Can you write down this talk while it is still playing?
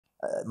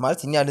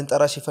ማለት እኛ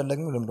ልንጠራሽ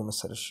የፈለግነው ለምን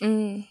መሰለሽ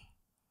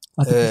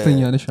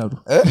አትክልተኛ ነሽ አሉ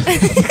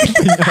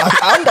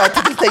አንድ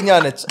አትክልተኛ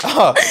ነች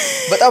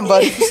በጣም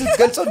ባሪፍ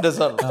ስትገልጸው እንደዛ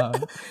ነው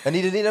እኔ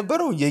ለኔ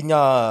ነበረው የኛ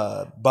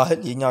ባህል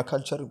የኛ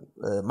ካልቸር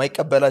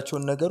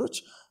ማይቀበላቸውን ነገሮች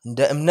እንደ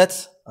እምነት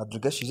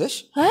አድርገሽ ይዘሽ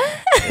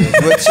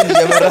ወጥሽን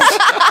እየመራሽ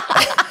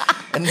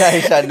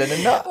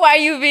እንዳይሻለንና why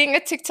you being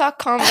a TikTok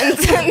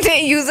comment and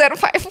user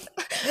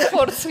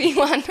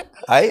 5431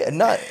 አይ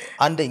እና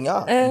አንደኛ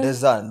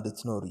እንደዛ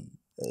እንድትኖሪ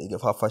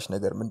የገፋፋሽ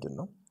ነገር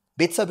ምንድነው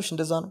ቤተሰብሽ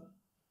እንደዛ ነው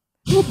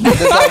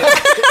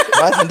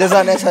እንደዛ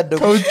ነው ያሳደጉ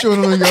ከውጭ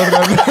ነው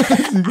ያወራሉ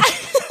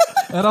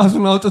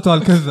ራሱን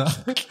አውጥቷል ከዛ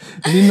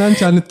እኔና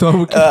አንቺ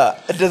አንተዋወቅ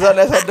እንደዛ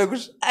ነው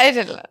ያሳደጉሽ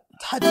አይደለም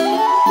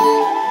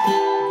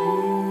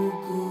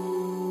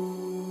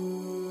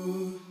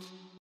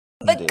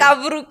በቃ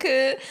ብሩክ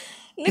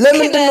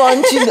ለምንድን ነው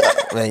አንቺ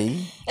አይ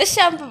እሺ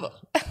አንብበ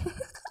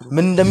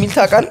ምን እንደሚል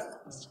ታውቃል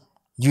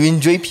You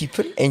enjoy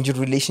people and your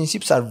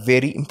relationships are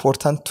very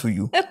important to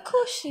you. Of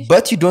course.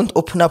 But you don't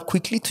open up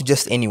quickly to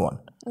just anyone.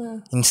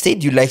 Instead,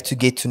 you like to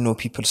get to know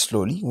people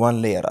slowly, one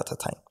layer at a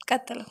time.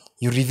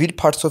 You reveal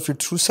parts of your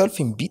true self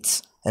in bits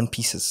and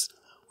pieces,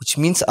 which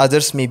means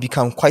others may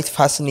become quite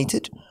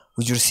fascinated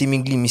with your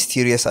seemingly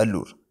mysterious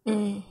allure.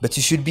 But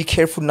you should be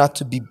careful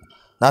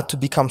not to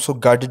become so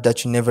guarded that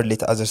you never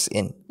let others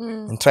in.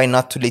 And try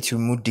not to let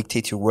your mood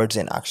dictate your words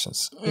and actions.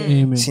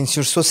 Since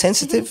you're so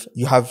sensitive,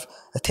 you have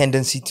a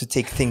tendency to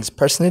take things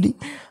personally,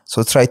 so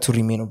try to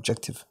remain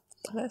objective.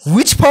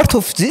 Which part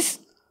of this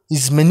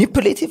is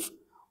manipulative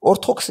or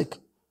toxic?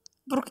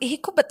 ብሩክ ይሄ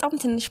እኮ በጣም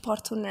ትንሽ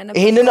ፓርቱ ነው ያነበው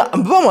ይሄንን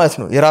አንብባ ማለት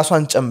ነው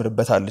የራሷን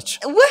ጨምርበታለች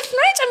ወፍ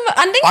ነው ጨምር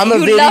አንደኛ I'm a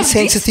very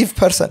sensitive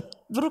person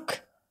ብሩክ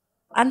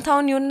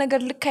አንታውን የሆነ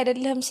ነገር ልክ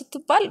አይደለም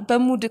ስትባል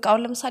በሙድ ቃው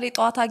ለምሳሌ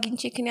ጧት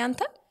አግኝቼ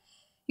ክንያንተን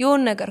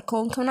የሆነ ነገር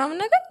ከሆንክ ምናምን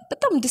ነገር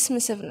በጣም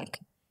ዲስሚሲቭ ነክ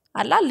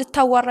አላ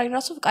ልታዋራኝ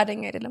ራሱ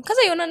ፈቃደኛ አይደለም ከዛ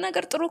የሆነ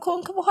ነገር ጥሩ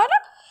ከሆንክ በኋላ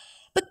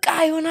በቃ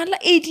ይሆናል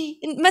ኤዲ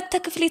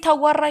መተክፍሌ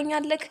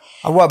ታዋራኛለክ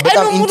አዋ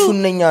በጣም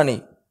ኢንቱነኛ ነኝ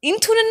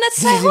ኢንቱንነት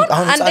ሳይሆን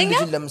አንደኛ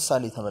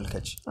ለምሳሌ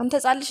ተመልከች አንተ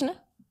ጻልሽ ነህ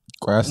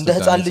እንደ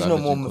ህፃን ልጅ ነው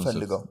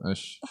የምፈልገው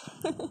እሺ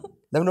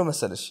ለምን ነው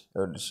መሰለሽ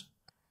ይኸውልሽ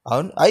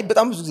አሁን አይ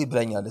በጣም ብዙ ጊዜ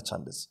ብላኛለች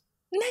አንደስ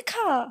ነካ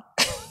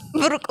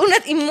ብሩክ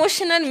እውነት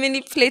ኢሞሽናል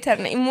ማኒፑሌተር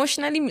ነው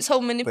ኢሞሽናሊ ሰው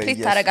ማኒፑሌት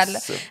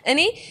ታረጋለህ እኔ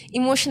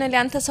ኢሞሽናሊ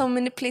አንተ ሰው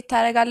ማኒፑሌት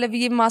ታረጋለህ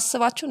ብዬ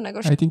ማስባቸው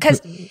ነገሮች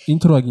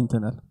ኢንትሮ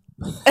አግኝተናል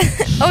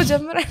አው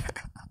ጀምረ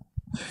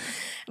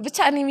ብቻ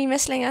እኔ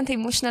የሚመስለኝ አንተ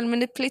ኢሞሽናል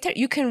ማኒፑሌተር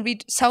you can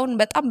read ሰውን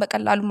በጣም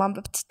በቀላሉ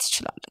ማንበብ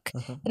ትችላለህ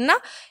እና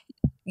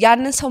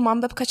ያንን ሰው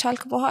ማንበብ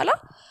ከቻልክ በኋላ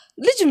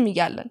ልጅም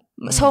ይያለን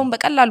ሰውን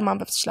በቀላሉ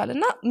ማንበብ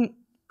ትችላለህና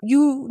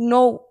you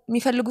know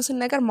የሚፈልጉትን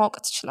ነገር ማወቅ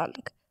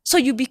ትችላለህ so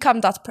you become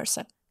that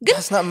person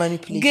That's not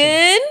manipulation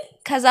ግን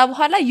ከዛ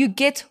በኋላ you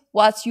get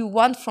what you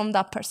want from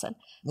that person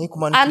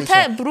አንተ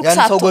ብሩክ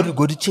ሳቶ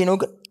ጎድቼ ነው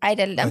ግን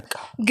አይደለም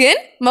ግን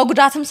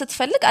መጉዳትም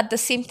ስትፈልግ at the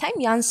same time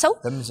ያን ሰው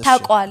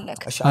ታቋለህ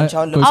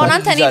አሁን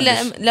አንተ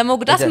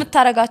ለመጉዳት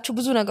የምታረጋችሁ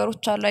ብዙ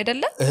ነገሮች አሉ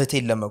አይደለ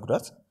እህቴን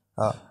ለመጉዳት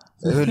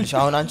እህልሽ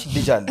አሁን አንቺ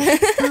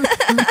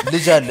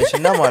ልጅ አለሽ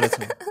እና ማለት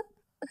ነው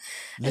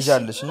ልጅ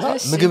አለሽና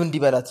ምግብ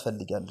እንዲበላ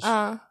ትፈልጊያለሽ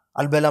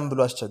አልበላም ብሎ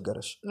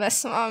አስቸገረሽ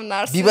በስማም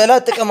ናርስ ቢበላ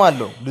ጥቅም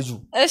አለው ልጁ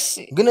እሺ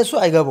ግን እሱ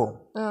አይገባው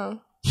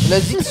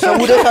ስለዚህ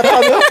ሰውደ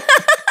ታታቢው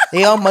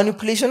ያው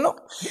ማኒፑሌሽን ነው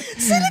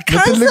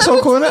ትልቅ ሰው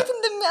ከሆነ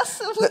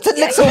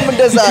ትልቅ ሰው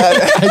እንደዛ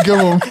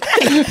አይገባው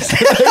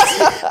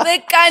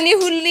በቃ እኔ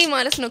ሁሌ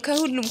ማለት ነው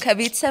ከሁሉም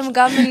ከቤተሰብ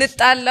ጋር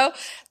ምንጣላው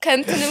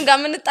ከእንትንም ጋር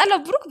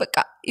ምንጣላው ብሩክ በቃ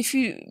if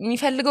you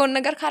የሚፈልገውን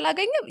ነገር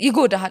ካላገኘ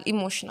ይጎዳሃል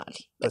ኢሞሽናሊ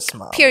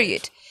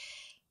period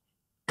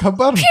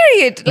ከባድ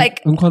period like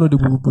እንኳን ወደ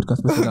ጉጉት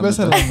ፖድካስት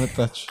በሰላም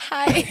መጣች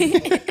ሃይ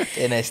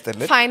ጤና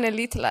ይስጥልኝ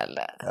finally ትላለ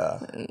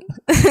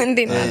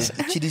እንዴት ነሽ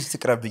እቺ ልጅ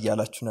ትቅረብ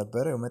ይያላችሁ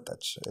ነበር ያው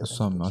መጣች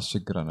እሷም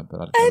አስቸግራ ነበር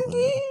አልቀረም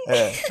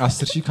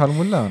 10,000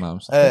 ካልሞላ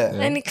ምናምን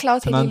እኔ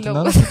ክላውድ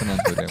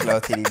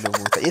የሌለው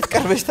ቦታ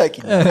የትቀርበሽ ታቂ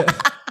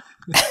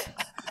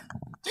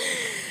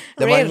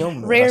ለማንኛውም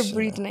rare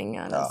breed ነኝ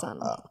አላዛ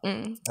ነው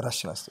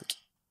ራስሽን አስተውቂ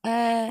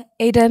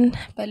ኤደን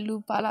በሉ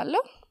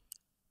ባላለው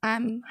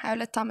I'm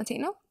 22 አመቴ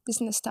ነው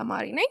ቢዝነስ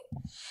ተማሪ ነኝ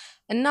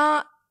እና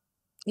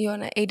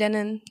የሆነ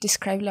ኤደንን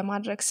ዲስክራይብ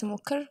ለማድረግ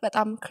ስሞክር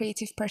በጣም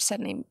ክሪኤቲቭ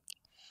ፐርሰን ነኝ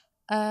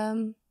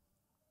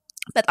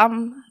በጣም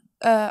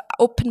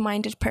ኦፕን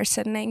ማይንድድ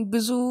ፐርሰን ነኝ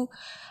ብዙ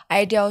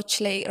አይዲያዎች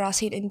ላይ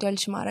ራሴን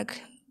ኢንደልጅ ማድረግ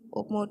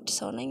ሞድ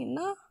ሰው ነኝ እና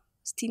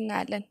እስቲ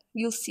እናያለን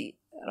you'll see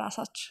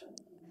ራሳችሁ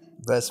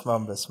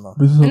በስማም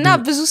እና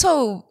ብዙ ሰው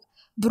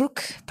ብሩክ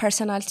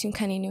ፐርሰናሊቲውን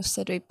ከኔ ነው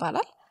ወሰደው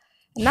ይባላል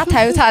እና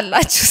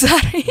ታዩታላችሁ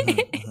ዛሬ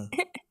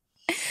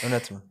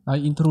እውነት ነው አይ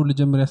ኢንትሮ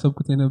ልጀምር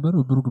ያሰብኩት ነበር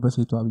ብሩክ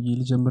በሴቷ ብዬ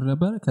ልጀምር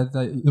ነበር ከዛ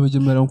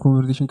የመጀመሪያውን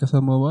ኮንቨርሴሽን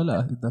ከሰማው በኋላ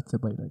that's a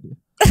bad idea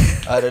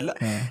አይደለ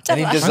እኔ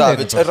እንደዛ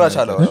በጭራሽ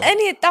አለው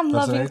እኔ በጣም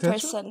loving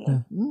person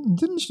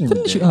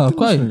ትንሽ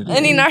አቋይ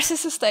እኔ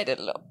ናርሲሲስት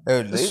አይደለም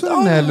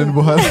እሱና ያለን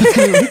በኋላ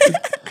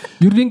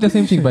you're doing the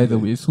same thing by the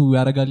way እሱ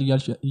ያረጋል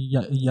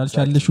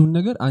እያልቻለሽውን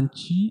ነገር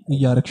አንቺ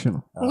እያረክሽ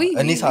ነው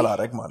እኔ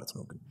ሳላረግ ማለት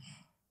ነው ግን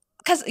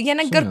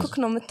የነገርኩክ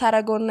ነው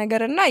የምታረገውን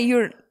ነገርና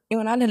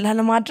ይሆናል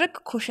ለማድረግ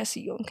ኮሸስ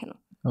ይሆንክ ነው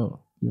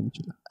ይሆን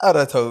ይችላል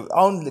አረተው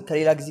አሁን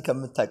ከሌላ ጊዜ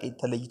ከምታቀይ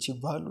ተለይቼ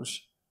ባሉሽ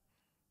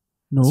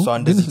ኖ እሷ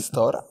እንደዚህ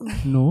ስታወራ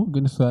ኖ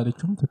ግን እሷ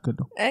ያለችውም ትክክል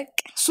ነው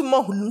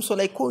እሱማ ሁሉም ሰው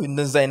ላይ እኮ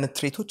እነዛ አይነት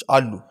ትሬቶች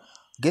አሉ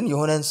ግን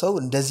የሆነን ሰው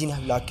እንደዚህ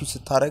ነው ላኪው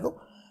ስታረገው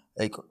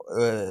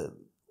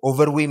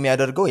ኦቨርዌይ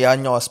የሚያደርገው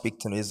ያኛው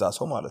አስፔክት ነው የዛ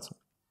ሰው ማለት ነው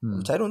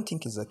which I don't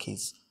think is the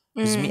case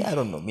because me I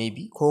don't know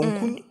maybe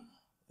ኮንኩኝ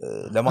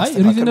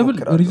ለማስተካከል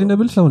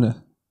ሪዝነብል ሰው ነህ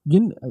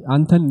ግን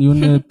አንተን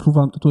የሆነ ፕሩቭ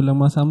አምጥቶ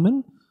ለማሳመን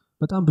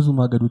በጣም ብዙ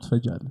ማገዱ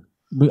ትፈጃለህ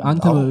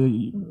አንተ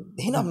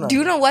do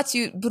you know what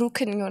you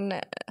ብሩክን የሆነ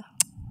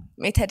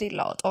ሜተድ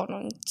ላውጣው ነው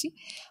እንጂ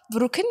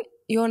ብሩክን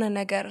የሆነ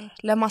ነገር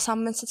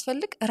ለማሳመን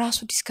ስትፈልግ ራሱ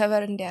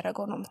ዲስከቨር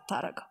እንዲያደርገው ነው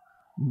የምታረገው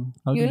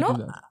you know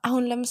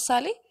አሁን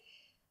ለምሳሌ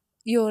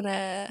የሆነ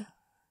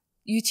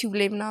ዩቲዩብ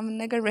ላይ ምናምን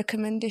ነገር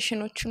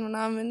ሪኮሜንዴሽኖችን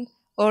ምናምን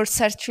or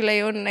search ላይ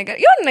የሆነ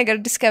ነገር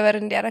ዲስከቨር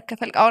እንዲያደርግ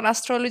ከፈልክ አሁን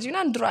አስትሮሎጂና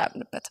ድሮ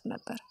ያምንበትም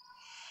ነበር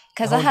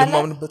ከዛ hala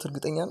ማምንበት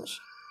እርግጠኛ ነሽ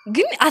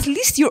ግን at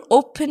least you're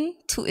open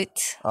to it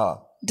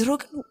ድሮ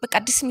ግን በቃ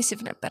ዲስሚሲቭ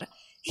ነበር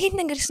ይሄን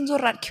ነገር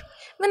ስንዞር አርኪው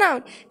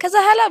ምናምን ከዛ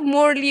hala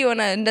ሞርሊ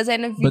የሆነ እንደዛ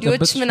አይነት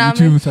ቪዲዮዎች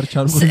ምናምን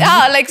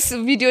like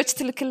ቪዲዮዎች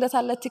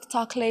ትልክለታለ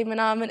ቲክቶክ ላይ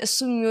ምናምን እሱ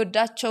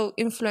የሚወዳቸው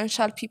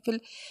ኢንፍሉዌንሻል ፒፕል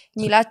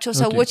ሚላቸው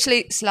ሰዎች ላይ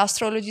ስለ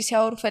አስትሮሎጂ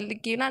ሲያወሩ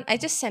ፈልጌና I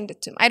just send it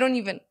to him I don't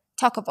even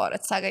talk about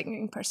it ሳገኘው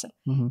in person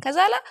ከዛ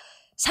hala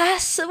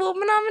ሳያስበው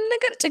ምናምን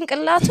ነገር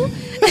ጭንቅላቱ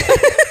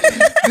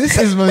this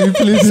is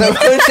manipulation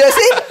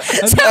subconsciously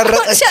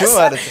ተቀረጸችው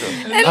ማለት ነው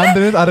አንድ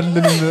net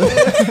አይደለም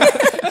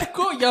እኮ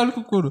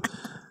ያልኩ ነው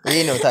ይሄ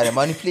ነው ታዲያ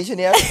ማኒፑሌሽን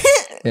ያለ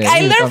I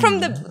learned from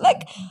the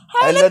like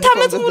ሁለት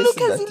አመት ሙሉ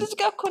ከዚህ ልጅ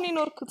ጋር እኮ ነው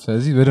የኖርኩት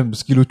ስለዚህ በደንብ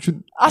ስኪሎቹን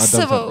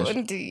አስበው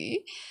እንዴ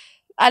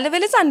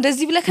አለበለዛ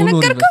እንደዚህ ብለ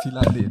ከነገርከው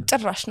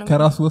ጭራሽ ነው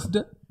ከራስ ወስደ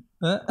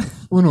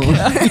ኡኖ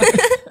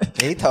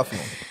ይሄ ታፍ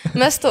ነው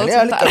መስቶት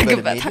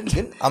ታርግበት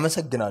ግን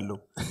አመሰግናለሁ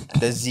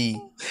ለዚህ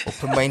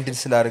ኦፕን ማይንድድ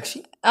ስላረክሺ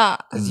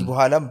ከዚህ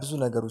በኋላም ብዙ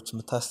ነገሮች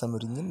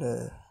የምታስተምሩኝን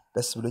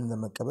ደስ ብሎኝ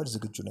ለመቀበል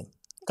ዝግጁ ነኝ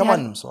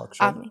ከማንንም ሰው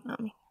አክቹሊ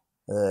አሜን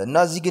እና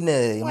እዚህ ግን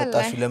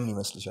የመጣሽው ለምን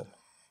ይመስልሻል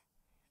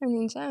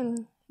እንጃ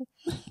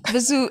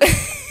ብዙ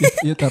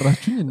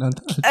የጠራችሁኝ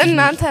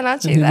እናንተ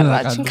ናችሁ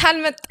የጠራችሁኝ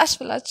ካልመጣሽ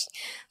ብላችሁ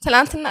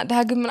ትላንትና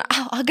ዳግም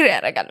አግሪ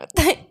ያረጋል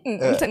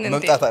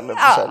መምጣት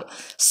አለብሽ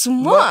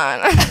ስማ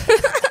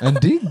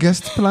እንዴ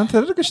ገስት ፕላን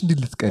ተደርገሽ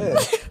እንዲልትቀር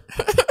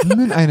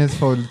ምን አይነት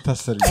ፋውል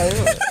ታሰሪ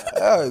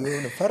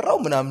ፈራው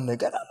ምናምን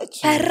ነገር አለች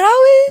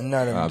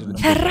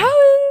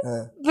ፈራው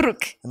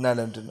ብሩክ እና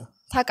ለምንድነው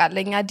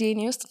ታቃለኛ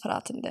ዲኤንኤ ውስጥ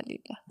ፍርሃት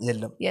እንደሌለ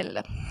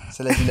የለም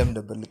ስለዚህ ለምን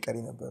ነበር ልቀሪ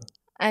ነበር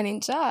እኔ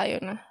እንጃ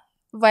የሆነ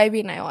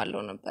ቫይቤን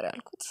አይዋለው ነበር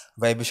ያልኩት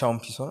ቫይብሻውን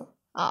ፒስ ሆነ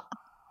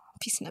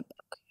ፒስ ነበር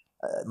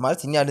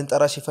ማለት እኛ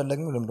ልንጠራሽ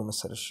የፈለግነው ለምን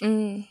መሰለሽ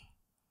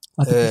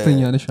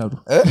አትክልተኛ ነሽ አሉ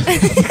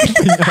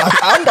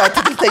አንድ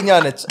አትክልተኛ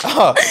ነች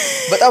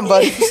በጣም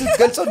ባሪፍ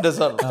ስትገልጸው እንደዛ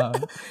ነው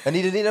እኔ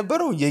ለኔ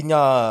ነበረው የኛ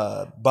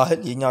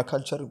ባህል የኛ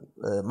ካልቸር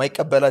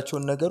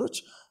ማይቀበላቸውን ነገሮች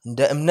እንደ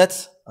እምነት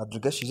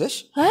አድርገሽ ይዘሽ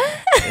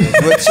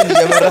ወጥሽን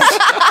እየመራሽ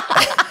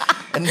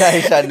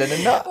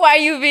እንዳይሻለንና why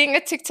you being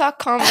a TikTok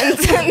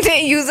comment and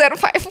user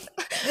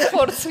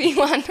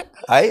 5431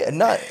 አይ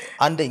እና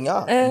አንደኛ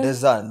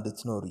እንደዛ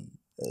እንድትኖሪ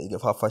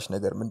የገፋፋሽ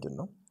ነገር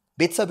ምንድነው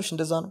ቤተሰብሽ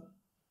እንደዛ ነው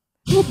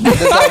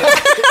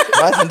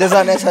እንደዛ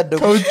ነው ያሳደጉ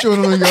ከውጭ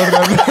ነው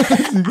ያወራሉ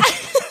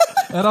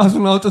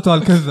ራሱን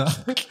አውጥቷል ከዛ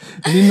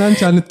እኔና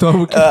አንቺ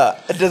አንተዋወቅ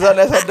እንደዛ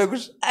ነው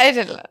ያሳደጉሽ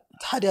አይደለም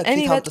ታዲያ እኔ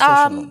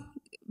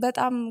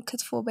በጣም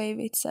ክትፎ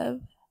በቤተሰብ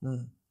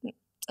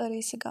ጥሬ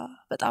ስጋ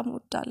በጣም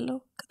ወዳለው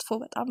ክትፎ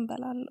በጣም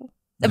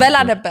በላ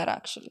ነበር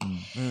actually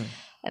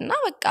እና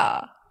በቃ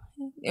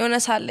የሆነ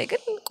ሳለ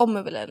ግን ቆም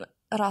ብለን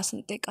ራስን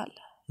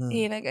ጠይቃለን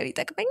ይሄ ነገር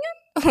ይጠቅመኛል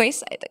ወይስ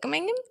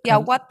አይጠቅመኝም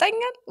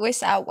ያዋጣኛል ወይስ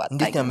አያዋጣኝም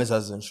እንዴት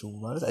ያመዛዘንሽው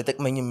ማለት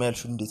አይጠቅመኝም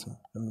ያልሽው እንዴት ነው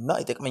እና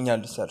አይጠቅመኛል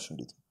ያልሽው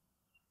እንዴት ነው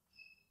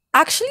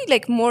actually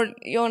like more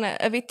የሆነ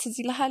እቤት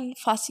እዚህ ለሃል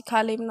ፋሲካ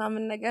ላይ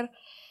ምናምን ነገር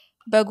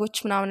በጎች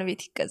ምናምን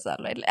ቤት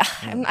ይገዛሉ አይደል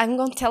I'm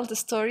going to tell the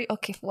story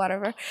okay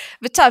whatever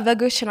ብቻ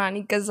በጎች ምናምን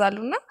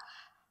ይገዛሉና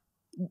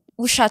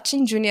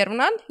ውሻችን ጁኒየር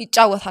ምናምን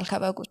ይጫወታል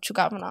ከበጎቹ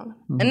ጋር ምናምን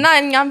እና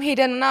እኛም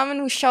ሄደን ምናምን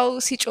ውሻው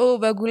ሲጮ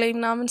በጉ ላይ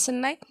ምናምን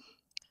ስናይ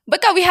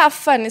በቃ we have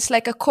fun it's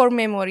like a core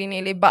memory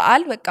ነኝ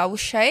በዓል በቃ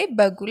ውሻዬ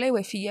በጉ ላይ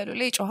ወይ ፍየሉ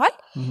ላይ ይጮሃል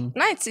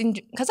እና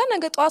ከዛ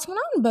ነገ ጧት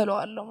ምናምን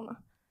በለዋለሁ ምናምን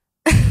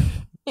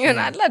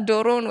ይሆናል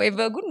ዶሮን ወይ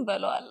በጉን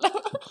በለዋለሁ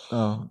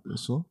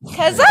እሱ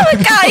ከዛ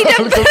በቃ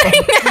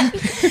ይደብረኛል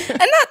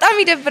እና በጣም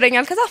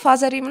ይደብረኛል ከዛ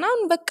ፋዘሪ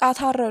ምናምን በቃ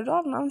ታረዱ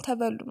ምናምን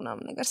ተበሉ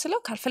ምናምን ነገር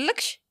ስለው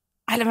ካልፈለግሽ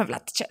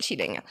አለመብላት ትችያለሽ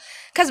ይለኛል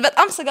ከዛ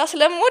በጣም ስጋ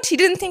ስለምወድ he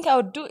didn't think I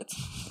would do it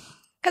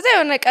ከዛ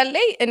የሆነ ቀን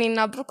ላይ እኔና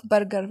ብሩክ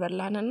በርገር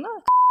በላንና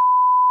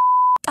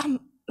በጣም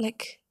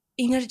like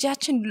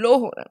ኢነርጂያችን ሎ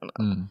ሆነ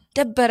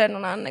ደበረን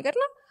ምናምን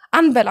ነገርና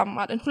አንበላም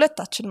ማለት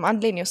ሁለታችንም አንድ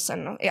ላይ ነው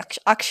የወሰንነው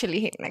actually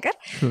ይሄ ነገር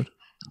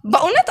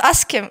በእውነት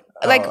አስከም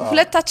like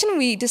ሁለታችን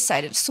we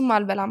decided እሱ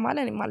ማልበላም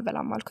ማለት እኔ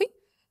ማልበላም አልኩኝ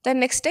the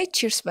next day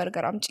cheers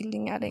burger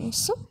አምጪልኝ አለኝ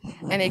እሱ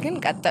እኔ ግን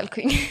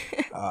ቀጠልኩኝ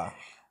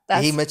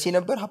ይሄ መቼ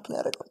ነበር happen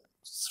ያደረገው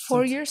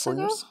 4 years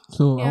ago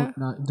so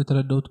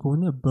እንደተረዳሁት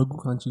ከሆነ በጉ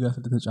ካንቺ ጋር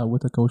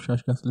ስለተጫወተ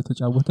ከውሻሽ ጋር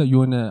ስለተጫወተ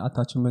የሆነ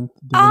አታችመንት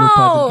ዴቨሎፕ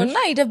አድርገሽ እና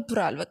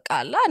ይደብራል በቃ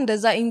አላ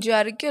እንደዛ ኢንጆይ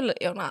አድርጌው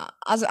የሆነ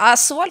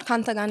አስቧል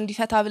ካንተ ጋር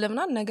እንዲፈታ ብለምና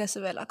ነገ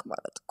ስበላክ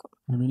ማለት እኮ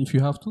I mean if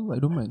you have to I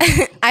don't mind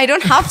I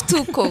don't have to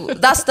ko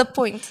that's the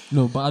point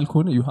no በአል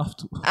ከሆነ you have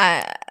to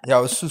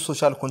ያው እሱ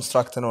ሶሻል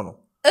ኮንስትራክት ነው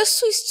እሱ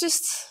is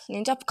just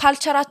እንጃ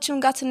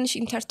ካልቸራችን ጋር ትንሽ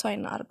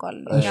ኢንተርትዋይን አድርጓል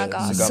እኛ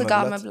ጋር ስጋ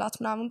መብላት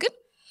ምናምን ግን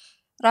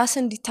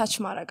ራስን ዲታች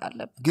ማድረግ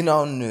አለበት ግን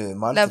አሁን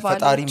ማለት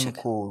ፈጣሪም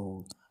እኮ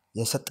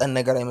የሰጠን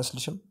ነገር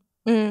አይመስልሽም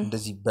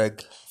እንደዚህ በግ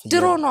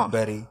ድሮ ነው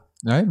በሬ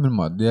አይ ምን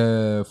ማለት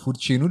የፉድ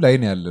ቼኑ ላይ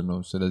ነው ያለ ነው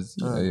ስለዚህ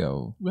ያው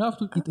we have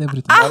to eat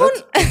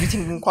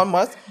everything እንኳን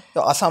ማለት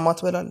ያው አሳማ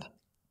ትበላለህ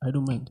I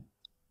don't mind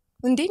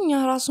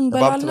እንደኛ ራሱን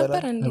በላል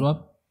ነበር እንዴ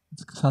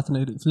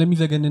ሳትነግረኝ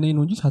ስለሚዘገነነኝ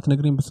ነው እንጂ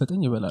ሳትነግረኝ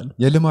በሰጠኝ ይበላል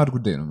የልማድ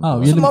ጉዳይ ነው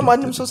እሱማ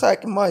ማንም ሰው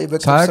ሳያቅማ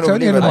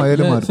ይበቃል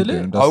የልማድ ጉዳይ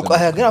ነው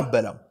አውቃህ ግን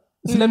አበላም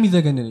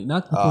ስለሚዘገነነኝ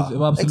not because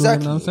እባብ ስለሆነ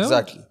ምናምን ሳይሆን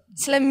exactly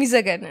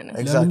ስለሚዘገነነ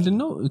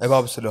ለምንድነው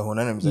እባብ ስለሆነ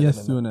ነው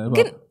የሚዘገነነው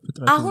ግን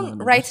አሁን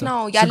right now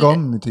ያለ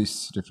ስጋውም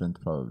tastes different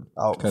probably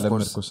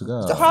ከለመድኩ ስጋ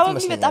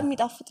probably በጣም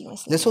የሚጣፍጥ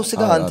ይመስላል ለሰው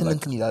ስጋ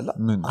እንትን ይላል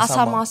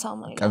አሳማ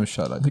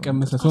ቀምሻላ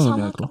ተቀመሰ ሰው ነው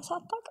የሚያውቀው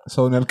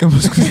ሰው ነው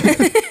ያልቀመስኩት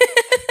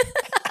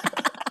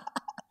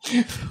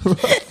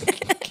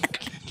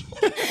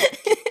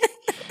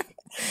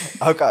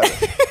አውቃለሁ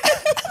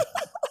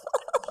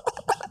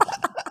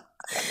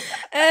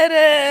አረ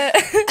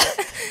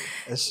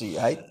እሺ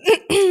አይ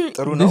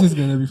ጥሩ ነው this is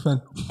going to be fun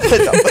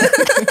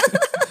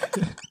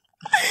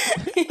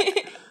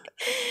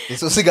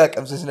የሰው ስጋ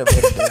ቀምሰሽ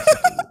ነበር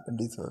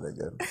እንዴት ነው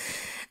ነገር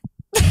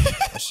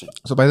እሺ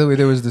so by the way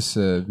there was this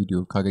video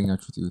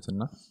ካገኛችሁት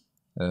ይዩትና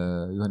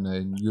የሆነ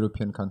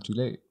ዩሮፒያን ካንትሪ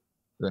ላይ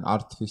የሆነ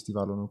አርት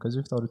ፌስቲቫል ሆኖ ከዚህ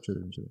በፊት አውርቼ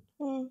ይችላል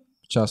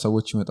ብቻ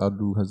ሰዎች ይመጣሉ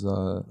ከዛ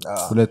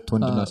ሁለት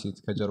ወንድና ሴት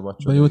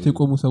ከጀርባቸው በህይወት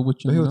የቆሙ ሰዎች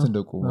በህይወት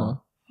እንደቆሙ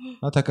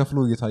ተከፍሎ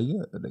እየታየ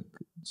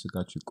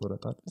ስጋቸው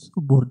ይቆረጣል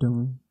ቦርደም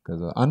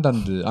ከዛ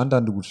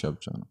አንዳንድ ጉርሻ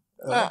ብቻ ነው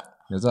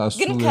ከዛ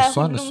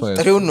እሷን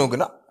ጥሬውን ነው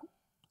ግና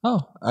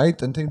አይ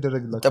እንትን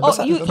ይደረግላችሁ ተበሳ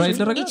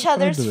each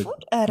other's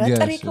food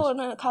ጥሬ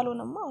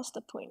ካልሆነማ what's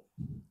the point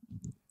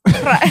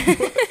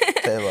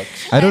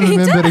I don't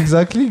remember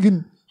exactly ግን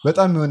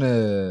በጣም የሆነ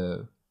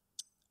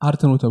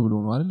አርት ነው ተብሎ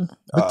ነው አይደል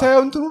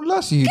ብታየው እንትኑ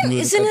ላስ ይሄዱ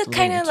isn't it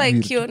kind of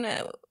like የሆነ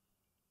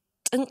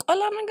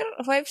ጥንቆላ ነገር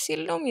ቫይብ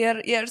ሲልም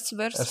የእርስ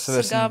በርስ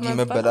ስጋ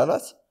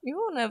መበላላት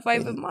የሆነ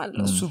ቫይብ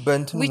ማለት እሱ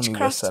በእንትኑ ነው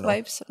የሚወሰነው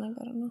ቫይብስ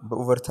ነገር ነው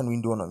በኦቨርተን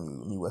ዊንዶ ነው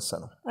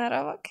የሚወሰነው ኧረ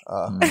እባክህ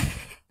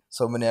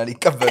ሰው ምን ያህል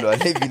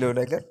ይቀበላል ቢለው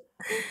ነገር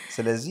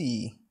ስለዚህ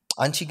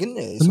አንቺ ግን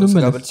ሰው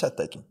ስጋ በልተሽ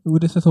አታውቂም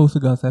ወደ ሰው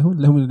ስጋ ሳይሆን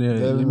ለምን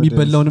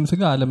የሚበላውንም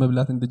ስጋ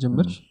አለመብላት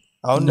እንደጀመርሽ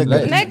አሁን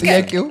ነገር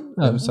ጥያቄው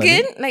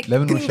ግን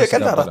ለምን ግን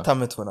በቀን 4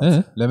 አመት ሆነ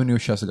ለምን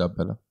የውሻ ስጋ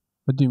በላ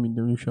በደም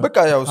እንደውሻ በቃ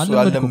ያው እሱ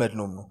አለመድ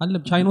ነው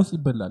አለም ቻይኖስ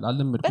ይበላል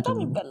አለመድ በጣም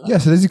ይበላል ያ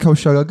ስለዚህ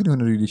ከውሻ ጋር ግን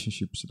የሆነ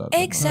ሪሌሽንሺፕ ስላለ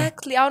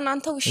ኤግዛክትሊ አሁን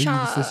አንተ ውሻ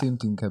ሴም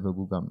ቲንግ ከበጉ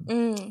ጋር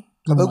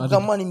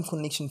ጋማን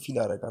ኮኔክሽን ፊል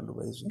ያደርጋሉ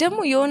ባይዙ ደግሞ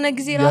የሆነ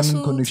ጊዜ ራሱ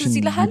ትዝ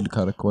ይልሃል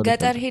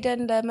ገጠር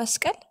ሄደን እንደ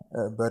መስቀል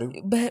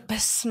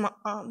በስማ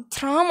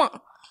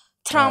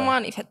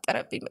ትራማን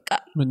ይፈጠረብኝ በቃ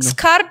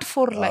ስካርድ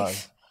ፎር ላይፍ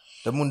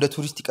ደግሞ እንደ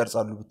ቱሪስት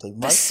ይቀርጻሉ ብታይ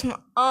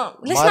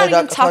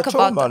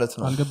ማለት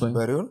ነው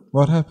በሬውን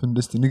what happened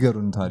እስቲ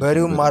ንገሩን ታሪክ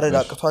በሬውን ማረድ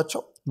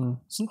አቅቷቸው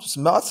ስንት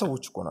ማት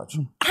ሰዎች እኮ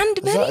ናቸው አንድ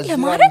በሬ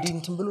ለማረድ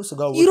እንትን ብሎ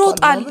ስጋው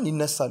ይሮጣል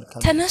ይነሳል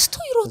ተነስቶ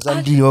ይሮጣል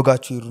እንዲ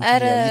ይወጋቸው ይሩት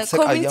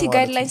ኮሚኒቲ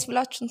ጋይድላይንስ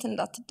ብላችሁ እንትን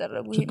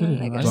እንዳትደረጉ ይሄን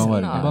ነገር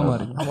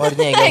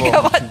አማርኛ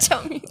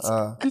አይገባቸውም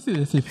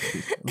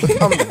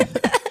በጣም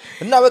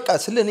እና በቃ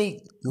ስለኔ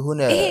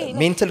የሆነ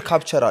ሜንታል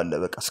ካፕቸር አለ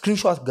በቃ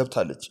ስክሪንሾት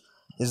ገብታለች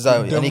እዛ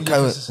እኔ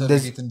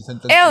እንደዚህ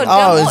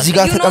እዚህ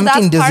ጋር ተቀምጬ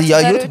እንደዚህ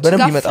ያዩት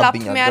በደንብ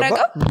ይመጣብኛል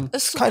ገባ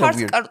እሱ ፓርት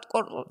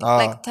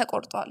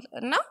ተቆርጧል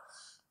እና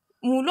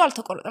ሙሉ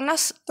አልተቆረጠም እና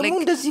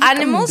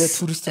animals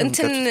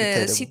እንትን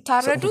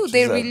ሲታረዱ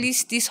they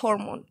release this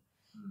hormone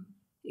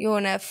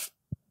የሆነ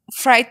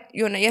ፍራይት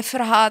የሆነ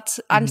የፍርሃት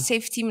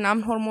አንሴፍቲ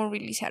ምናምን ሆርሞን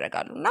ሪሊዝ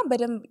ያደርጋሉና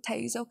በደንብ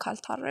ተይዘው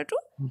ካልታረዱ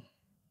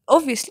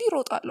obviously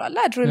ይሮጣሉ አለ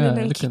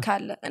አድሬናሊን ኪክ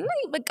አለ እና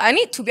በቃ እኔ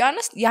to be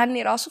honest ያኔ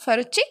ራሱ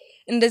ፈርቼ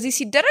እንደዚህ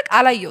ሲደረግ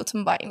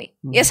አላየውትም ባይኔ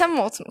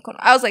የሰማሁት ነው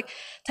I was like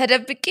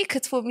ተደብቄ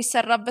ክትፎ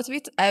የሚሰራበት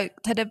ቤት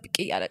ተደብቄ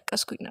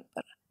ያለቀስኩኝ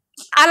ነበር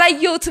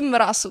አላየውትም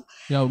ራሱ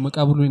ያው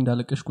መቃብሩ ላይ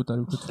እንዳለቀሽ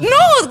ቁጣሪው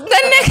no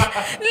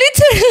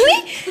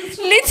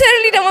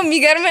literally ደግሞ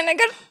የሚገርም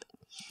ነገር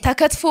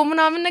ተከትፎ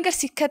ምናምን ነገር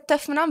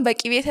ሲከተፍ ምናምን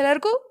በቂቤ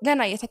ተደርጎ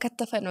ገና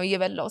እየተከተፈ ነው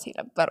እየበላውት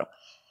የነበረው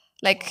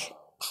like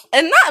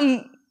እና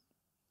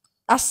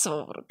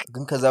አስበው ብሩክ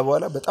ግን ከዛ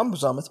በኋላ በጣም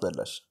ብዙ አመት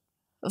በላሽ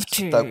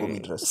ታቆሚ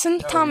ድረስ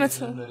ስንት አመት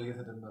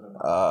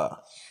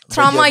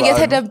ትራማ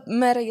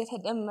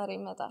እየተደመረ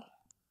ይመጣል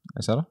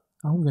አይሰራ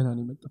አሁን ገና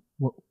ነው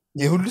የመጣው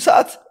የሁሉ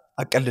ሰዓት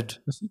አቀልድ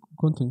እሺ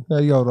ኮንቲኒው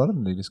ያያወራል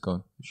እንዴ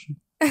ዲስካውንት እሺ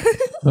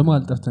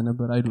በማል ጠፍተ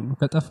ነበር አይዶ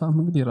ከጠፋም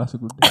እንግዲህ ራስ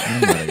ጉዳይ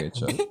ምን ማድረግ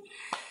ይቻላል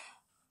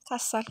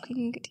ታሳልኩኝ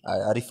እንግዲህ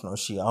አሪፍ ነው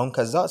እሺ አሁን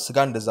ከዛ ስጋ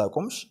እንደዛ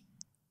አቆምሽ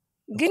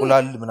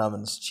እንቁላል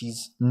ምናምን ቺዝ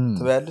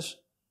ትበያለሽ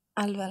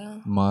አልበላም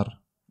ማር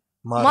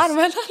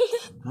በላል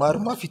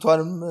ማርማ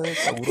ፊቷንም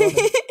ጸጉሯን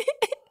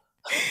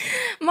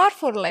ማር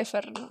ፎር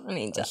ላይፈር ነው እኔ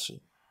እንጃ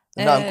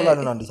እና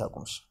እንቁላሉን እንዴት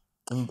አቆምሽ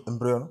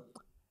ኤምብሪዮ ነው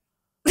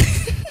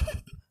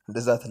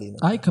እንደዛ ተለኝ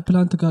አይ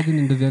ከፕላንት ጋር ግን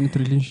እንደዚህ አይነት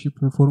ሪሌሽንሺፕ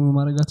ፎርም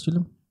ማድረግ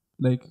አትችልም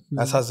like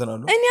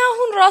አሳዝናለሁ እኔ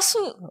አሁን ራሱ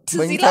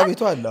በእንታ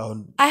ቤቱ አለ አሁን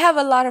I have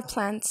a lot of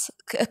plants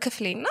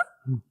ክፍሌና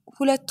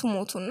ሁለቱ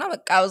ሞቱና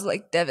በቃ I was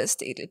like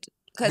devastated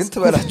ግን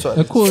ትበላቸዋል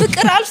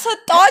ፍቅር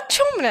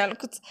አልሰጣቸውም ነው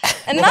ያልኩት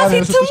እናቴ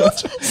ትሙት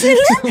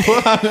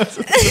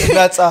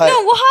ለፀሐይ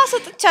ውሃ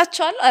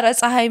ሰጥቻቸዋል አረ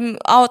ፀሐይም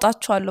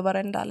አወጣቸዋለሁ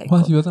በረንዳ ላይ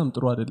ኳስ በጣም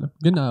ጥሩ አይደለም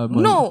ግን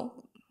ኖ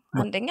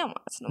አንደኛ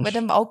ማለት ነው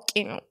በደንብ አውቄ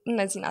ነው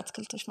እነዚህን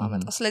አትክልቶች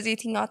ማመጣው ስለዚህ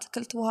የትኛው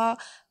አትክልት ውሃ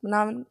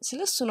ምናምን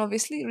ስለሱ ነው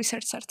obviously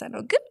research ሰርተ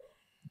ነው ግን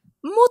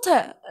ሞተ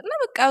እና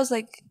በቃ I was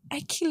like I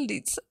killed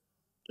it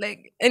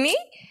like እኔ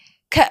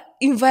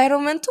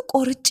ከኢንቫይሮንመንቱ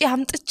ቆርጬ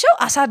አምጥቼው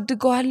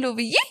አሳድገዋለሁ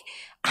ብዬ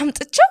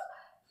አምጥቼው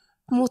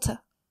ሞተ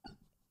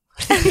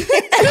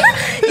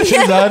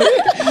ዛሬ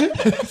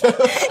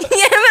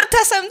የምር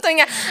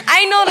ተሰምቶኛል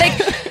I know like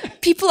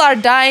people are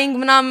dying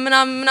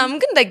ምናምን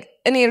ግን like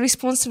እኔ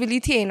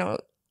responsibility ነው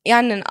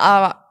ያንን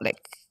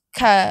like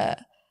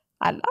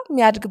አላ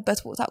የሚያድግበት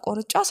ቦታ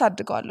ቆርጬ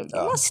አሳድገዋለሁ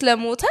እና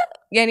ስለሞተ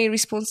የኔ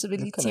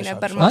ሪስፖንሲቢሊቲ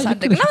ነበር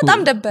ማሳደግና በጣም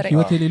ደበረኝ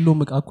ህይወት የሌለው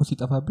መቃቆ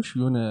ሲጠፋብሽ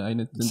የሆነ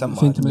አይነት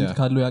ሴንቲሜንት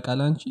ካለው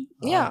ያቃላ አንቺ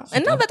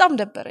እና በጣም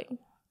ደበረኝ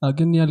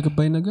ግን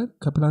ያልገባኝ ነገር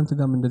ከፕላንት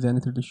ጋር እንደዚህ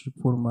አይነት ሪሌሽንሺፕ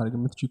ፎርም ማድረግ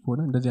የምትችይ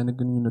ከሆነ እንደዚህ አይነት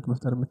ግንኙነት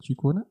መፍጠር የምትችይ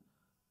ከሆነ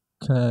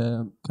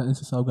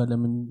ከእንስሳው ጋር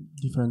ለምን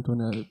ዲፈረንት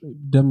ሆነ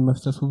ደም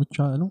መፍሰሱ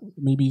ብቻ ነው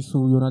ሜቢ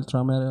ሶ ይሆናል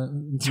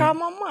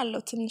ትራማማ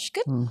አለው ትንሽ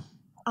ግን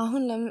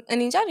አሁን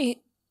እኔ እንጃ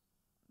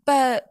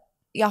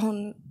ያሁን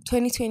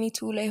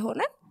 2022 ላይ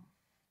ሆነ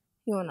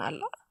ይሆናል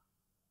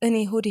እኔ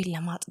ሆዴን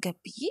ለማጥገብ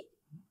ብዬ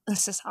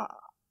እንስሳ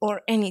or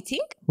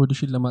anything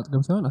ሆድሽን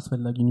ለማጥገብ ሳይሆን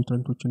አስፈላጊ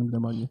ኒውትሪንቶችንም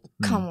ለማግኘት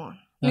come on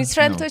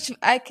nutrients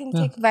I can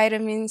take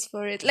vitamins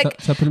for it like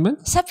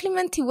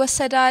supplement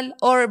ይወሰዳል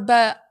or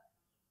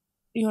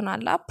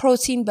ይሆናል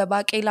ፕሮቲን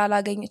በባቄላ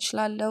ላገኝ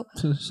እችላለሁ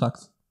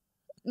ሳክስ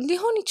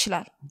ሊሆን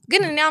ይችላል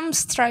ግን እኔ am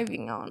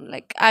striving on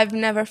like I've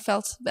never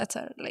felt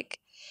better like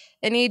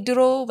እኔ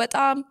ድሮ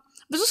በጣም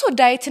ብዙ ሰው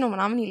ዳይት ነው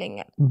ምናምን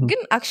ይለኛል ግን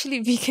actually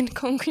vegan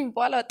ኮንኩኝ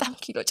በኋላ በጣም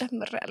ኪሎ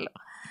ጨምሬያለሁ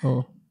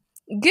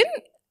ግን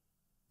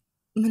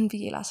ምን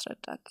ብዬ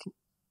ላስረዳክ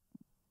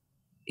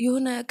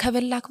የሆነ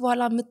ከበላክ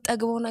በኋላ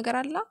የምትጠግበው ነገር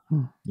አለ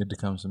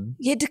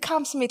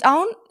የድካም ስሜት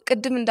አሁን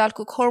ቅድም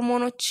እንዳልኩ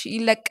ሆርሞኖች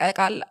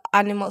ይለቀቃል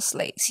አኒማልስ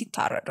ላይ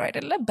ሲታረዱ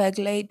አይደለ በግ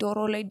ላይ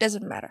ዶሮ ላይ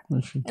doesn't matter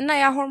እና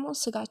ያ ሆርሞን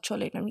ስጋቸው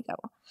ላይ ነው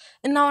የሚገባው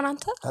እና አሁን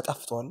አንተ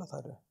ታጣፍጠዋለህ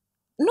ታዲያ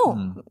ኖ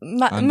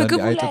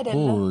ምግቡ ላይ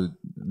አይደለም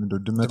ምንድነው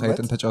ድመት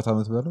አይጥን ተጫውታ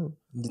መትበለው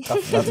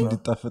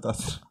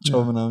እንዲጣፍጣት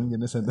ጨው ምናምን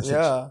እየነሰነሰች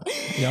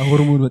ያ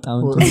ሆርሞን በጣም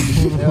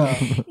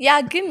ያ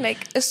ግን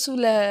like እሱ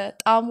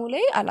ለጣሙ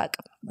ላይ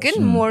አላቅም ግን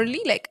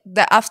morely like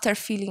the after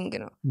feeling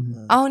ነው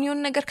አሁን የሆነ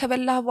ነገር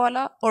ከበላህ በኋላ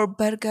or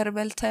burger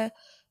በልተ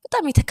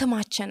በጣም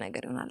የተከማቸ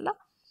ነገር ይሆናል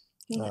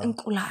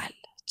እንቁላል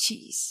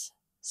ቺዝ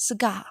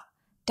ስጋ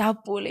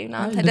ዳቦ ላይ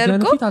ምናምን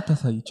ተደርጎ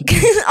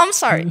I'm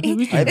sorry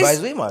አይ by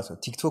the way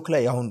ማለት ቲክቶክ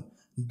ላይ አሁን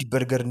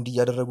በርገር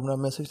እንዲያደረጉ ምናምን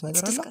የሚያሳዩት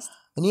ነገር አለ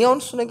እኔ አሁን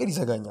እሱ ነገር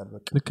ይዘጋኛል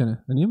በቃ ልክ ነህ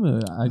እኔም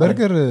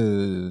በርገር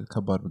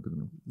ከባድ ምግብ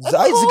ነው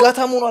ዛይ ዝጋታ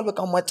ሆኗል በቃ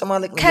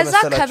ማጨማለቅ ነው ከዛ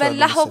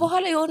ከበላኸው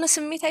በኋላ የሆነ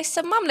ስሜት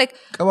አይሰማም like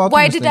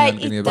why did I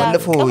eat that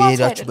ባለፈው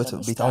የሄዳችሁበት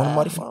ቤት አሁን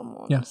ማሪፍ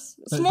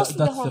that's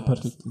the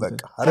perfect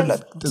በቃ አይደል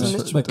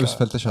ጥብስ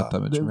ፈልተሽ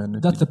አታመጭም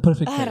ያኔ that's the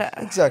perfect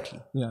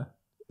exactly yeah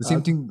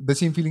the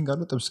same feeling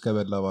አለው ጥብስ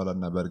ከበላ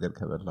በኋላና በርገር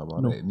ከበላ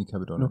በኋላ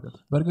የሚከብደው ነገር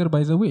በርገር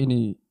by the way እኔ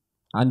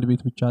አንድ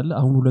ቤት ብቻ አለ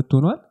አሁን ሁለት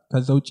ሆኗል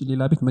ከዛ ውጪ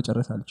ሌላ ቤት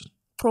መጨረስ አልችልም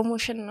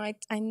ፕሮሞሽን ነው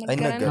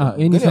አይነገረን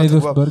any size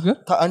of burger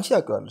አንቺ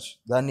ታውቃለሽ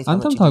ዛኔ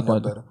አንተም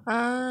ታውቃለህ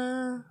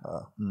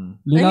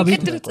ሌላ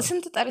ቤት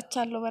ስንት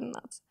ጠርቻለሁ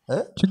በእናት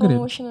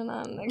ፕሮሞሽንና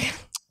ነገር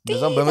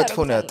እንደዛም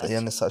በመጥፎ ነው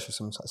ያነሳሽው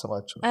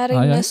ስማቸው አረ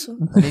እነሱ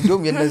እኔ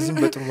ደግሞ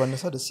የነዚህም በጥሩ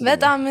ባነሳ ደስ ይላል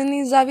በጣም እኔ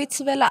እዛ ቤት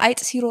ስበላ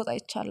አይጥ ሲሮጥ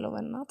አይቻለሁ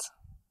በእናት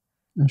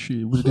እሺ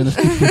ወልገነስ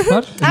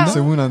ተፋር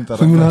ስሙን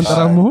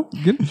አንጠራም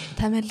ግን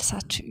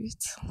ተመልሳችሁ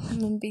እዩት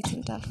ምን ቤት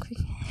እንዳልኩኝ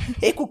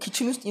ኤኮ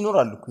ኪችን ውስጥ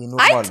ይኖራል እኮ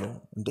ኖርማል ነው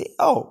እንዴ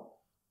አዎ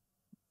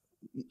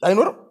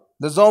አይኖርም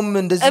ለዛውም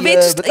እንደዚህ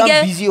በጣም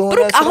ቢዚ ሆነ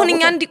ብሩክ አሁን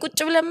እኛ እንዲቁጭ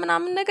ብለን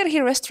ምናምን ነገር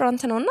ይሄ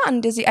ሬስቶራንት ነውና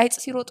እንደዚህ አይጥ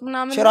ሲሮጥ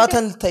ምናምን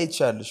ሸራተን ልታይ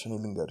ይችላልሽ ነው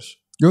ልንገርሽ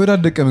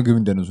የወዳደቀ ምግብ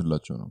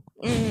እንደነሱላቸው ነው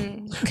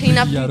ክሊን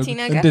አፕ ቢቲ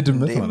ነገር እንደ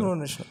ድመት ማለት ነው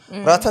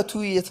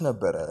ራታቱ የት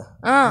ነበር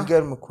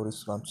ይገርም እኮ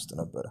ሬስቶራንት ውስጥ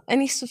ነበር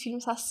እኔ እሱ ፊልም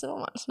ሳስበው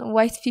ማለት ነው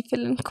ዋይት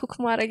ፒፕልን ኩክ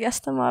ማድረግ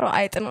ያስተማረው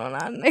አይጥ ነው እና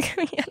ነገር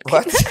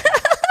ያልኩት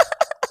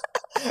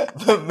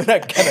ምን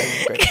አገናኝ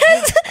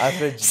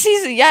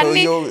አትረጂ ያኔ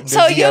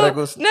ሰውየው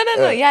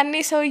ኖ ያኔ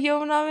ሰውየው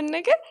ምናምን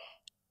ነገር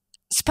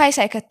ስፓይስ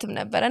አይከትም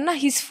ነበር እና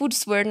his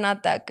foods were not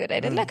that good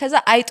አይደለ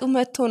ከዛ አይጡ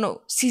መጥቶ ነው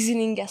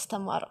ሲዝኒንግ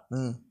ያስተማረው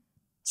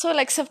so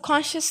like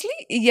subconsciously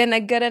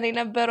እየነገረን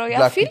የነበረው ያ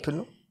ፊልም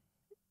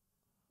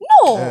no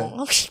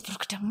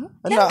ብሩክ ደግሞ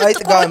እና አይጥ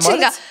ጋር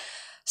ማለት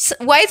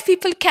white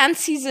people can't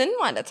season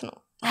ማለት ነው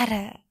አረ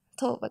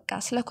ተው በቃ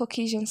ስለ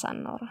ኮኬዥንስ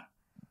አናወራ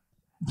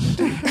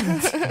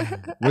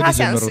ወደ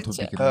ጀመረው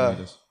ቶፒክ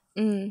ነው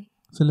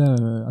ስለ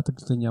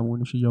አትክልተኛ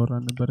መሆንሽ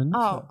እያወራን ነበርና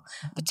አዎ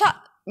ብቻ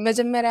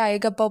መጀመሪያ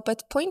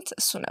የገባውበት ፖይንት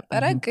እሱ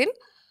ነበረ ግን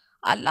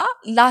አላ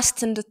ላስት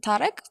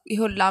እንድታረግ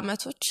ይሁን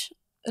ለአመቶች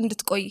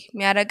እንድትቆይ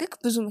የሚያረግክ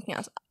ብዙ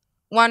ምክንያት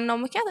ዋናው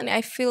ምክንያት እኔ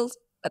I feel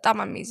በጣም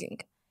amazing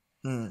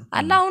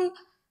አላውን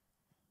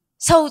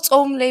ሰው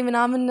ጾም ላይ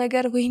ምናምን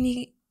ነገር ወይኔ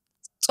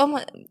ጾም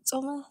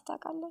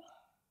ታውቃለህ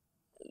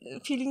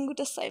ፊሊንጉ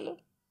ደስ አይልም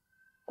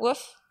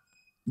ወፍ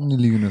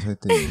ልዩነት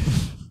አይተኝ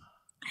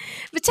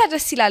ብቻ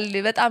ደስ ይላል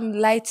በጣም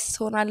ላይት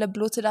ሆናለ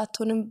ብሎትድ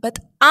አትሆንም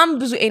በጣም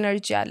ብዙ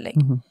ኤነርጂ አለኝ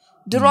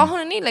ድሮ አሁን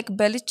እኔ like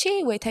በልቼ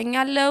ወይ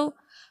ተኛለው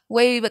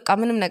ወይ በቃ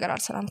ምንም ነገር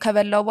አልሰራም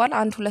ከበላው በኋላ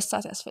 1-2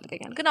 ሰዓት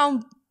ያስፈልገኛል ግን አሁን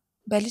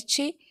በልቼ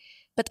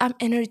በጣም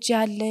ኤነርጂ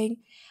አለኝ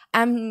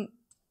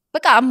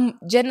በቃ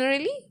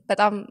generally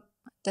በጣም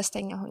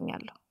ደስተኛ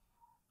ሆኛለሁ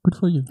good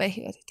for you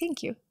በህይወቴ thank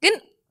you ግን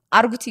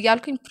አርጉት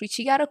ይያልኩኝ ፕሪች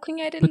ያረኩኝ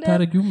አይደለም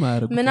በታረጊው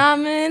ማረጉ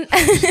ምናምን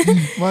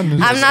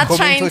I'm not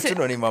trying to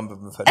ነው እኔ ማንበብ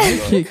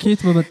የምፈልገው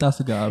ኬት በመጣ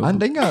ስጋ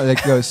አንደኛ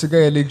ስጋ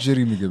የሌክዠሪ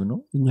ምግብ ነው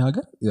እኛ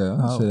ሀገር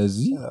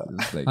ስለዚህ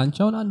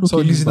አንቻውን አንዱ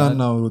ሰው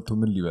ሊዝናና ወጥቶ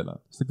ምን ሊበላ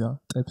ስጋ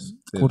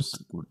ጥብስ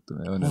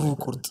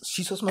ቁርጥ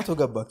 1300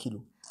 ገባ ኪሎ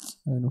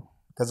አይ ነው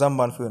ከዛም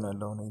ባልፎ ይሆናል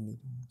አሁን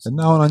እና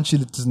አሁን አንቺ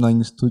ልትዝናኝ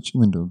ስትወጪ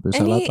ምንድነው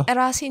በሰላጣ እኔ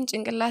ራሴን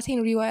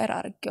ጭንቅላቴን ሪዋየር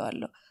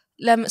አድርጌዋለሁ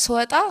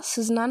ለምስወጣ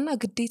ስዝናና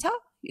ግዴታ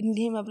እንዴ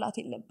መብላት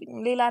የለብኝም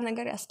ሌላ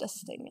ነገር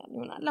ያስደስተኛል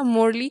ይሆናል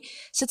ሞርሊ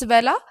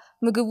ስትበላ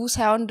ምግቡ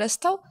ሳይሆን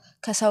ደስታው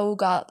ከሰው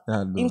ጋር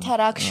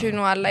ኢንተራክሽኑ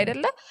አለ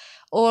አይደለ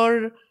ኦር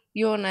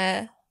የሆነ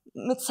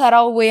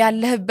ምትሰራው ወይ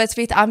ያለህበት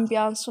ቤት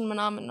አምቢያንሱን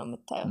ምናምን ነው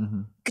የምታየው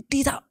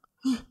ግዴታ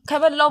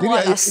ከበላው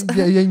በኋላስ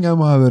የኛ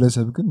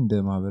ማህበረሰብ ግን እንደ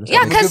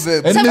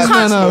ማህበረሰብ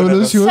እንዝናና ብሎ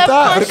ሲወጣ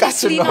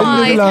ብርቃችን ነው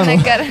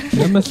ነገር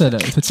ለምሳሌ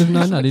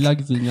ስትዝናና ሌላ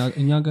ጊዜ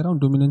እኛ ሀገራውን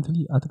ዶሚናንትሊ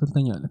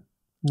አትክልተኛ አለ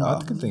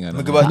አትክልተኛ ነው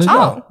ምግባችን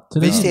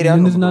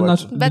ቬጂቴሪያን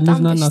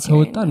ንዝናና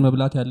ከወጣን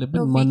መብላት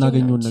ያለብን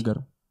ማናገኘውን ነገር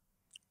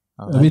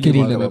ቤት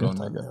የሌለ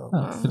ነገር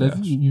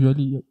ስለዚህ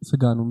usually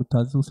ስጋ ነው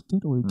የምታዘው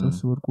ስትሄድ ወይ ጥብስ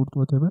ወይ ቁርጥ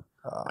whatever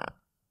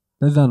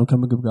ለዛ ነው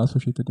ከምግብ ጋር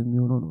አሶሺየትድ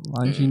የሚሆነው ነው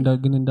አንቺ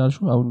ግን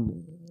እንዳልሽው አሁን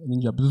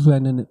እንጃ ብዙ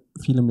አይነን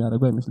ፊልም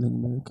ያደርገው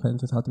አይመስለኝም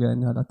ከእንስሳት ጋር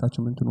ያለ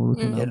አታችመንት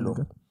ኖሮት ነው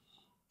ነገር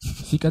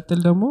ሲቀጥል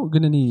ደግሞ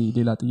ግን እኔ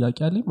ሌላ ጥያቄ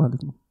አለኝ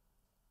ማለት ነው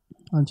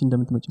አንቺ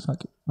እንደምትመጪ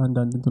ሳቂ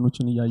አንዳንድ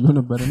እንትኖችን እያየሁ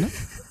ነበርና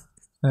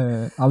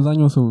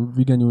አብዛኛው ሰው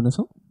ቪጋን የሆነ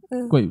ሰው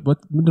ቆይ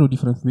ምንድነው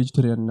ዲፈረንስ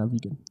ቬጂቴሪያን እና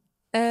ቪጋን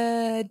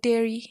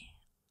dairy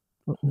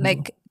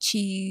like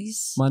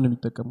cheese ማን ነው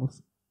የሚጠቀመው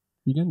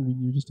ቪጋን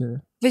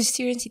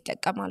vegetarians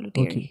ይጠቀማሉ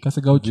dairy ኦኬ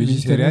ከስጋ ውጪ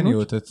ቬጂቴሪያን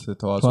የወተት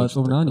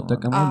ተዋጽኦ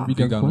ይጠቀማሉ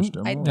ቪጋኖች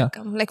ደግሞ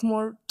አይጠቀም like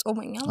more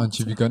ጾመኛ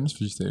አንቺ ቪጋን ነሽ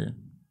ቬጂቴሪያን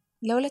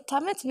ለ2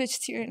 አመት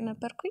vegetarian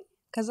ነበርኩኝ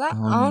ከዛ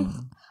አሁን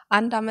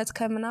 1 አመት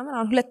ከምናምን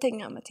አሁን 2ኛ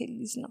አመት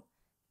ልይዝ ነው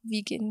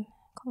vegan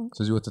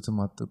ስለዚህ ወተትም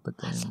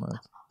አትጠቀም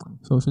ማለት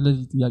ነው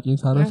ስለዚህ ጥያቄን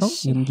ሳረሳው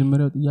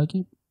የመጀመሪያው ጥያቄ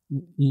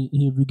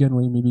ይሄ ቪጋን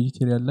ወይም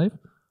የቬጂቴሪያን ላይፍ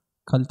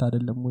ካልት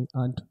አይደለም ወይ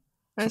አንድ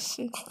እሺ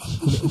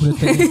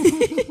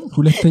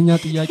ሁለተኛ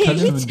ጥያቄ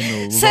ምንድነው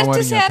ሰርች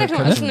ሲያደርግ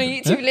ማለት ነው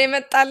ዩቲዩብ ላይ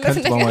መጣለት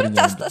ነገር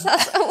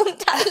ታስተሳሰቡን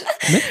ታለ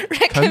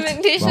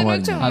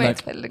ሬኮሜንዴሽኖች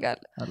ማየት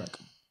ፈልጋለሁ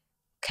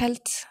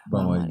ካልት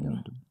በአማርኛ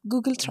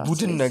ጉግል ትራንስሌት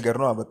ቡድን ነገር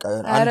ነው በቃ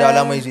አንድ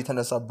አላማ ይዞ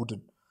የተነሳ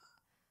ቡድን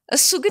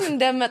እሱ ግን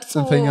እንደመጥፎ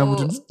ጽንፈኛ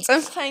ቡድን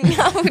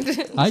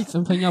አይ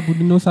ጽንፈኛ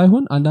ቡድን ነው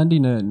ሳይሆን አንዳንዴ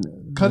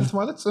ካልት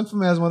ማለት ጽንፍ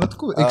መያዝ ማለት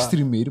እኮ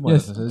ኤክስትሪም ሜድ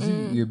ማለት ነው ስለዚህ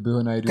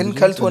የሆነ አይዲያ ግን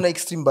ካልት ሆነ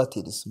ኤክስትሪም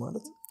ባትሄድስ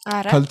ማለት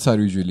ካልትስ are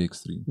usually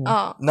extreme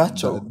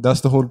ናቸው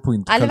that's the whole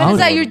point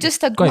አለበለዚያ you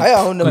just a group አይ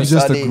አሁን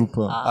ለምሳሌ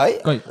አይ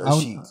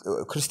እሺ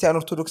ክርስቲያን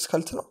ኦርቶዶክስ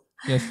ካልት ነው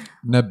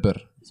ነበር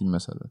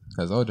ሲመሰረት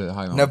ከዛ ወደ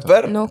ሃይማኖት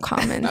ነበር no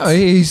comment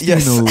ይሄ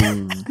ሂስትሪ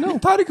ነው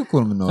ታሪክ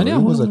እኮ ነው እኔ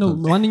አሁን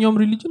ማንኛውም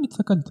ሪሊጅን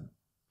ይተካልት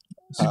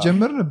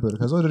ሲጀመር ነበር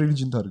ከዛ ወደ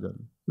ሪሊጅን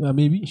ታድጋለህ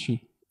ሜቢ እሺ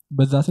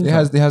በዛ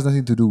ሴንስ it has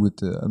nothing to do with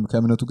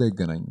ከእምነቱ ጋር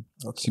ይገናኝ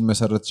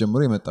ሲመሰረት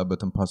ጀምሮ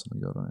የመጣበትን ፓስ ነው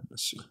ያወራናል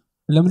እሺ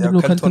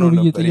ለምንድነው ካልት ነው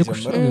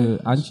እየጠየቁሽ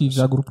አንቺ እዛ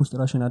ግሩፕ ውስጥ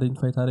ራሽን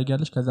አይደንቲፋይ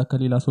ታደርጊያለሽ ከዛ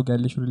ከሌላ ሰው ጋር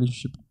ያለሽ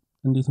ሪሌሽንሺፕ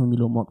እንዴት ነው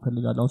የሚለው ማወቅ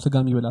ፈልጋለሁ አሁን ስጋ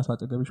የሚበላ ሰው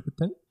አጠገብሽ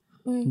ብታይ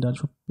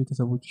እንዳልሽው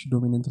ቤተሰቦችሽ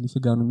ዶሚናንትሊ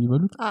ስጋ ነው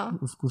የሚበሉት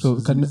of course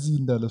ከነዚህ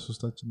እንዳለ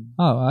ሶስታችን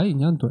አይ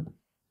እኛ እንትን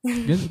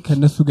ግን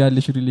ከነሱ ጋር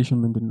ያለሽ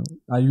ሪሌሽን ምንድነው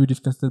are you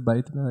disgusted by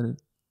it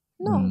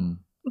no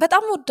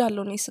በጣም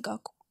ወዳለው ነው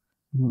ስጋኩ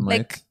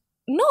like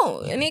no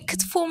እኔ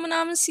ክትፎ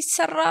ምናምን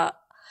ሲሰራ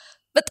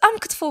በጣም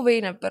ክትፎ በይ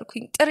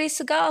ነበርኩኝ ጥሬ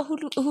ስጋ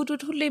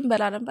እሁድ ሁሌም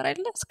በላ ነበር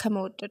አይደለ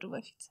ከመወደዱ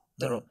በፊት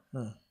ድሮ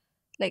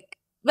like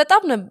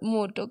በጣም ነው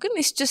የምወደው ግን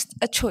it's just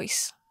a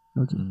choice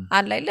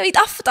አላይለ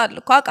ይጣፍጣል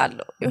እኮ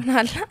አቃለው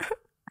ይሆናል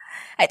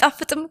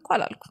አይጣፍጥም እኮ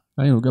አላልኩ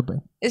አይ ነው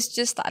ገባኝ it's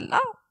just አላ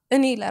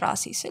እኔ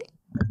ለራሴ ስል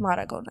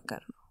ማረጋው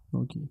ነገር ነው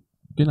ኦኬ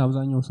ግን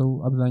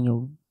አብዛኛው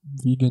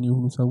ቪጋን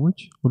የሆኑ ሰዎች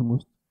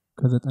almost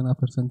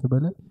ከ90%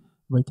 በላይ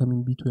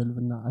ቫይታሚን B12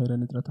 እና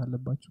አይረን እጥረት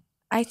አለባቸው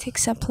I take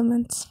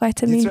supplements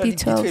vitamin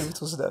B12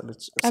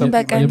 ትወስዳለች ቀን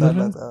በቀን የምር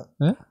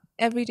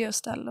every day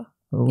ወስዳለሁ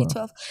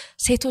B12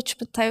 ሴቶች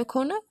ብታዩ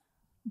ከሆነ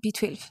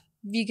B12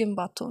 ቪገን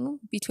ባትሆኑ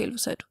B12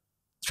 ውሰዱ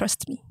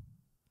trust me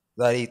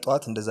ዛሬ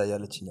ጧት እንደዛ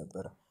ያለችኝ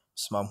ነበር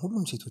ስማም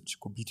ሁሉም ሴቶች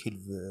እኮ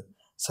B12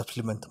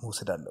 ሰፕሊመንት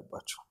መውሰድ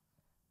አለባቸው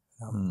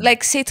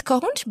like ሴት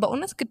ከሆንሽ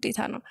በእውነት ግዴታ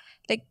ነው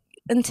like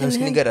እንትን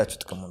ንገራችሁ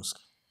ጥቅሙን እስኪ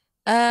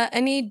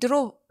እኔ ድሮ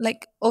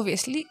like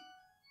obviously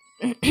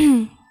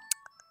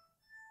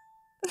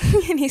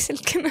እኔ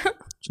ስልክ ነው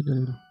ችግር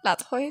የለም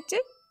ላጥፋው ሄጄ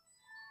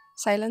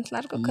ሳይለንት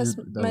ላድርገው ከስ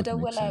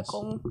መደወል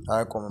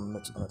አያቆምም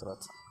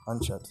መጥራት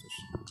አንቺ አትፈሽ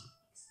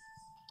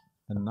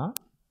እና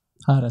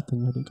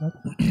 4ኛ ደቂቃ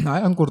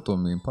አይ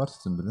አንቆርጦም ይሄን ፓርት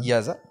ዝም ብለን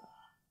ያዛ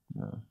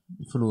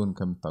ፍሎውን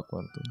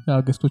ከምታቋርጠው ያ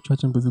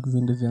ገስቶቻችን ብዙ ጊዜ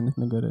እንደዚህ አይነት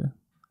ነገር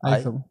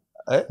አይሰሙ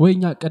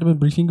ወይኛ ቀድመን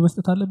ብሪፊንግ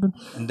መስጠት አለብን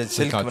እንደ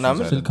ስልክ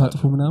ምናምን ስልክ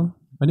አጥፉ ምናምን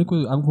እኔ እኮ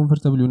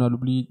አንኮምፎርታብል ይሆናሉ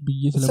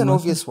ብዬ ስለማስብ ነው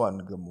ኦብቪየስ ዋን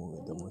ገሞ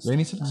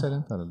የኔ ስልክ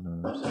ሳይለንት አይደለም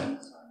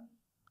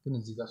ግን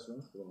እዚህ ጋር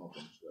ስለሆነ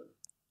ስለማቆም ይችላል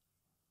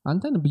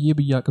አንተን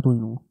ብዬ አቅቶኝ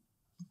ነው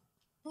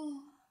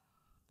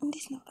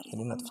እንዴት ነበር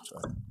እኔ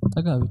ናጥፋው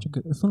ጠጋቢ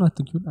ችግር እሱን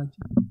አትንኪው አንቺ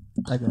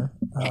ጠጋቢ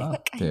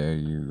there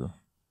you go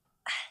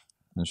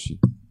እሺ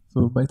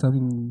ሶ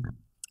ቫይታሚን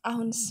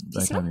አሁንስ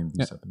ቫይታሚን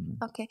ቢ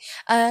ኦኬ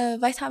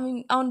ቫይታሚን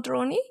አሁን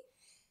ድሮኒ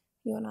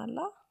ይሆናላ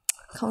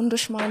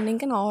ከወንዶች ማንነን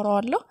ግን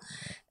አወራዋለሁ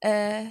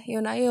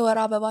የሆነ የወር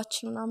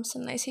አበባችን ምናምን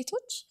ስናይ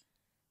ሴቶች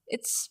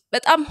it's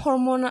በጣም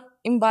ሆርሞን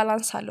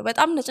ኢምባላንስ አለው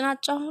በጣም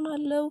ነጭናጫ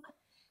ሆናለው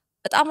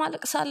በጣም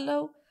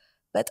አለቅሳለው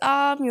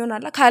በጣም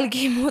ይሆናላ ካልጌ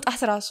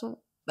መውጣት ራሱ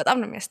በጣም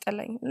ነው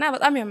የሚያስጠላኝ እና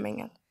በጣም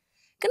ያመኛል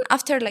ግን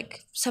after like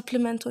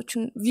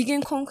ሰፕሊመንቶችን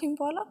ቪገን ኮንኩኝ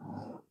በኋላ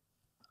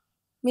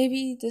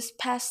maybe this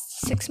past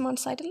 6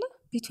 months አይደለ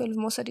B12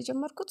 መውሰድ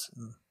የጀመርኩት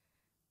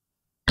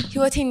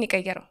ህይወቴን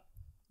ይቀየረው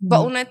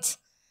በእውነት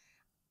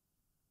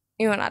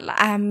ይሆናል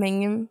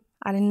አያመኝም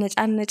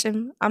አልነጫነጭም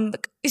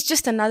it's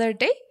just another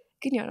day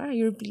ግን ይሆናል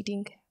you're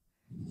bleeding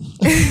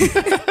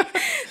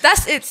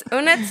that's it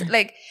እውነት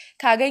like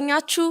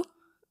ካገኛችሁ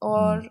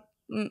or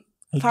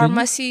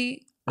pharmacy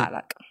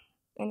አላቅም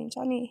እኔ እንጃ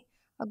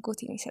አጎቴ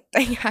ነው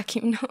የሰጠኝ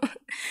ሐኪም ነው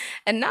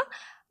እና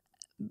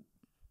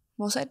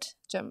መውሰድ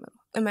ጀምሩ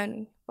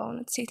እመኑኝ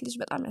በእውነት ሴት ልጅ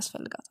በጣም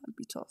ያስፈልጋታል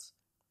B12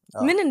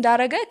 ምን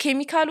እንዳረገ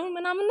ኬሚካሉን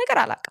ምናምን ነገር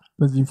አላቅም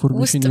በዚህ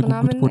ኢንፎርሜሽን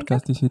የጉጉት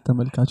ፖድካስት የሴት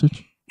ተመልካቾች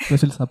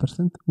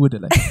በ60% ወደ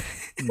ላይ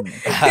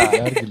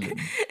ያርግልኝ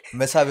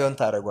መሳቢያውን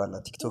ታረጋዋላ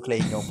ቲክቶክ ላይ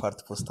የኛው ፓርት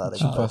ፖስት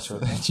አረጋችሁ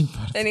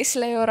እኔ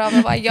ስለ የወር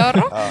አበባ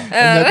ያወራው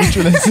ለብቻ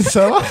ላይ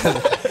ሲሰማ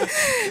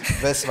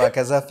በስማ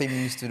ከዛ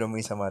ፌሚኒስቱ ደግሞ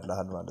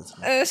ይሰማልሃል ማለት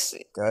ነው እሺ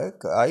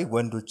አይ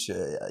ወንዶች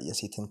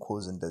የሴትን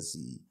ኮዝ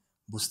እንደዚህ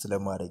ቡስት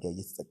ለማድረግ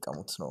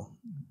እየተጠቀሙት ነው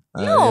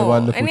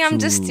እኔ am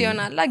just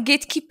ይሆናላ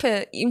ጌት ኪፕ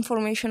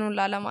ኢንፎርሜሽኑን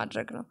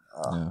ላለማድረግ ነው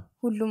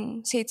ሁሉም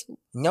ሴት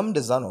እኛም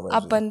እንደዛ ነው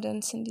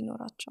አባንደንስ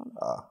እንዲኖራቸው ነው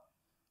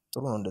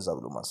ጥሩ ነው እንደዛ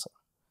ብሎ ማሰብ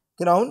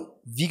ግን አሁን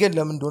ቪገን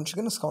ለምን እንደሆነች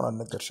ግን እስካሁን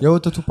አልነገርሽም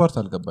የወተቱ ፓርት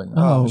አልገባኝ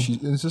እሺ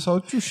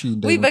እንስሳዎቹ እሺ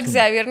ወይ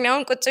በእግዚአብሔር ነው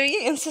አሁን ቁጭ ብዬ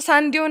እንስሳ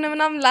እንዲሆነ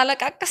ምናምን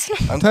ላለቃቀስ ነው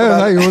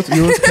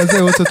ከዛ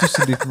የወተቱስ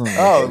እንዴት ነው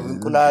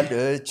እንቁላል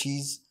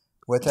ቺዝ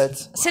ወተት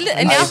ስለ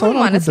እኔ አሁን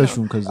ማለት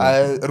ነው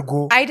እርጎ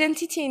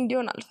አይደንቲቲ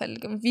እንዲሆን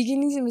አልፈልግም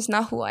veganism is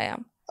not who I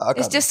am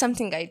it's just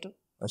something I do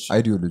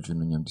አይዲዮሎጂ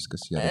ነው እኛም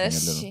ዲስከስ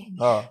ያደርጋለን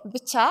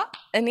ብቻ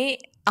እኔ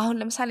አሁን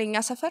ለምሳሌ እኛ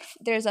ሰፈር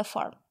there is a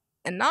farm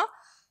እና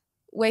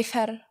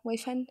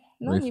ወይፈን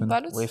ነው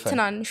የሚባሉት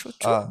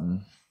ትናንሾቹ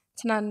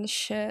ትናንሽ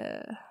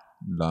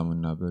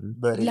ላምና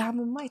በሬ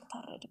ላምማ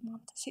አይታረድም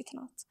አንተ ሴት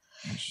ናት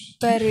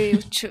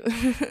በሬዎቹ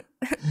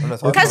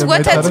ከዚህ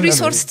ወተት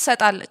ሪሶርስ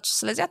ትሰጣለች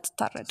ስለዚህ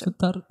አትታረድም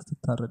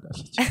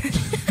ትታረዳለች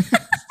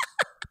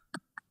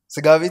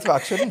ስጋ ቤት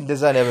አክቹሊ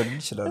እንደዛ ሊያበሉ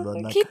ይችላሉ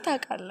እና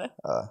ኪታቃለ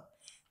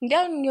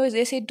እንዴው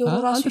የሴት ዶሮ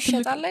ራሱ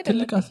ይሸጣል አይደል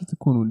ትልቅ አስት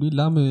እኮ ነው እንዴ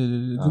ላም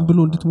ዝም ብሎ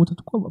እንድትሞት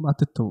እኮ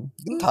አትተው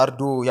ግን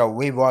ታርዶ ያው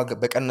ወይ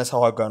በቀነሰ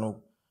ዋጋ ነው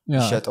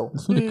ይሸጣው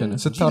እሱ ልክ ነው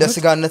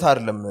ለስጋነት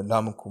አይደለም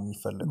ላምኩ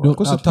የሚፈልገው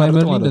ዶኮ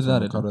ስታርመር እንደዛ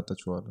አይደለም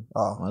ካረጣችኋል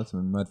ማለት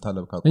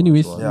መታለብ ካቆ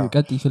ኤኒዌይስ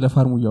ቀጥይ ስለ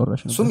ፋርሙ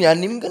ያወራሽ ነው እሱም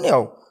ያንንም ግን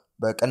ያው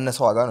በቀነሰ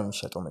ዋጋ ነው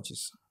የሚሸጠው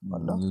መቼስ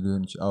ማለት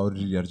ሊሆን አውሪ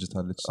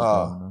ያርጅታለች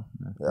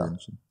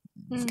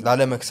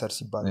ላለ መክሰር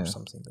ሲባል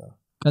something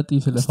ቀጥይ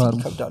ስለ ፋርሙ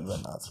ከብዳል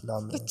በእናት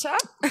ላም ብቻ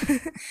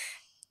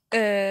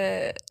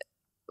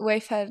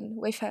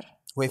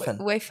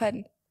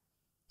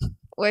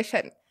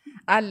ወይፈን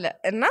አለ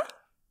እና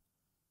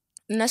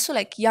እነሱ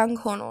like young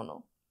ሆኖ ነው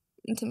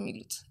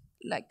እንትሚሉት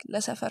like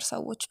ለሰፈር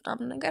ሰዎች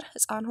ምናምን ነገር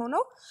ህፃን ሆኖ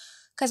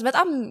ከዛ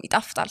በጣም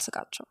ይጣፍጣል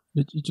ስጋቸው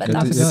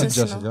በጣም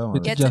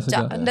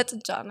እንደ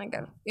ጥጃ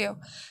ነገር ይው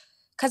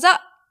ከዛ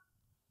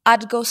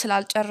አድገው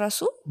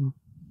ስላልጨረሱ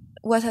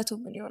ወተቱ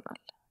ምን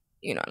ይሆናል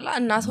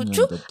እናቶቹ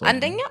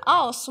አንደኛ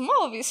እሱማ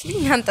obviously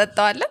እኛን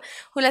ጠጣዋለን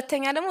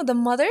ሁለተኛ ደግሞ the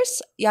mothers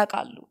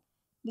ያቃሉ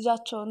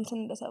ልጃቸው እንትን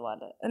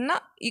እንደተባለ እና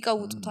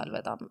ይቀውጡታል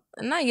በጣም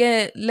እና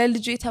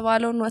ለልጁ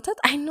የተባለውን ወተት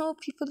I know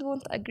people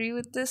won't agree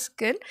with this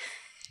ግን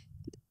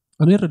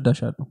እኔ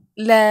ረዳሻለሁ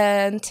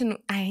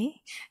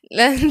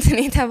ለእንትን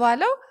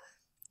የተባለው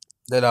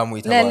ለላሙ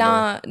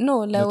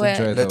የተባለው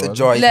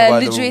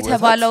ለልጁ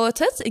የተባለው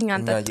ወተት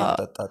እኛን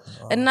ጠጣው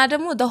እና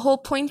ደግሞ the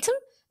whole pointም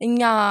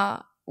እኛ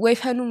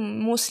ወይፈኑ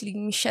ሞስሊ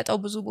የሚሸጠው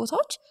ብዙ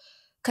ቦታዎች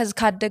ከዚህ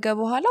ካደገ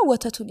በኋላ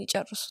ወተቱን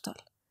ይጨርሱታል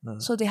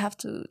so they have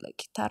to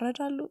like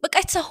ይታረዳሉ በቃ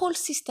it's a whole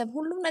system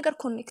ሁሉም ነገር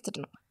connected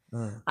ነው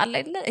አለ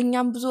አይደለ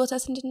እኛም ብዙ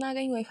ወተት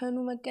እንድናገኝ ወይፈኑ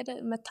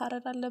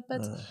መታረድ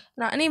አለበት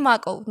እና እኔ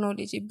ማቀው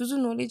ኖሌጅ ብዙ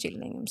ኖሌጅ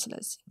የለኝም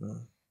ስለዚህ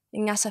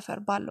እኛ ሰፈር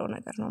ባለው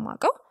ነገር ነው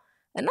ማቀው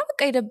እና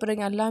በቃ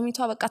ይደብረኛል ላሚቷ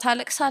በቃ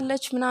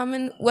ታለቅሳለች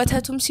ምናምን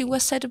ወተቱም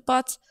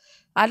ሲወሰድባት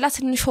አላ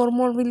ትንሽ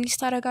ሆርሞን ሪሊዝ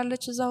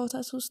ታደርጋለች እዛ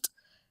ወተት ውስጥ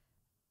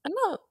እና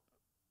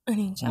እኔ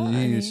እንጃ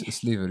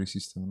ስሌቨሪ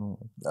ሲስተም ነው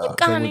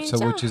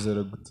ሰዎች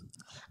ይዘረጉት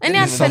እኔ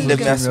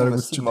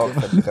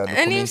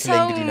እኔ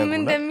ሰው ምን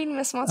እንደሚል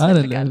መስማት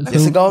ፈልጋለሁ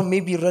የስጋውን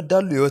ሜቢ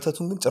ይረዳሉ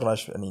የወተቱን ግን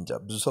ጭራሽ እኔ እንጃ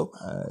ብዙ ሰው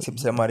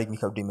ሲማሪክ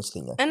የሚከብድ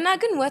ይመስለኛል እና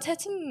ግን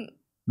ወተትም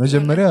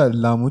መጀመሪያ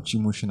ላሞች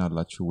ኢሞሽን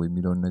አላቸው ወይ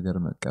የሚለውን ነገር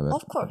መቀበል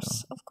of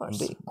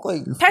course ቆይ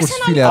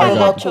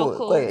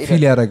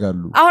ፊል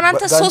ያረጋሉ አሁን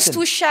አንተ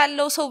 3 ውሻ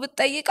ያለው ሰው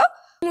ብትጠይቀው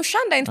ሙሻ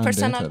አንድ አይነት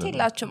ፐርሰናሊቲ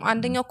የላቸውም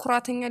አንደኛው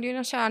ኩራተኛ ሊሆን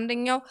ይችላል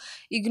አንደኛው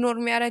ኢግኖር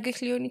የሚያደርግህ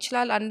ሊሆን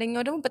ይችላል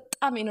አንደኛው ደግሞ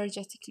በጣም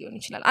ኤነርጂቲክ ሊሆን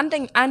ይችላል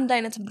አንድ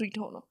አይነት ብሪድ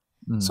ሆኖ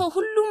ሶ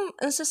ሁሉም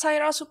እንስሳ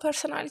የራሱ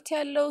ፐርሰናሊቲ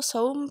ያለው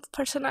ሰውም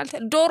ፐርሰናሊቲ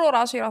ዶሮ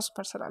ራሱ የራሱ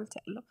ፐርሰናሊቲ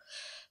ያለው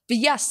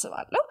ብዬ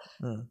አስባለሁ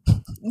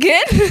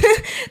ግን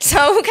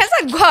ሰው ከዛ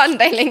ጓ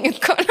እንዳይለኝ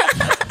እኮ ነው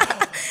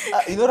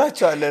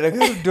ይኖራቸዋል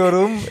ነገር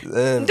ዶሮም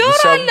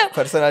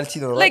ፐርሰናሊቲ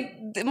ነው like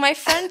my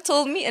friend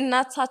told me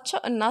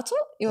እናቱ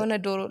የሆነ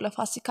ዶሮ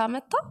ለፋሲካ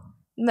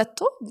መጥቶ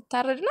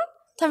ቢታረድና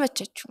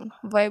ተመቸችው ነው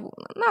ቫይቡ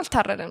እና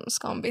አልታረደም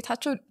እስካሁን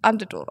ቤታቸው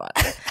አንድ ዶሮ አለ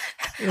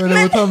ወደ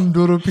በጣም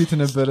ዶሮ ፔት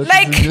ነበር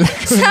like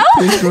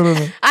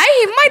አይ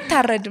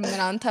የማይታረድም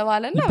ምናምን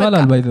ተባለና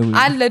በቃ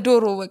አለ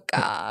ዶሮ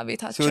በቃ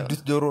ቤታቸው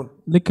ሲወዱት ዶሮ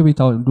ልክ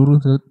ቤታው ዶሮ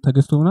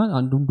ተገዝቶና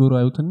አንዱም ዶሮ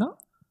አዩትና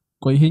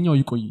ቆይ ይሄኛው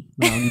ይቆይ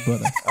ምናምን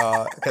ይባላል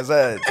ከዛ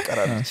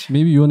ተቀራራች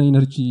ሜቢ የሆነ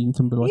ኢነርጂ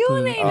እንትን ብሏቸው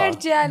የሆነ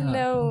ኢነርጂ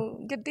ያለው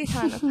ግዴታ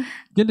ነው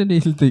ግን እንደ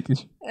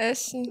ልጠይቅሽ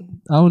እሺ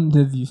አሁን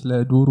እንደዚህ ስለ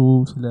ዶሮ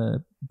ስለ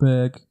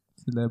በግ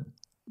ስለ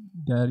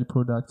ዳይሪ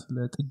ፕሮዳክት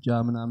ስለ ጥጃ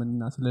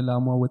ምናምንና ስለ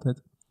ላሟ ወተት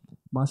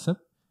ማሰብ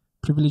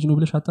ፕሪቪሌጅ ነው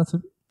ብለሽ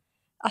አታስብ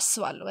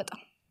አስባለሁ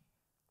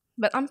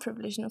በጣም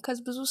ፕሪቪሌጅ ነው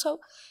ከዚህ ብዙ ሰው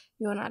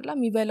ይሆናል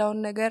የሚበላውን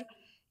ነገር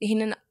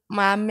ይሄንን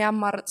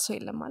ማያማርጥ ሰው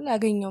የለም አለ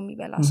ያገኘው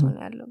የሚበላ ሰው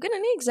ነው ያለው ግን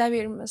እኔ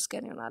እግዚአብሔር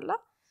ይመስገን ይሆናል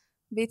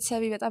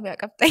ቤተሰቤ በጣም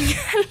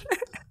ያቀብጠኛል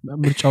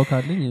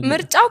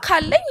ምርጫው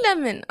ካለኝ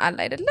ለምን አለ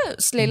አይደለ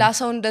ሌላ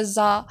ሰው እንደዛ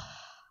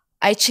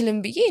አይችልም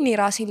ብዬ እኔ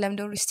ራሴን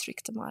ለምደው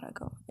ሪስትሪክት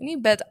ማረጋው እኔ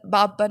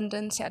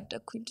በአባንደንስ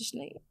ያደግኩኝ ልጅ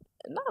ነኝ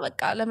እና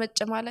በቃ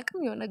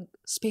ለመጨማለቅም የሆነ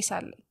ስፔስ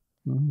አለ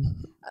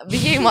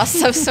ብዬ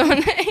ማሰብ ሰው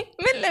ነኝ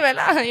ምን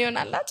ልበላ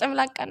ይሆናል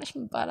ጨምላቃነሽ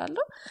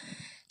ምባላለሁ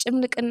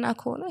ጭምልቅና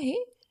ከሆነ ይሄ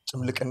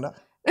ጭምልቅና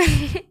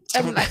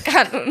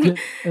ጨምላቃኑ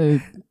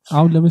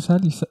አሁን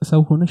ለምሳሌ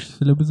ሰው ሆነሽ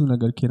ስለብዙ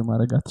ነገር ኬር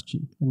ማድረግ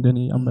አትችይም እንደኔ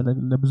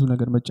ለብዙ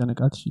ነገር መጨነቅ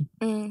አትችይም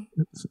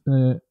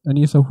እኔ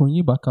ሰው ሆኜ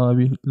በአካባቢ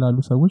ላሉ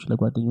ሰዎች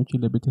ለጓደኞቼ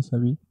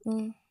ለቤተሰቤ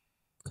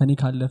ከኔ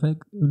ካለፈ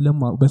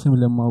በስም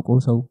ለማውቀው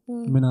ሰው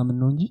ምናምን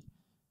ነው እንጂ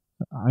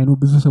አይኑ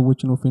ብዙ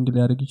ሰዎችን ኦፌንድ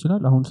ሊያደርግ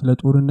ይችላል አሁን ስለ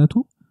ጦርነቱ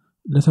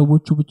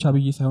ለሰዎቹ ብቻ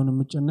ብዬ ሳይሆን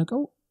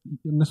የምጨነቀው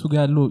እነሱ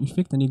ጋር ያለው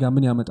ኢፌክት እኔ ጋር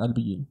ምን ያመጣል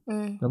ብዬ ነው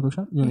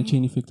ገብቶሻል የሆነ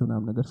ቼን ኢፌክት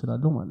ምናምን ነገር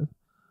ስላለው ማለት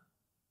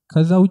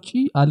ከዛ ውጪ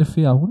አልፌ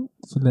አሁን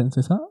ስለ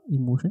እንስሳ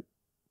ኢሞሽን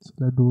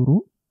ስለ ዶሮ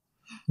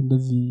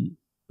እንደዚህ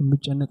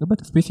የምጨነቅበት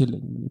ስፔስ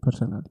የለኝም እኔ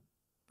ፐርሰናሊ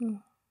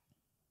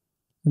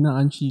እና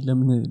አንቺ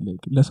ለምን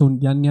ለሰው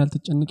ያን ያህል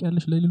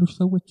ትጨነቂያለሽ ለሌሎች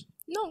ሰዎች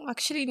ኖ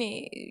አክቹሊ እኔ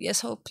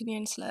የሰው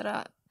ኦፒኒየን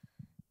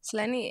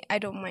ስለኔ I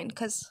don't mind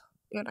cuz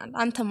ይሆናል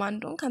አንተ ማን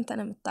እንደሆን ካንተ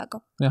ነው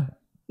የምታውቀው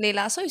ሌላ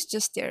ሰው is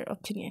just their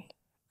opinion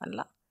አላ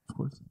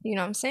you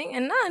know what I'm saying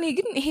እና እኔ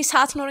ግን ይሄ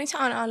ሰዓት ኖርኝ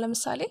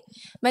ለምሳሌ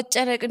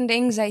መጨነቅ እንደ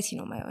anxiety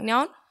ነው ማለት ነው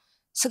አሁን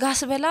ስጋ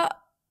ስበላ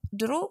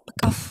ድሮ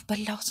በቃ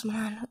በላውት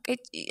ምናምን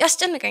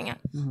ያስጨንቀኛል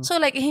so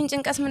like ይሄን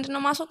ጭንቀት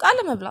ምንድነው ማስወቅ አለ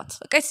መብላት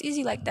በቃ it's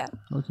easy like that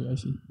okay I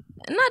see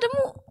እና ደግሞ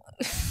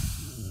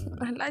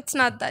it's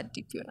not that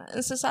deep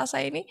እንስሳ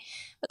ሳይኔ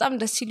በጣም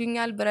ደስ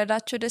ይሉኛል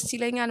ብረዳቸው ደስ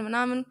ይለኛል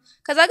ምናምን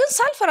ከዛ ግን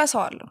ሳልፍ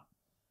ረሳዋለሁ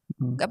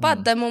ገባ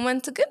the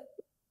moment ግን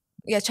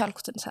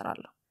የቻልኩትን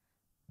ሰራለሁ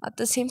at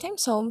the same time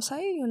ሰውም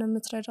ሳይ የሆነ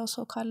የምትረዳው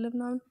ሰው ካለ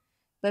ምናምን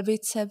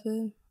በቤተሰብ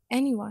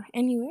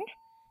anywhere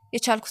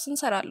የቻልኩትን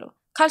ሰራለሁ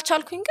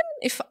ካልቻልኩኝ ግን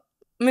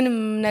ምንም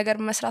ነገር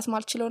መስራት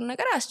ማልችለውን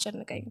ነገር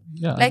አያስጨንቀኝም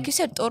like you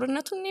said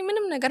ጦርነቱን እኔ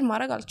ምንም ነገር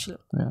ማድረግ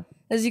አልችልም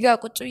እዚህ ጋር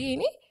ቁጭ ብዬ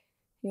እኔ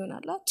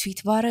ይሆናል ትዊት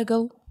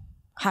ባረገው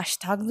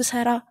ሃሽታግ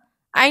ብሰራ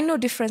I know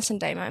difference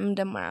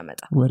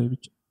እንደማያመጣ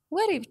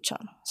ወሬ ብቻ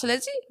ነው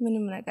ስለዚህ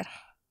ምንም ነገር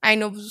I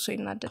know ብዙ ሰው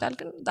ይናደዳል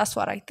ግን that's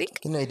what I think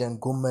ግን አይደን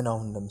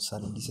ጎመናውን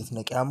ለምሳሌ እንዲሰት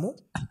ነቂያሙ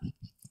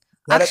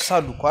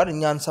ያለቅሳሉ እንኳን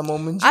እኛ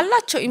አንሰማውም እንጂ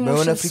አላቸው ኢሞሽንስ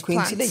በሆነ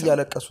ፍሪኩዌንሲ ላይ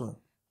ያለቀሱ ነው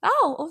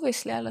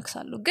obviously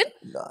ያለቅሳሉ ግን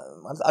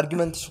ማለት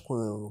አርጊመንትስ እኮ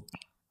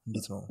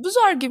እንዴት ነው ብዙ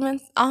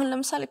አርጊመንት አሁን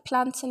ለምሳሌ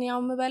ፕላንትስን ያው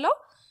የምበላው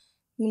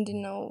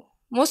ምንድነው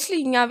ሞስትሊ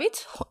እኛ ቤት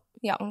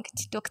ያው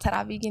እንግዲህ ዶክተር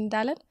አብይ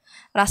እንዳለን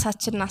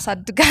ራሳችንን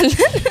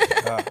እናሳድጋለን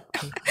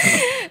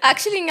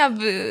actually እኛ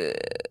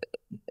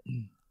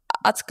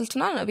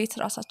አትክልቱና ቤት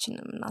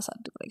ራሳችንን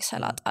እናሳድግ ላይ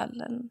ሰላጣ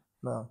አለን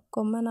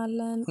ጎመን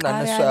አለን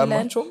ቃሪያ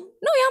አለን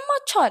ነው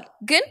ያማቸዋል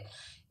ግን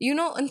you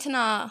know እንትና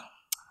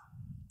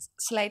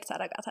ስላይድ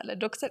ታረጋታለ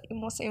ዶክተር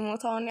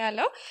ኢሞታውን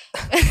ያለው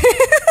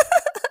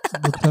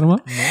ዶክተር ማ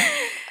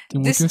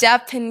this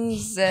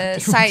Japanese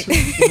side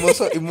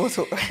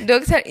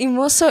ዶክተር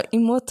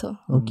ኢሞቶ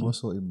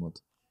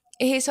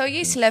ይሄ ሰውዬ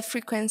ስለ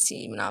ፍሪኩዌንሲ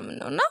ምናምን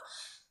ነውና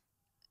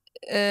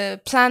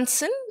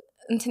ፕላንትስን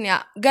እንትኛ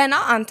ገና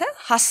አንተ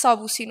ሐሳቡ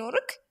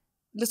ሲኖርክ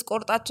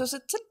ልትቆርጣቸው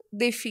ስትል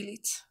they feel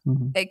it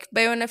like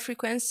በየሆነ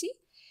ፍሪኩዌንሲ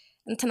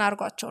እንትን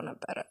አርጓቸው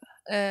ነበር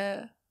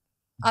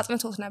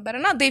አጥንቶት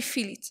ነበርና they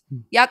feel it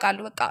ያቃሉ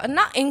በቃ እና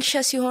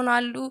anxious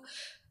ይሆናሉ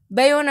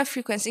በየሆነ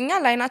ፍሪኩዌንሲ እኛ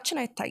ላይናችን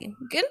አይታይም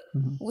ግን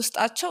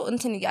ውስጣቸው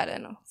እንትን ይያለ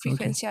ነው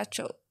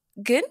ፍሪኩዌንሲያቸው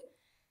ግን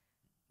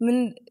ምን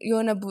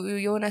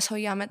የሆነ ሰው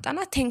ያመጣና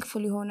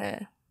thankful የሆነ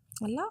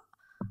አላ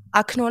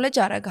acknowledge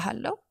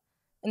አረጋለሁ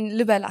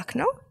ልበላክ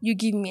ነው you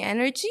give me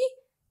energy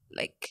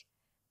like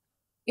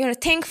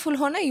thankful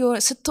ሆነ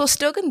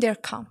ስትወስደው ግን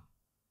they're calm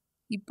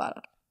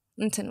ይባላል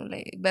እንትኑ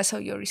ላይ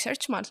በሰውየው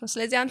ሪሰርች ማለት ነው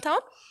ስለዚህ አንተ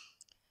አሁን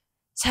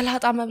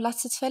ሰላጣ መብላት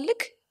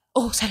ስትፈልግ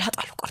ሰላጣ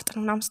ልቆርጥ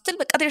ነው ምናምን ስትል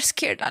በቃ they're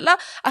scared አላ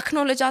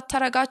acknowledge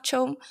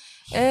አታረጋቸውም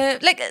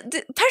like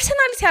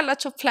personality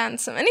ያላቸው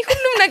plants እኔ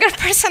ሁሉም ነገር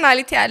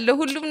personality ያለው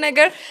ሁሉም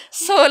ነገር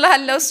soul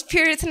አለው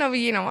spirit ነው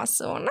ብዬ ነው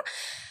ማስበውና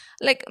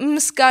like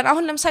ምስጋና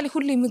አሁን ለምሳሌ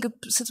ሁሉ ምግብ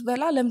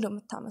ስትበላ ለምን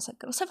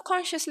እንደምታመሰግነው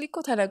subconsciously እኮ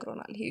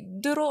ተነግሮናል ይሄ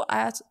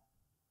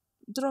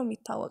ድሮ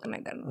የሚታወቅ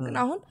ነገር ነው ግን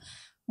አሁን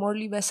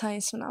ሞርሊ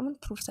በሳይንስ ምናምን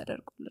ፕሩፍ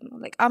ተደርጎልን ነው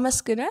like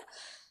አመስግነ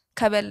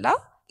ከበላ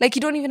like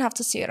you don't even have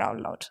to say it out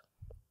loud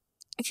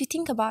if you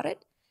think about it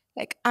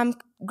like I'm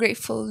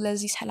grateful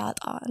ለዚህ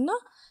ሰላጣ እና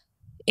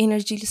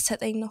ኤነርጂ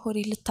ልትሰጠኝ ነው ሆዴ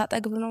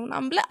ልታጠግብ ነው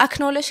ምናምን ብለ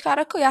አክኖሌጅ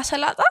ካረከው ያ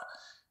ሰላጣ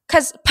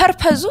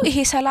ፐርፐዙ ይሄ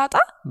ሰላጣ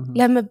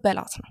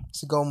ለመበላት ነው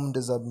ስጋውም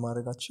እንደዛ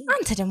በማድረጋችን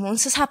አንተ ደግሞ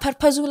እንስሳ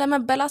ፐርፐዙ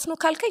ለመበላት ነው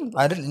ካልከኝ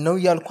አይደል ነው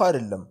ያልኩ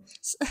አይደለም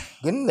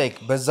ግን like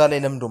በዛ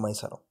ላይ ለምዶ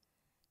ማይሰራው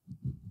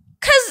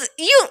cuz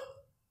you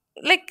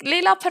like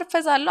ሌላ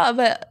ፐርፐዝ አለው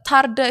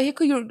ታርደ ይሄ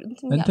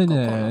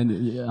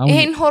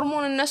ይሄን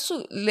ሆርሞን እነሱ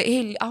ይሄ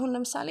አሁን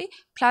ለምሳሌ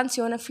ፕላንትስ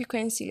የሆነ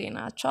ፍሪኩዌንሲ ላይ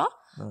ናቸው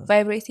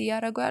ቫይብሬት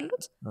ያደርጉ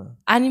ያሉት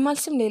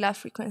አኒማልስም ሌላ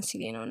ፍሪኩዌንሲ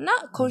ላይ ነውና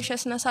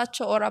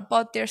ኮንሺየስነሳቸው or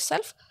about their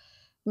self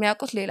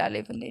የሚያውቁት ሌላ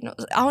ሌቭል ላይ ነው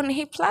አሁን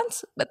ይሄ ፕላንት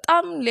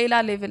በጣም ሌላ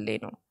ሌቭል ላይ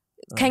ነው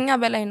ከኛ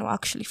በላይ ነው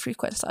actually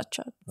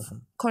ፍሪኩዌንሳቸው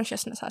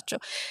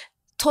ኮንሺየስነሳቸው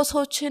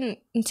ቶቶችን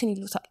እንትን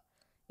ይሉታል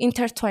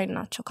ኢንተርትዋይን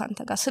ናቸው ካንተ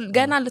ጋር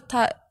ገና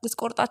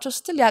ልትቆርጣቸው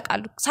ስትል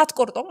ያቃሉ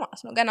ሳትቆርጠው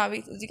ማለት ነው ገና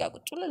ቤት እዚህ ጋር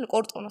ቁጭ ብለ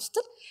ልቆርጦ ነው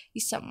ስትል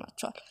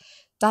ይሰማቸዋል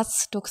that's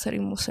ዶክተር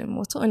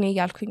ኢሞቶ እኔ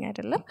ያልኩኝ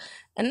አይደለም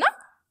እና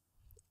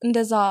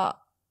እንደዛ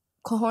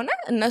ከሆነ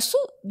እነሱ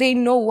they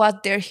know what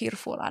they're here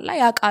for አላ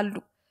ያቃሉ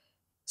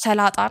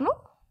ሰላጣ ነው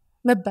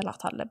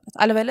መበላት አለበት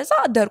አለበለዛ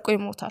ደርቆ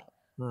ይሞታል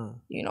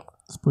you know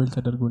ስፖይል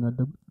ተደርጎ ነው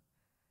ያደጉ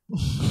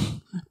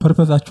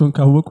ፐርፐዛቸውን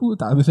ካወቁ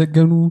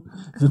ታመሰገኑ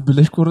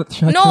ዝብለሽ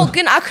ቆረጥሻቸው ኖ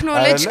ግን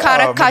አክኖሌጅ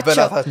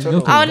ካረካቸው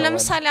አሁን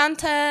ለምሳሌ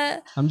አንተ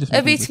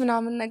እቤት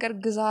ምናምን ነገር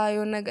ግዛ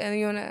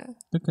የሆነ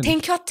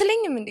ቴንክ ዩ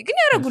አትለኝም እንዴ ግን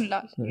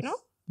ያረጉላል you know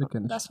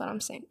that's what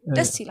I'm saying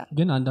ደስ ይላል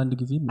ግን አንዳንድ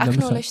ጊዜ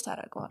አክኖሌጅ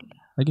ታረጋዋለህ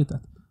አጌታ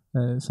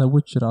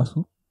ሰዎች ራሱ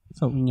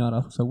ሰውኛ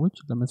ራሱ ሰዎች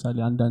ለምሳሌ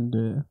አንዳንድ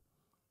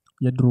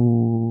የድሮ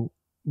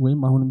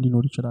ወይም አሁንም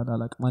ሊኖር ይችላል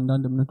አላቅም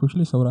አንዳንድ እምነቶች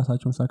ላይ ሰው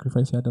ራሳቸውን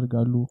ሳክሪፋይስ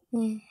ያደርጋሉ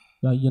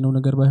ያየነው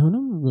ነገር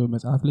ባይሆንም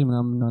መጽሐፍ ላይ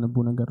ምናምን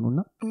እናነበው ነገር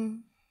ነውና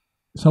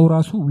ሰው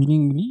ራሱ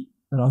ዊሊንግሊ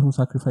ራሱን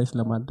ሳክሪፋይስ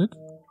ለማድረግ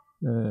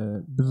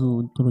ብዙ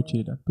እንትኖች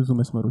ይሄዳል ብዙ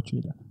መስመሮች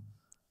ይሄዳል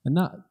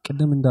እና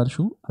ቀደም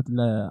እንዳልሽው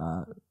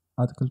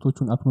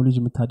አትክልቶቹን አክኖሌጅ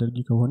የምታደርጊ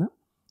ከሆነ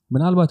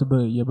ምናልባት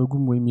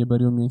የበጉም ወይም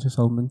የበሬውም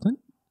የእንስሳው እንትን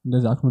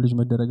እንደዛ አክኖሌጅ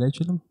መደረግ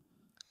አይችልም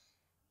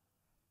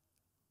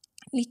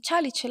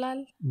ሊቻል ይችላል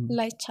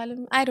ላይቻልም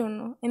I don't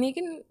know እኔ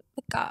ግን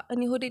በቃ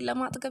እኔ ሆዴን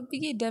ለማጥገብ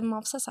ብዬ ደም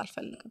ማፍሰስ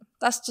አልፈልግም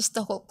that's just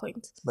the whole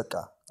point በቃ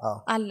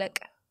አለቀ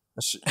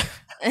እሺ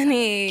እኔ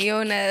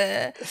የሆነ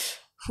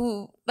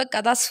በቃ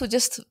that's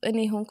just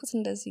እኔ ሆንኩት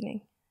እንደዚህ ነኝ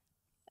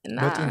እና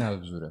በጤና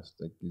ዙሪያ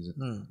ስትጠቂዝ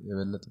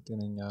የበለጠ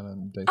ጤነኛ ነው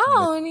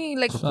እኔ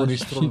like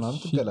ኮሌስትሮል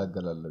ምናምን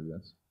ትገላገላለህ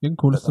ቢያንስ ግን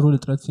ኮሌስትሮል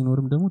እጥረት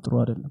ሲኖርም ደግሞ ጥሩ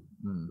አይደለም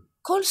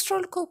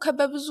ኮሌስትሮል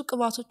ከበብዙ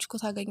ቅባቶች እኮ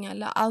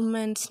ታገኛለህ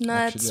almonds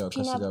nuts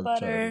peanut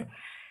butter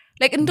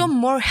like እንደውም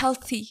more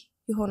healthy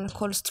የሆነ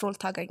ኮሌስትሮል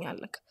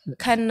ታገኛለህ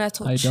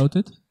ከነቶች I doubt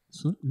it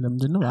እሱ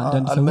ለምንድነው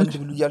አንዳንድ ሰዎች አልመንድ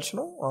ብሉ ያልሽ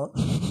ነው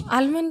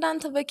አልመንድ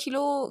አንተ በኪሎ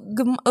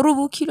ሩቡ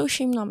ኪሎ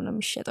ምናምን ነው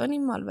የሚሸጠው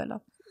እኔም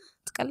አልበላም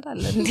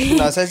ትቀልዳለህ እንዴ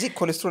እና ስለዚህ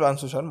ኮሌስትሮል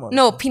አንሶሻል ማለት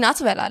ነው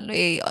ፒናት በላለሁ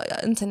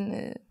እንትን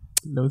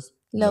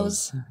ለውዝ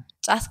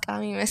ጫት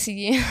ቃሚ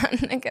መስዬ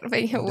ነገር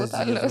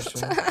በየቦታው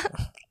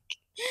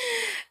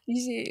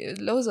ይሄ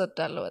ለውዝ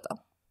ወዳለው በጣም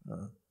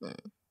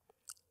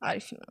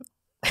አሪፍ ነው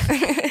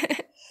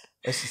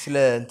እሺ ስለ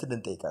እንትን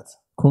እንጠይቃት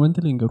ኮሜንት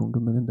ላይ እንገሩን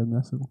ግን ምን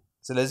እንደሚያስቡ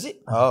ስለዚህ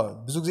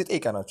ብዙ ጊዜ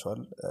ጠይቀናቸዋል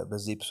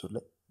በዚህ ኤፒሶድ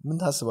ላይ ምን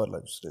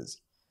ታስባላችሁ ስለዚህ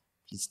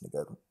ፕሊዝ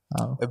ንገሩን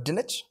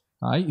እብድነች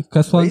አይ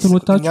ከሷ እንትን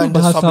ወጣችሁ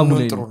በሐሳቡ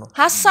ላይ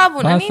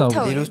ሐሳቡን እኔ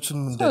ተው ሌሎችም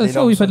እንደሌላው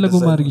ሰው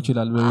ይፈልገው ማድረግ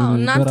ይችላል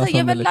እናንተ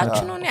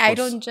የበላችሁ ነው I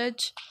don't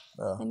judge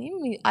እኔም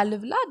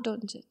አልብላ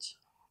don't judge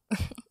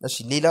እሺ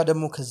ሌላ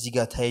ደግሞ ከዚህ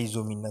ጋር ተያይዞ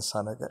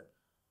የሚነሳ ነገር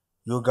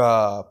ዮጋ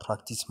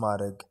ፕራክቲስ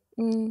ማድረግ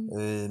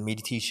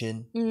ሜዲቴሽን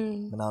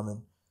ምናምን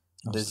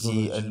እንደዚህ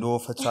law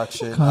of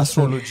attraction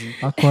astrology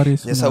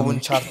የሰውን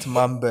ቻርት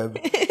ማንበብ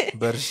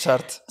በርስ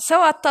ቻርት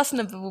ሰው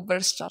አታስነብቡ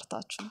በርስ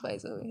ቻርታችሁ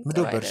ባይዘው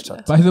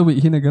ባይዘው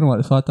ይሄ ነገር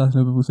ማለት ሰው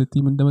አታስነብቡ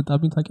ስትይ ምን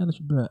እንደመጣብኝ ታውቂያለሽ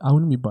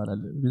አሁንም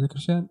ይባላል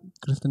ቤተክርስቲያን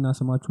ክርስትና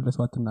ስማችሁ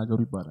ለሰው አትናገሩ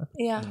ይባላል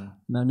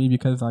እና ሜቢ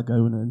ከዛ ጋር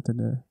የሆነ እንትን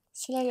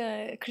ስለ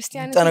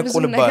ክርስቲያኒቲ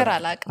ብዙ ነገር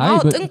አላውቅም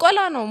አው ጥንቆላ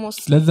ነው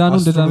ሞስት ለዛ ነው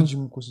እንደዛ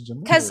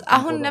ከዛ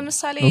አሁን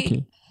ለምሳሌ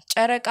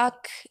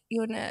ጨረቃክ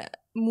የሆነ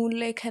ሙን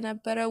ላይ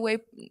ከነበረ ወይ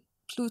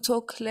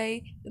ፕሉቶክ ላይ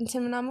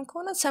እንትን ምናምን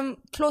ከሆነ ሰም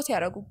ፕሎት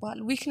ያረጉባል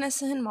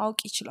ዊክነስህን ማወቅ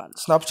ይችላል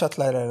ስናፕቻት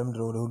ላይ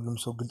ለምንድነው ለሁሉም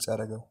ሰው ግልጽ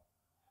ያረጋው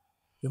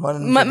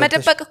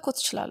መደበቅ እኮ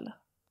ትችላለህ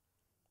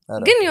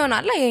ግን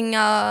ይሆናል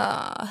የኛ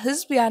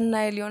ህዝብ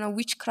ያናይል የሆነ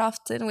ዊች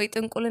ክራፍትን ወይ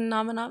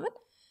ጥንቁልና ምናምን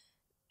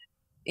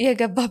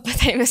የገባበት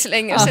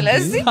አይመስለኝም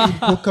ስለዚህ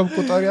ኮከብ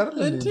ቆጣሪ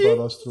አይደል እንዴ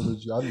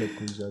አስትሮሎጂ አለ እኮ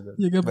ይዛጋል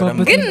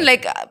የገባበት ግን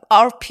like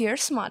our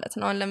peers ማለት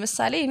ነው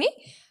ለምሳሌ እኔ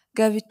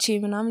ገብቼ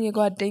ምናምን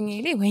የጓደኛዬ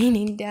ላይ ወይኔ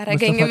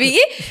እንዲያረጋኝ ብዬ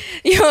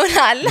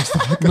ይሆናል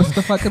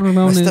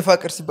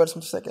መስተፋቅር ሲባል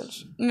ስም ተሳቀልሽ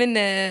ምን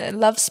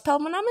love spell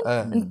ምናምን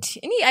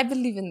እኔ I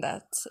believe in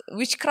that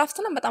witchcraft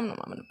ነው በጣም ነው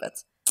ማምንበት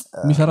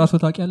የሚሰራ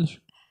ሰው ታውቂያለሽ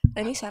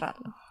እኔ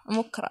እሰራለሁ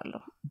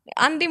እሞክራለሁ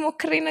አንዴ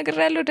ሞክሬ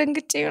ነገር ያለው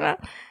ደንግጬ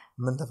ይሆናል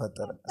ምን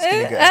ተፈጠረ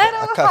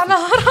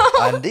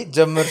አንዴ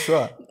ጀመርሽዋ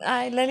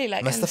አይ ለሌላ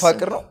ቀን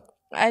መስተፋቅር ነው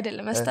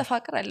አይደለም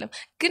መስተፋቅር አይደለም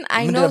ግን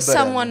I know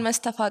someone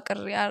መስተፋቅር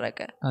ያረገ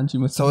አንቺ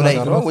ሰው ላይ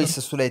ነው ወይስ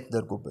እሱ ላይ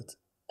ተደርጎበት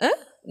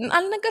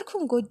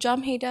አልነገርኩም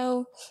ጎጃም ሄደው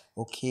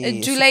ኦኬ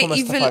እጁ ላይ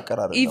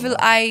evil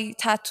eye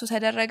tattoo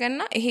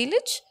ተደረገና ይሄ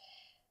ልጅ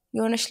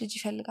የሆነች ልጅ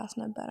ይፈልጋት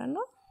ነበርና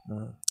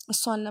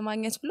እሷን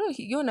ለማግኘት ብሎ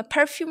የሆነ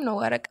ፐርፊውም ነው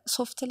ወረቅ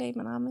ሶፍት ላይ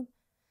ምናምን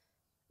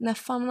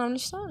ነፋ ምናምን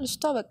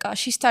ልጅቷ በቃ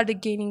she started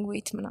gaining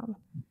weight ምናምን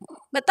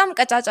በጣም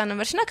ቀጫጫ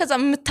ነበርሽና ከዛ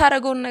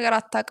የምታረገው ነገር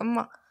አታቅማ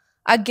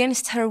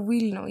against her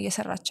will ነው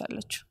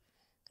እየሰራቻለችው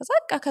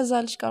ከዛ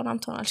ልጅ ጋር ምናምን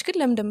ትሆናለች ግን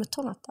ለምን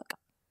እንደምትሆን አታውቅም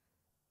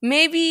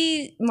maybe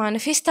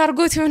manifest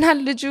አርጎት ይሆናል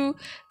ልጁ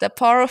the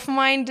power of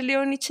mind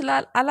ሊሆን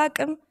ይችላል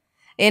አላቅም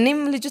እኔም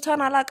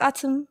ልጅቷን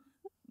አላቃትም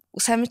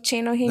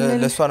ሰምቼ ነው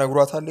ይሄንን ለሷ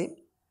ነግሯታል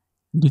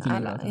እንዴት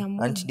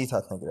አንቺ እንዴት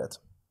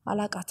አትነግራትም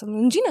አላቃትም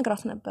እንጂ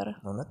ነግራት ነበር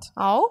እውነት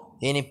አዎ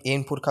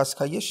ይሄን ፖድካስት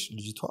ካየሽ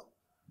ልጅቷ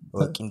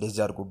ወቂ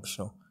እንደዚህ አርጎብሽ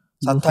ነው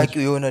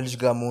ሳታቂው የሆነ ልጅ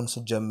ጋር መሆን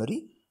ስትጀምሪ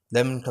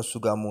ለምን ከሱ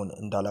ጋር መሆን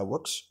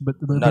እንዳላወቅሽ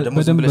እና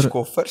ደግሞ ዝምብለሽ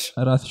ኮፈርሽ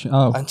ራስሽ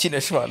አዎ አንቺ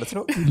ነሽ ማለት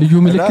ነው ልዩ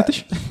ምልክትሽ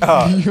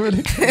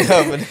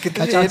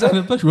ምልክትሽ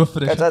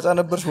ቀጫጫ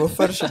ነበርሽ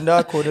ወፈርሽ እና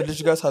ከወደ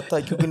ልጅ ጋር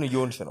ሳታቂው ግን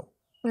እየሆንሽ ነው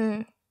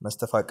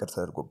መስተፋቅር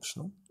ተደርጎብሽ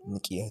ነው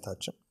ንቂ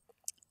እህታችን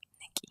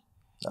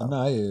እና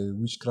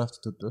ዊችክራፍት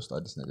ኢትዮጵያ ውስጥ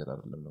አዲስ ነገር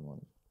አይደለም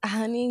ለማለት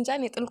እኔ እንጃ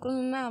እኔ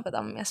ጥልቁንና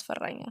በጣም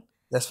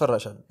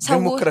ያስፈራሻል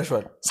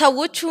ሞክረሻል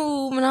ሰዎቹ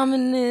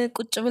ምናምን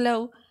ቁጭ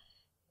ብለው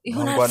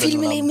ይሆነ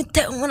ፊልም ላይ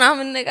የምታዩ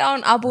ምናምን ነገር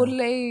አሁን አቦል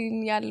ላይ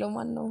ያለው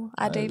ማን ነው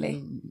አደይ ላይ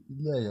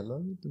ያያለው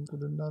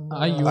ጥንቁልና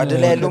አደይ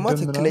ላይ ያለው ማለት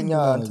ትክክለኛ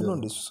እንትን ነው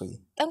እንደሱ ሰው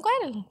ጠንቋይ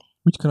አይደለም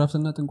ዊችክራፍት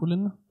እና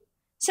ጥንቁልና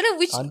ስለ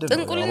ዊች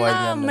ጥንቁልና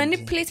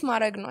ማኒፑሌት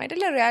ማድረግ ነው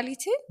አይደለ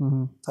ሪያሊቲ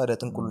ታዲያ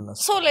ጥንቁልና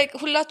ሶ ላይክ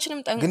ሁላችንም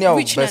ግን ያው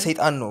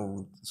በሰይጣን ነው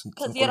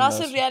የራስ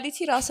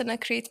ሪያሊቲ ራስና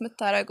ክሬት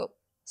የምታረገው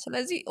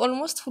ስለዚህ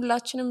ኦልሞስት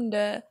ሁላችንም እንደ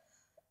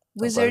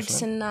ዊዘርድስ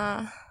እና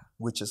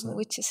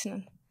ዊችስ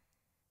ነን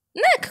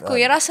ነክኮ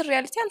የራስ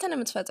ሪያሊቲ አንተ ነው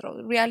የምትፈጥረው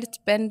ሪያሊቲ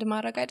በንድ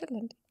ማድረግ አይደል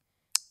እንዴ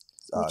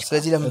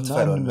ስለዚህ ለምን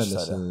ትፈራለሽ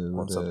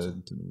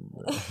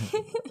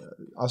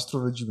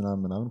አስትሮሎጂ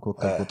ምናምን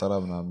ኮከብ ቆጠራ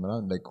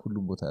ምናምን ላይክ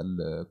ሁሉም ቦታ ያለ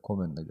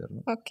ኮመን ነገር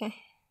ነው ኦኬ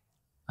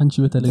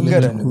አንቺ በተለይ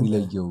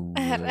የሚለየው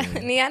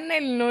እኔ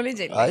ያኔ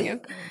ኖሌጅ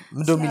የለኝም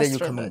ምንድነው የሚለየው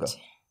ከምን ጋር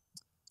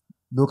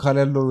ሎካል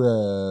ያለው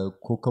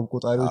ኮከብ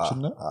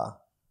ቆጣሪዎችና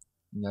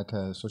እኛ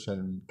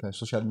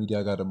ከሶሻል ሚዲያ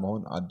ጋር ደግሞ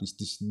አሁን አዲስ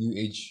ዲስ ኒው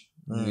ኤጅ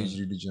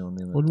ሪሊጅን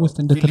ነው ኦልሞስት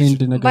እንደ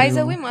ትሬንድ ነገር ባይ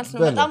ዘ ዌይ ማለት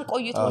ነው በጣም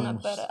ቆይቶ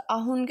ነበር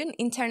አሁን ግን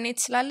ኢንተርኔት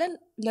ስላለን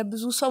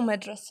ለብዙ ሰው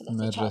መድረስ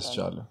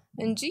ይቻላል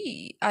እንጂ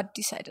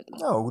አዲስ አይደለም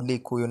አዎ ሁሌ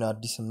እኮ የሆነ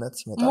አዲስ እምነት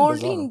ይመጣል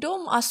ሞርሊ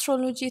እንደውም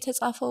አስትሮሎጂ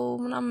የተጻፈው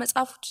ምናምን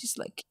መጽሐፎች is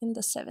like in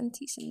the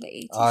 70s and the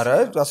 80s አረ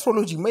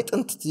አስትሮሎጂ ማይ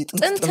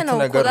ጥንት ነው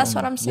ነገር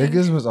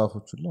የግዕዝ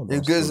መጽሐፎች ሁሉ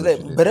የግዕዝ ላይ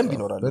በደንብ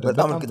ይኖራል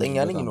በጣም እርግጠኛ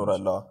ነኝ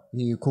ይኖራል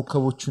ይሄ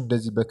ኮከቦቹ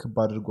እንደዚህ በክብ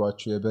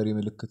አድርጓቸው የበሬ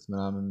ምልክት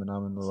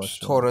ምናምን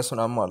ኖራቸው ቶረስ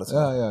ምናምን ማለት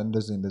ነው ያ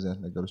እንደዚህ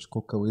አይነት ነገሮች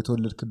ኮከብ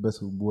የተወለድክበት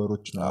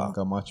ወሮች ነው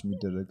ጋማች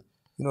የሚደረግ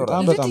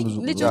በጣም ብዙ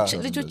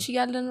ልጆች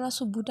ያለን ራሱ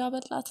ቡዳ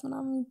በላት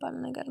ምናምን የሚባል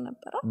ነገር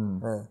ነበር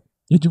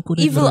የጅብ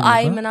ቆዳ evil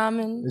eye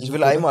ምናምን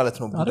evil eye ማለት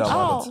ነው ቡዳ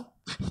ማለት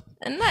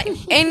እና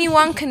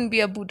anyone can be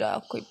a buddha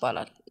እኮ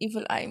ይባላል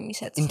evil eye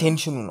የሚሰጥ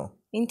ኢንቴንሽኑ ነው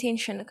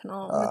ኢንቴንሽንክ ነው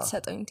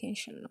የምትሰጠው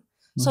ኢንቴንሽን ነው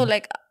so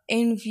like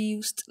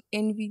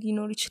envy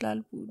ሊኖር ይችላል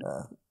ቡዳ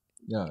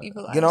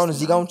ግን አሁን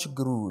እዚህ ጋር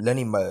ችግሩ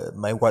ለኔ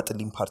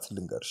ማይዋጥልኝ ፓርት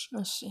ልንገርሽ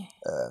እሺ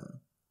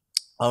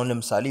አሁን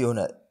ለምሳሌ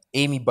የሆነ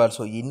ኤ የሚባል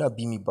ሰውዬና ቢ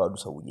የሚባሉ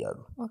ሰውዬ አሉ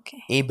ኦኬ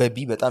ኤ በቢ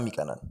በጣም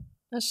ይቀናል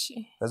እሺ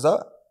ከዛ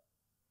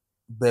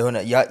በሆነ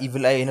ያ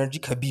ኢቪል አይ ኤነርጂ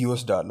ከቢ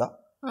ይወስዳል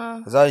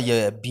ከዛ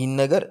የቢን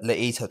ነገር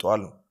ለኤ ይሰጣል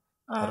ነው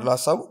አይደል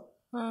ሐሳቡ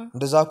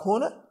እንደዛ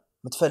ከሆነ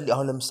ምትፈልግ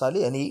አሁን ለምሳሌ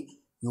እኔ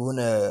የሆነ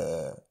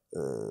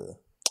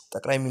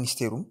ጠቅላይ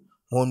ሚኒስቴሩም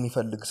መሆን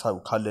የሚፈልግ ሰው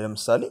ካለ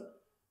ለምሳሌ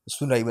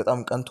እሱ ላይ በጣም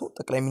ቀንቶ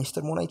ጠቅላይ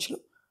ሚኒስትር መሆን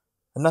አይችልም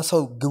እና ሰው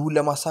ግቡን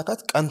ለማሳካት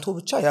ቀንቶ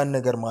ብቻ ያን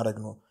ነገር ማድረግ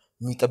ነው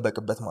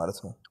የሚጠበቅበት ማለት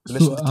ነው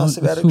ስለዚህ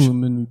እንድታስብ ያደርግሽ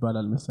ምን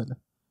ይባላል መሰለ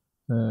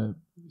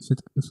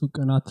እሱ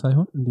ቀናት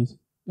ሳይሆን እንዴት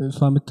እሷ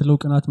የምትለው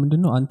ቀናት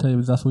ምንድነው አንተ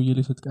የዛ ሰውዬ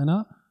ላይ ስትቀና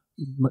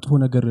መጥፎ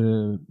ነገር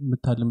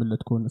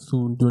የምታልምለት ከሆነ እሱ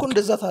እኮ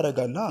እንደዛ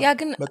ታረጋለህ ያ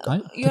ግን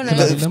የሆነ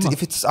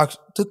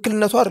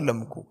ትክክልነቱ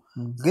አይደለም እኮ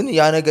ግን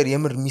ያ ነገር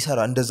የምር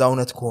የሚሰራ እንደዛ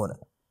እውነት ከሆነ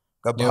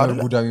ገባህ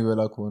ጉዳሚ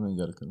በላ ከሆነ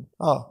ይያልክ ነው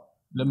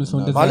ለምን ሰው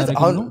እንደዛ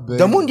ያደርጋል ነው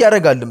ደሞ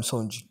እንዲያረጋልም ሰው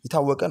እንጂ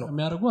የታወቀ ነው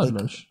የሚያረጋው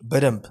አለሽ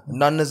በደንብ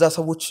እና እነዛ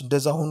ሰዎች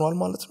እንደዛ ሆነዋል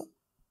ማለት ነው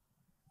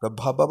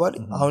ገባህ አባባል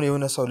አሁን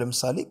የሆነ ሰው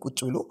ለምሳሌ ቁጭ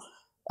ብሎ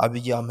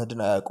አብይ አህመድን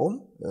አያቆም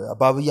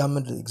አብይ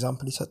አህመድ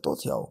ኤግዛምፕል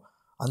ይሰጣውት ያው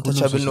አንተ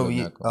ቸብል ነው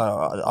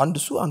አንድ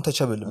እሱ አንተ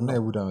ቸብል እና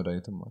የቡዳ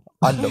መድኃኒትም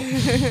አለው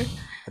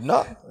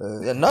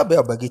እና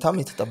በጌታም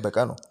የተጠበቀ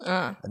ነው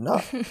እና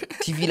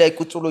ቲቪ ላይ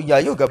ቁጭ ብሎ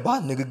ያየው ገባህ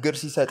ንግግር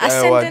ሲሰጥ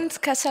ያየዋል አሰንደንት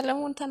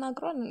ከሰለሞን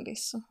ተናግሯል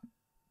እንዴስ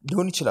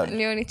ሊሆን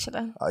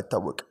ይችላል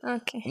አይታወቅም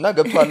እና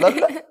ገብቷል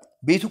አይደል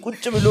ቤቱ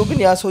ቁጭ ብሎ ግን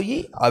ያ ሰውዬ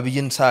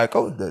አብይን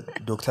ሳያቀው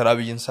ዶክተር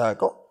አብይን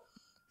ሳያቀው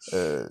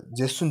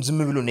ጀስቱን ዝም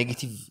ብሎ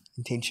ኔጌቲቭ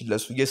ኢንቴንሽን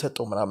ለሱ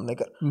እየሰጠው ምናምን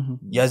ነገር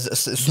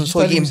እሱን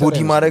ሰውዬ ኢምቦዲ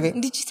ማድረግ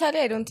ዲጂታሊ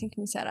አይ ዶንት ቲንክ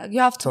የሚሰራ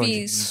you have to be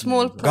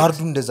small ጋርዱ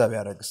እንደዛ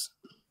ቢያረግስ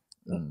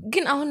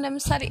ግን አሁን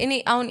ለምሳሌ እኔ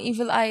አሁን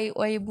ኢቪል አይ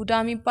ወይ ቡዳ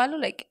የሚባለው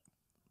ላይክ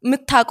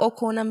ምታቀው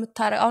ከሆነ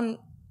ምታረግ አሁን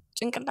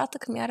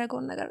ጭንቅላትክ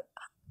የሚያረጋው ነገር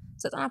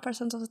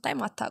 90% of the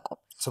time አታቀው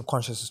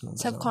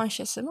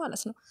subconscious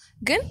ማለት ነው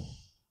ግን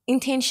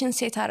ኢንቴንሽን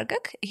ሴት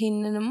አድርገክ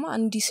ይሄንንማ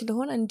እንዲ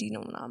ስለሆነ እንዲ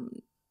ነው ምናምን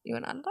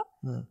ይሆናል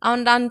አሁን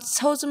አንድ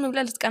ሰው ዝም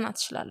ብለህ ልትቀና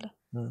ትችላለህ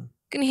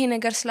ግን ይሄ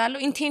ነገር ስላለው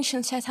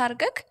ኢንቴንሽን ሴት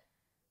አድርገክ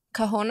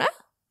ከሆነ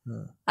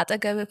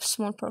አጠገብ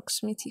ስሞል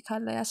ፕሮክሲሚቲ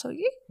ካለ ያ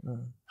ሰውዬ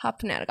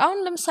ሃፕን ያርጋ አሁን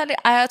ለምሳሌ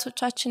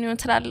አያቶቻችን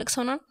ይሆን ትላልቅ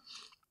ሰው ነው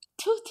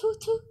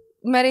ቱ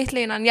መሬት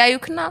ላይ ናን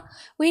ያዩክና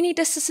ወይኔ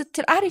ደስ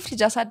ስትል አሪፍ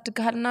ልጅ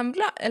አሳድጋልና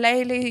ምላ ላይ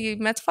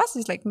መጥፋስ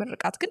is like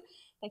ምርቃት ግን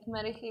like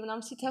መሬት ላይ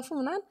ምናም ሲተፉ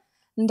ምናን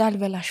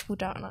እንዳልበላሽ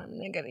ቡዳ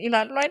ነገር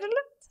ይላሉ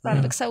አይደለም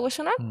ትላልቅ ሰዎች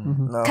ናን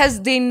cuz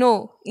they know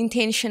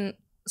intention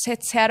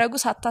set ሲያረጉ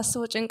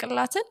ሳታስበው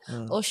ጭንቅላትን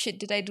oh shit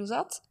did I do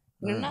that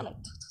እና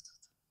like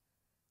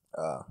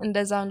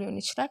እንደዛ ሊሆን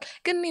ይችላል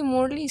ግን እኔ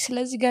ሞርሊ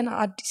ስለዚህ ገና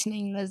አዲስ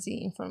ነኝ ለዚህ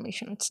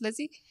ኢንፎርሜሽን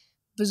ስለዚህ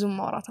ብዙ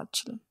ማውራት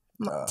አልችልም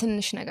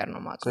ትንሽ ነገር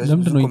ነው ማለት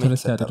ለምንድን ነው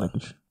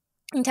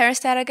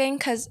ኢንተረስት ያደረገኝ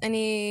cuz እኔ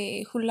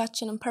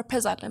ሁላችንም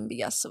ፐርፐዝ አለን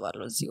ብዬ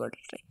አስባለሁ እዚህ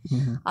ወርልድ ላይ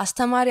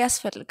አስተማሪ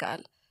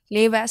ያስፈልጋል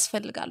ሌባ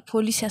ያስፈልጋል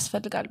ፖሊስ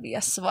ያስፈልጋል ብዬ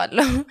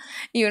አስባለሁ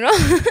you know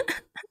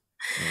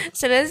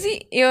ስለዚህ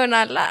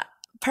ይሆናል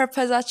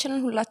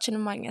ፐርፐዛችንን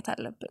ሁላችንም ማግኘት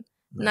አለብን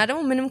እና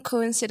ደግሞ ምንም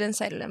ኮኢንሲደንስ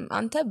አይደለም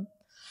አንተ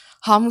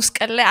ሐሙስ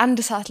ቀን ላይ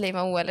 1 ሰዓት ላይ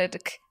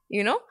መወለድክ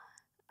you know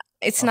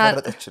it's not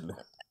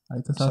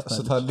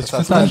አይተሳሳለች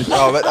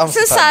አዎ በጣም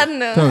ስሳን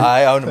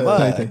አይ አሁንማ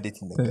እንዴት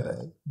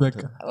ይነገራል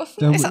በቃ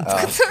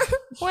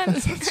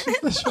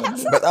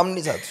በጣም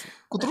ንይዛት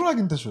ቁጥሩን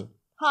አግኝተሽው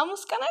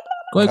ሐሙስ ቀን አይደል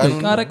ቆይ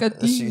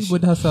ቃረቀቲ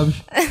ወደ ሐሳብሽ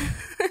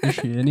እሺ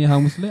እኔ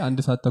ሐሙስ ላይ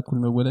 1 ሰዓት ተኩል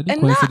መወለድ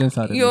ኮኢንሲደንስ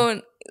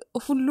አይደለም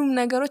ሁሉም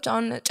ነገሮች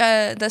አሁን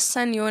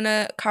ደሰን የሆነ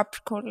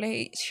ካፕሪኮርን ላይ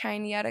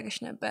ሻይን ያረጋሽ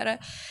ነበር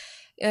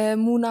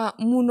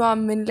ሙና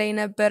ምን ላይ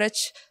ነበረች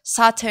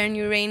ሳተርን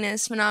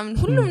ዩሬነስ ምናምን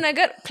ሁሉም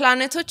ነገር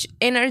ፕላኔቶች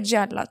ኤነርጂ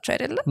አላቸው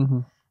አይደለ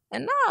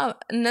እና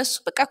እነሱ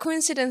በቃ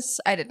ኮኢንሲደንስ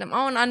አይደለም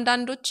አሁን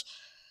አንዳንዶች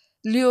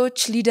ሊዮች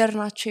ሊደር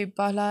ናቸው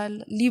ይባላል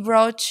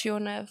ሊብራዎች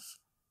የሆነ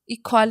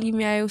ኢኳሊ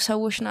የሚያዩ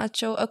ሰዎች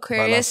ናቸው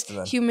አኩሪየስ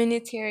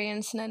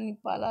ሁማኒቴሪያንስ ነን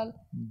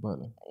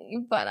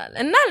ይባላል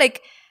እና ላይክ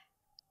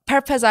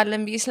ፐርፐዝ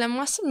አለን ብዬ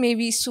ስለማስብ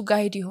ሜቢ እሱ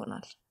ጋይድ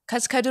ይሆናል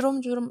ከድሮም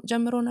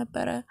ጀምሮ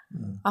ነበረ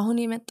አሁን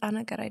የመጣ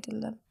ነገር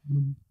አይደለም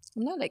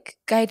እና ላይክ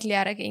ጋይድ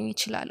ሊያረጋኝ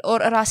ይችላል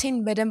ኦር ራሴን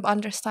በደንብ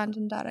አንደርስታንድ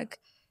እንዳረግ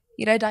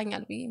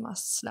ይረዳኛል ብዬ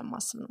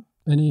ስለማስብ ነው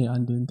እኔ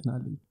አንድ እንትን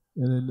አለኝ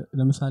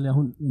ለምሳሌ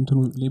አሁን እንትኑ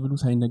ሌብሉ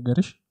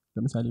ሳይነገርሽ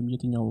ለምሳሌ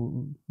የትኛው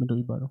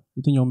ምንድነው ይባላል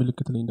የትኛው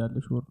ምልክት ላይ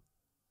እንዳለሽ ወር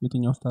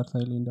የትኛው ስታር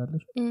ሳይል ላይ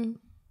እንዳለሽ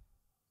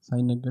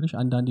ሳይነገርሽ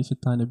አንዳንዴ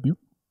ስታነቢው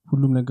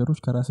ሁሉም ነገሮች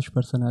ከራስሽ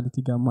ፐርሰናሊቲ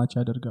ጋር ማች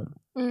ያደርጋሉ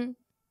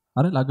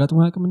አይደል አጋጥሞ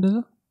ያቅም እንደዛ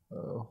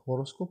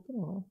ሆሮስኮፕ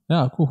ነው ያ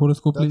እኮ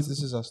ሆሮስኮፕ ላይ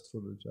this is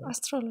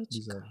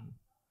astrology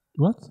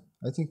what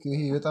I think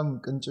ይሄ በጣም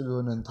ቅንጭብ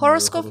የሆነ እንትን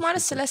ሆሮስኮፕ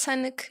ማለት ስለ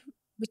ሰንክ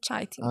ብቻ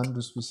I think አንዱ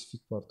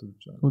ስፔሲፊክ ፓርት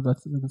ብቻ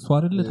ነው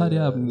ሷርል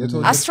ታዲያ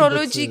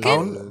አስትሮሎጂ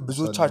ግን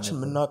ብዙዎቻችን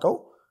የምናውቀው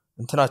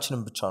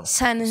እንትናችንን ብቻ ነው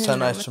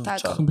ሰናችን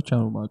ብቻ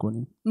ነው ማቆኒ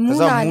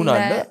ከዛ ሙን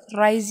አለ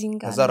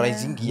ራይዚንግ ከዛ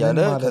ራይዚንግ ያለ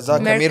ከዛ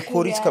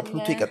ከሜርኩሪ እስከ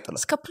ፕሉቶ ይቀጥላል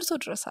እስከ ፕሉቶ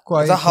ድረስ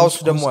ከዛ ሃውስ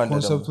ደግሞ አለ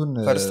ኮንሰፕቱን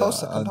ፈርስት ሃውስ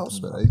ሰከንድ ሃውስ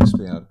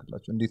ኤክስፕሌን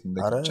አድርግላችሁ እንዴት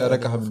እንደዚህ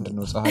ጨረቃ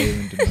ምንድነው ፀሐይ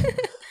ምንድነው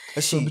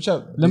እሺ ብቻ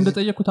ለምን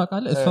ተጠየቁት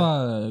አቃለ እሷ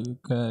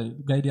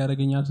ከጋይድ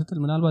ያረጋኛል ስትል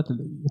ምናልባት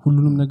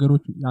ሁሉንም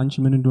ነገሮች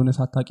አንቺ ምን እንደሆነ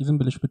ሳታቂ ዝም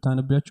ብለሽ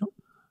ብታነብያቸው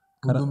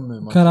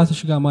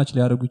ከራስሽ ጋር ማች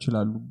ሊያደርጉ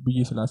ይችላሉ ብዬ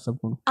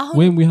ስላሰብኩ ነው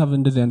ወይም we have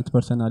እንደዚህ አይነት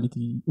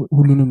personality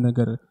ሁሉንም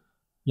ነገር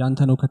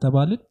ያንተ ነው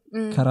ከተባለ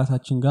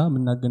ከራሳችን ጋር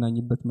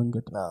የምናገናኝበት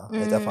መንገድ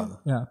አይጠፋ ነው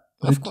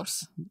of course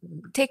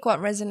take what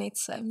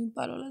resonates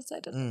የሚባለው ለዛ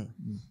አይደል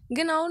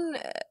ግን አሁን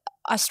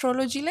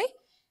አስትሮሎጂ ላይ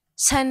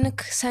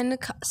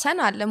ሰን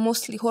አለ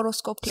ሞስትሊ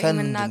ሆሮስኮፕ ላይ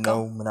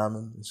የምናውቀው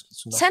ምናምን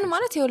ሰን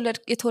ማለት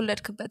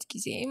የተወለድክበት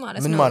ጊዜ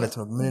ማለት ነው ምን ማለት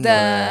ነው ምን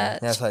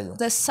ነው ያሳየው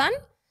the sun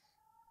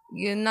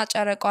እና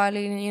ጨረቃው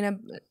ላይ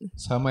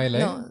ሰማይ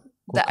ላይ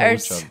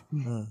ኮከቦች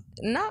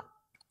እና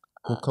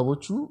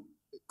ኮከቦቹ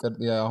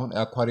አሁን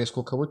አኳሪየስ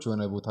ኮከቦች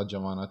የሆነ ቦታ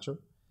ጀማ ናቸው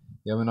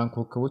የምናን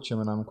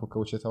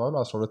ኮከቦች የተባሉ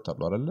 12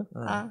 አሉ አይደለ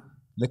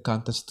ልክ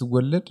አንተ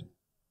ስትወለድ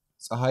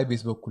ፀሐይ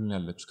ቤት በኩል ነው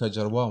ያለችው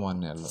ከጀርባዋ ማን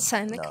ነው ያለው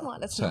ሰንክ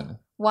ማለት ነው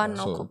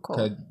ዋናው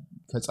ኮከብ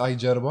ከፀሐይ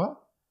ጀርባ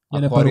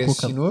አኳሪየስ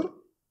ሲኖር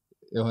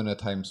የሆነ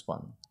ታይም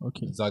ስፓን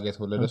እዛ ጋር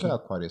የተወለደ ሰው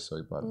አኳሪየስ ሰው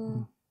ይባላል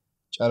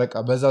ጨረቃ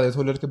በዛ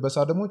የተወለድክበት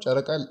ሰዓት ደግሞ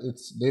ጨረቃ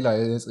ሌላ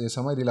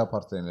የሰማይ ሌላ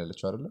ፓርት ላይ ነው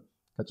ያለችው አይደለ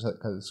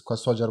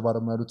ከሷ ጀርባ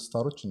ደግሞ ያሉት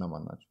ስታሮች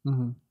እነማን ናቸው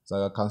እዛ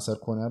ጋር ካንሰር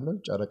ኮን ያለው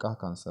ጨረቃ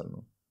ካንሰር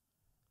ነው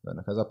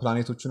ከዛ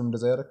ፕላኔቶቹንም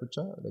እንደዛ ያረክ ብቻ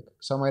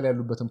ሰማይ ላይ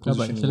ያሉበትን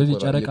ፖዚሽን ስለዚህ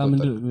ጨረቃ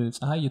ምን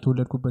ፀሐይ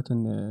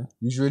የተወለድኩበትን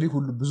ዩዥዋሊ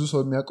ሁሉ ብዙ ሰው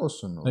የሚያውቀው እሱ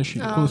ነው እሺ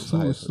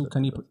እሱ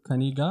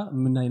ከኔ ጋር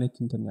ምን አይነት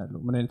እንትን ያለው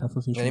ምን አይነት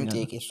አሶሲዬሽን እኔም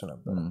ጥያቄ እሱ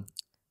ነበር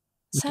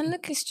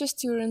ሰንክ is just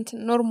your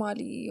ኖርማሊ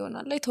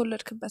ይሆናል ላይ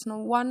የተወለድክበት ነው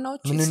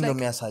ዋናዎቹ ምን ነው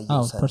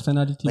የሚያሳየው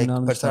ፐርሰናሊቲ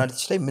ምናምን ፐርሰናሊቲ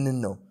ላይ ምን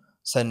ነው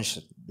ሰንሽ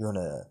የሆነ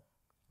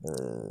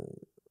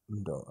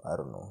እንደው I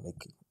don't know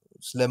like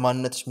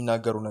ስለማንነትሽ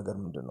የሚናገሩ ነገር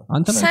ምንድነው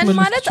ሰን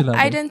ማለት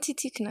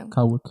አይደንቲቲክ ነው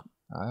ካወቅ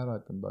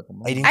አያራቅም ባቀማ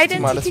አይደንቲቲ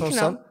ማለት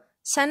ነው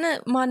ሰን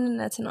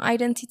ማንነት ነው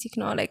አይደንቲቲክ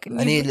ነው like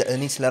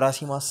እኔ ስለራሴ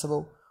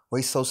ማስበው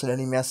ወይ ሰው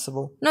ስለኔ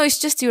የሚያስበው no it's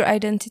just your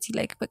identity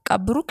like በቃ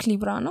ብሩክ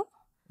ሊብራ ነው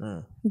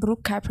ብሩክ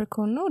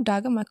ካፕሪኮርን ነው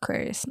ዳግም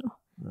አኳሪየስ ነው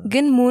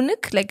ግን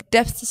ሙንክ like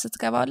depth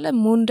ስትገባለ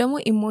ሙን ደግሞ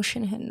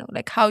ኢሞሽንህን ነው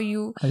like how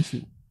you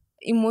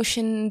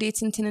ኢሞሽን እንዴት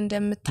እንትን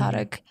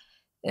እንደምታረግ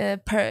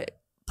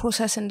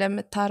ፕሮሰስ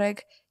እንደምታረግ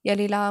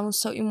የሌላውን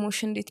ሰው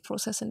ኢሞሽን እንዴት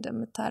ፕሮሰስ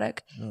እንደምታረግ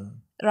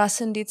ራስ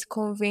እንዴት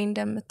ኮንቬይ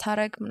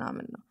እንደምታረግ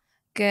ምናምን ነው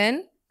ግን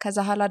ከዛ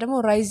ኋላ ደግሞ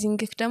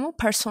ራይዚንግክ ደግሞ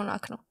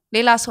ፐርሶናክ ነው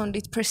ሌላ ሰው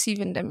እንዴት ፐርሲቭ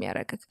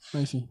እንደሚያረግክ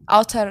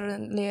አውተር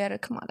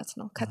ሌየርክ ማለት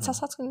ነው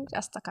ከተሳሳትኩኝ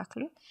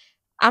አስተካክሉ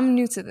I'm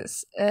new to this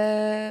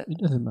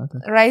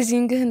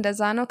rising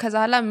እንደዛ ነው ከዛ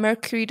ኋላ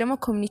mercury ደግሞ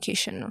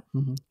communication ነው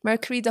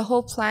mercury the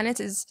whole planet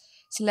is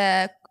ስለ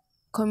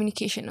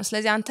communication ነው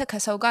ስለዚህ አንተ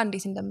ከሰው ጋር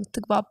እንዴት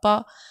እንደምትግባባ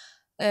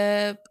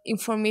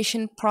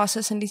information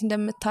process እንዴት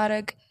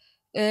እንደምታረግ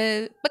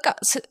በቃ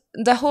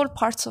the whole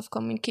parts of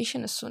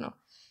communication እሱ ነው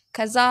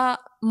ከዛ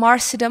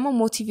ማርስ ደግሞ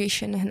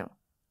ሞቲቬሽንህ ነው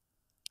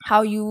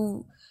how you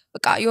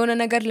በቃ የሆነ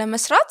ነገር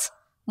ለመስራት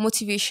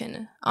ሞቲቬሽን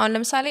አሁን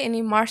ለምሳሌ እኔ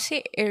ማርሴ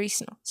ኤሪስ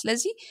ነው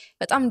ስለዚህ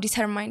በጣም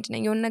ዲተርማይንድ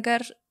ነኝ የሆነ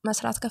ነገር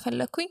መስራት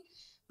ከፈለኩኝ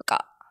በቃ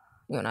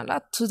ይሆናል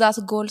to that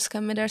goal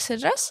እስከምደርስ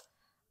ድረስ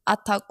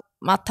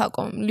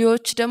አታቆም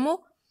ሊዮች ደግሞ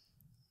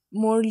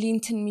ሞር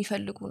ሊንትን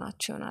የሚፈልጉ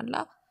ናቸው ይሆናል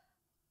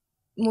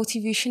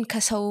ሞቲቬሽን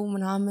ከሰው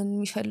ምናምን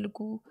የሚፈልጉ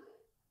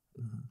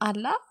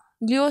አላ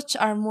ሊዮች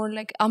are more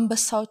like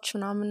አንበሳዎች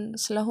ምናምን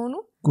ስለሆኑ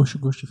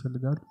ጎሽ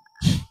ይፈልጋሉ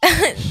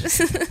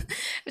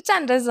ብቻ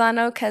እንደዛ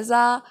ነው ከዛ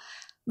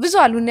ብዙ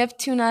አሉ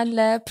ኔፕቲዩን አለ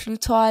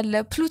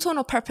ፕሉቶ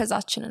ነው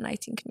ፐርፐዛችንን I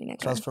think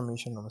የሚነግረን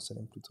ትራንስፎርሜሽን ነው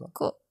መሰለኝ ፕሉቶ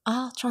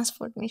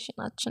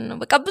ትራንስፎርሜሽናችን ነው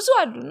በቃ ብዙ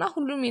አሉና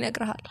ሁሉም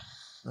ይነግርሃል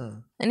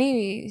እኔ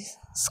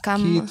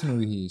ስካም የት ነው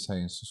ይሄ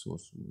ሳይንስ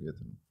ሶርሱ የት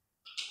ነው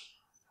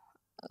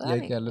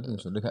ያቂ ያለብን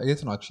ሰው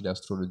የት ነው actually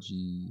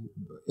astrology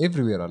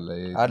everywhere አለ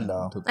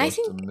I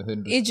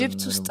think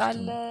ኢጂፕት ውስጥ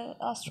አለ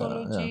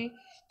አስትሮሎጂ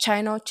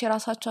ቻይናዎች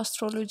የራሳቸው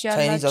አስትሮሎጂ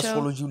አላቸው ቻይኒዝ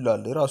አስትሮሎጂ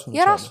ሁላለ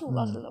የራሱ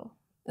አለው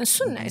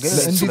እሱና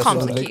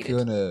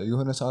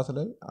የሆነ ሰዓት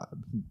ላይ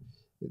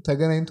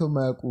ተገናኝተው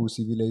የማያውቁ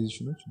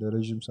ሲቪላይዜሽኖች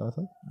ለረጅም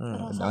ሰዓታት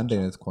አንድ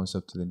አይነት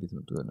ኮንሰፕት ላይ እንዴት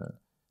መጡ የሆነ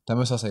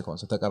ተመሳሳይ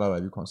ኮንሰፕት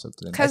ተቀራራቢ ኮንሰፕት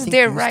ላይ because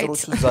they're right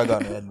እዛ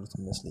ጋር ነው ያሉት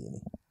መስለኝ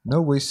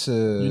ነው ወይስ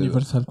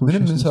ዩኒቨርሳል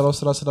ምንም እንሰራው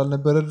ስራ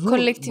ስላልነበረ ድሮ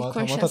collective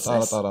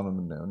consciousness ጣራ ነው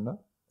የምናየውና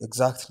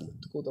exactly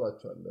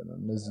ትቆጥራቸዋለን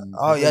እነዚህ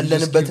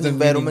ያለንበት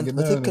environment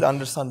በትክክል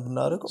አንደርስታንድ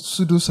ብናደርገው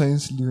ሱዶ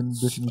ሳይንስ ሊሆን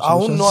በፊት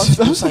አሁን ነው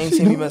ሱዶ ሳይንስ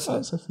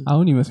የሚመስለው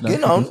አሁን ይመስላል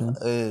ግን አሁን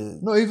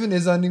no even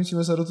የዛኔም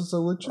ሲመሰረቱት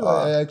ሰዎች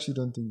I actually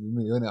don't think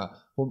የሆነ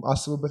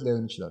አስበበት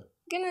ላይሆን ይችላል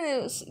ግን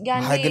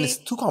ግን it's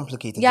too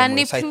complicated ያኔ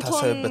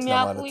ፕሉቶን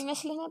የሚያውቁ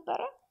ይመስል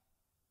ነበረ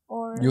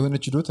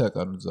የሆነች ዶት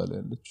ያውቃሉ እዛ ላይ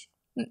ያለች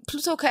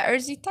ፕሉቶ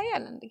ከእርዝ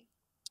ይታያል እንዴ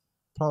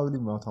probably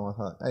ማታ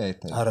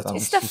አይታይም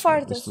it's the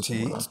farthest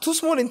it's too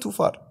small and too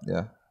far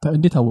yeah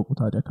እንዴት አወቁ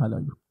ታዲያ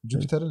ካላዩ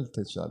ጁፒተርን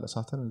ልታይ ይችላል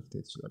ሳተርን ልታይ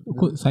ይችላል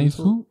እኮ ሳይንሱ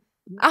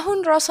አሁን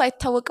ራሱ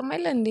አይታወቅም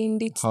አይደል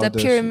እንዴት the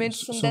pyramids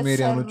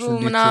እንደሰሩ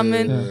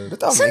ምናምን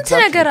ስንት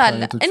ነገር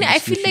አለ እኔ I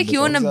feel like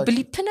የሆነ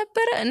ብሊፕ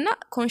ነበረ እና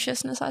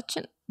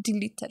ኮንሺየስነሳችን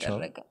ዲሊት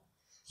ተደረገ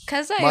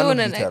ከዛ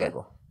የሆነ ነገር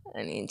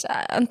እኔ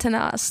እንትና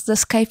the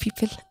sky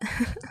people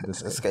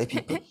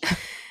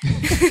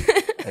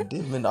እንዴ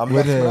ምን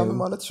አምላክ ምናምን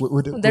ማለት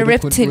the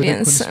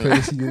reptilians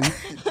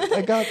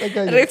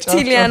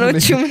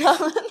ሬፕቲሊያኖቹ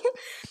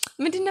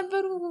ምንድን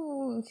ነበሩ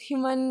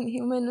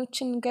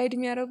ሂውማኖችን ጋይድ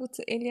የሚያደርጉት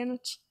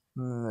ኤሊያኖች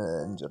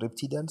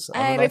ሬፕቲሊያንስ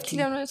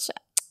ሬፕቲሊያኖች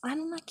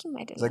አኑናኪም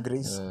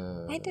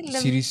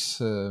አይደለም ሲሪስ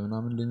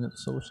ምናምን ለሚመጡ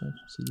ሰዎች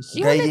ናቸው ሲሪስ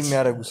ጋይድ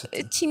የሚያደርጉት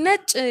እቺ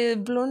ነጭ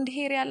ብሎንድ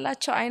ሄር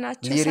ያላቸው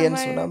አይናቸው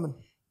ሊሪያንስ ምናምን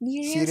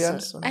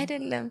ሲሪየስ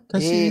አይደለም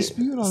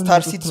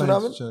ስታር ሲትስ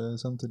ምናምን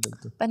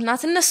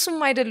በእናት እነሱም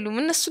አይደሉም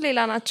እነሱ ሌላ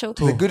ናቸው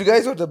the good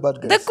guys or the bad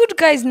guys the good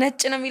guys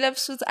ነጭ ነው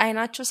የሚለብሱት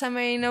አይናቸው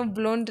ሰማያዊ ነው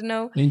ብሎንድ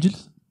ነው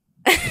ኤንጅልስ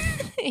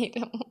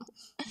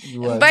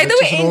by the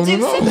way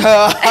angels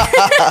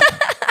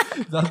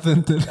that's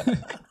እንትን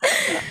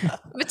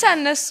ብቻ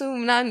እነሱ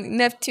ምናምን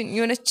ኔፕቲዩን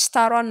የሆነች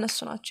ስታሯ እነሱ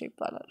ናቸው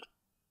ይባላሉ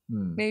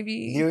maybe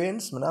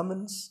Lyrians ምናምን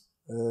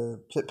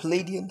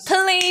Palladians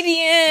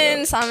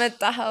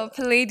አመጣኸው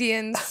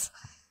Palladians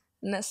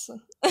እነሱ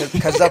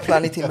ከዛ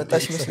ፕላኔት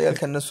የመጣሽ ይመስላል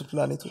ከነሱ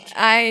ፕላኔቶች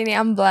አይ እኔ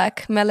am black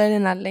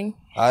melanin አለኝ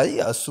አይ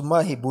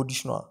እሱማ ይሄ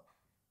ቦዲሽ ነው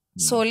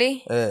ሶሌ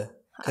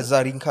ከዛ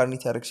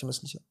ሪኢንካርኔት ያደርግሽ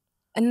ይመስልሻል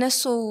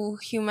እነሱ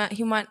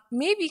human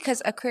maybe cuz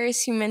Aquarius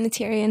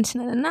humanitarians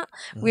ነንና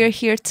we are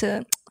here to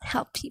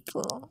help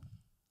people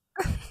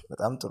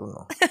በጣም ጥሩ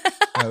ነው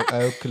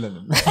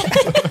አይወክለንም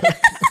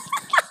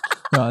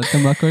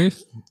ተማካሪስ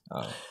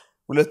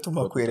ሁለቱም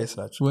አኩዌሪየስ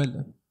ናቸው ወለ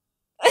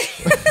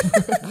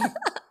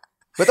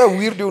በጣም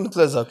ዊርድ የሆኑት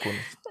ለዛ እኮ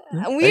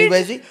ነው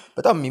ዊርድ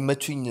በጣም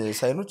የሚመቹኝ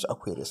ሳይኖች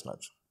አኩዌሪየስ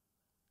ናቸው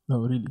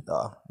ነው ሪሊ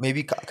ሜቢ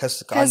ከአኩዌሪየስ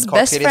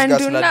ጋር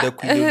ስላደኩ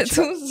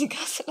እዚህ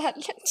ጋር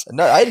ስላለች እና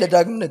አይ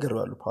ለዳግም ነገር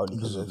ባሉ ፓውሊ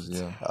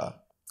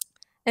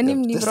እኔም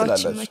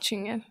ሊብራዎች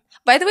ይመቹኛል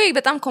by the way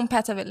በጣም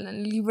compatible ነን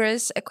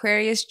Libras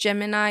Aquarius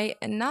Gemini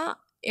እና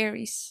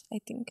Aries I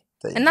think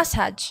እና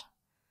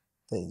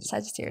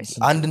Sagittarius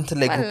አንድ እንትን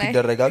ላይ ግሩፕ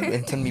ይደረጋሉ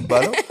እንትን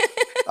የሚባለው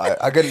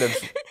አገለሉ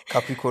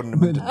ካፕሪኮርን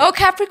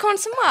Capricorn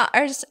ስማ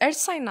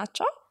earth sign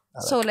ናቸው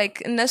so like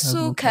እነሱ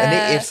እኔ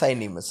air sign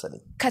ነኝ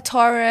መሰለኝ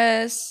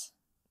ከታውረስ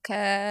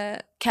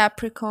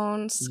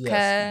ከካፕሪኮንስ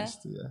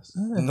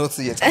ኖት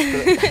እየጻፈ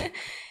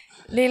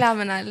ሌላ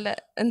ምን አለ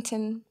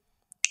እንትን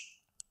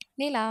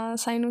ሌላ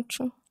ሳይኖቹ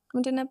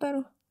ምንድን ነበሩ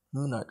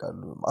ምን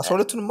አቃሉ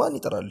 12ቱን ማን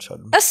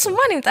ይጠራልሻሉ እሱ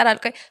ማን ይጠራል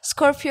ቆይ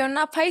ስኮርፒዮ እና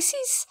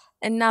ፓይሲስ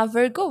እና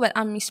ቨርጎ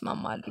በጣም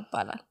ይስማማሉ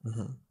ይባላል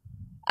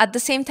at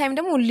the same time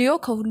ደግሞ ሊዮ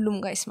ከሁሉም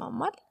ጋር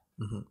ይስማማል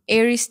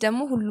ኤሪስ ደግሞ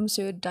ሁሉም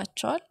ሰው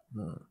ይወዳቸዋል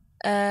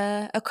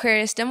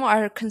Aquarius ደግሞ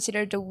are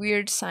considered the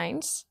weird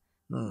signs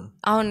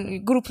አሁን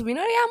ግሩፕ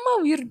ቢኖር ያማ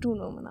ዊርዱ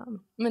ነው ምናምን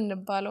ምን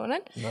እንባለው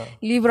ነን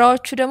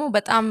ሊብራዎቹ ደግሞ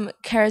በጣም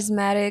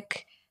charismatic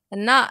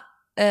እና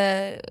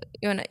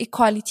የሆነ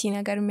ኢኳሊቲ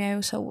ነገር የሚያዩ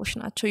ሰዎች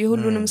ናቸው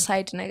የሁሉንም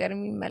ሳይድ ነገር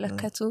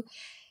የሚመለከቱ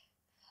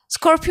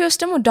ስኮርፒዮስ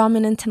ደግሞ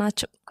ዶሚናንት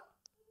ናቸው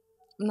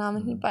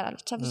ምናምን ይባላል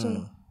ብቻ ብዙ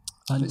ነው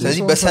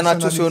ስለዚህ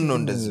በሰናቸው ሲሆን ነው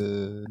እንደዚህ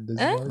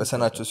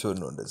በሰናቸው ሲሆን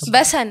ነው እንደዚህ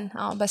በሰን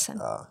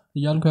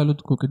እያልኩ ያሉት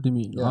እኮ ቅድም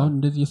አሁን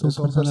እንደዚህ የሰው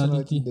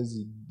ፐርሰናሊቲ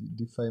እንደዚህ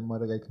ዲፋይን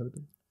ማድረግ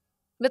አይከብድም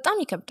በጣም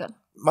ይከብዳል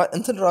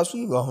እንትን ራሱ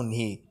አሁን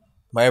ይሄ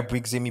ማየር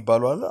ብሪግስ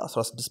የሚባሉ አለ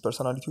 16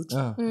 ፐርሰናሊቲዎች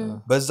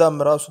በዛም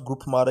ራሱ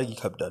ግሩፕ ማድረግ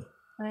ይከብዳል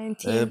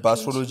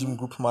በአስትሮሎጂም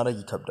ግሩፕ ማድረግ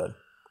ይከብዳል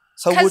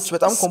ሰዎች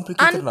በጣም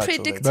ኮምፕሊኬትድ ናቸው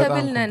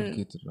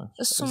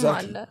እሱም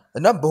አለ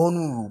እና በሆኑ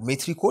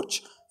ሜትሪኮች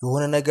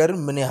የሆነ ነገር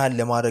ምን ያህል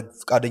ለማድረግ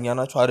ፍቃደኛ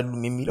ናቸው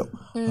አይደሉም የሚለው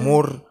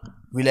ሞር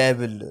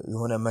ሪላየብል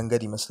የሆነ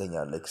መንገድ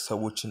ይመስለኛል like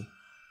ሰዎችን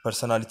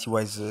ፐርሰናሊቲ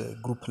ዋይዝ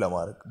ግሩፕ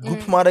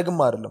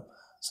ማድረግም አይደለም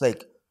it's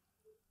like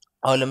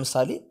አሁን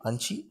ለምሳሌ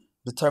አንቺ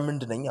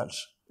ዲተርሚንድ ነኝ አልሽ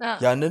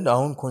ያንን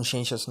አሁን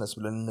ኮንሺየስነስ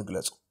ብለን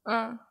እንግለጸው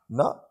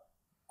እና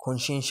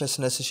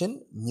ኮንሺየስነስሽን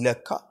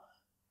ሚለካ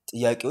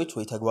ጥያቄዎች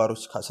ወይ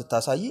ተግባሮች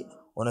ስታሳይ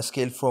on a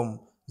scale from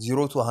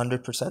 0 to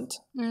 100%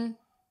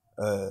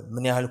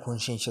 ምን ያህል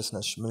ኮንሺየስ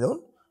ነሽ ሚለውን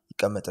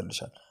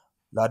ይቀመጥልሻል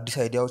ለአዲስ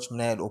አይዲያዎች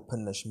ምን ያህል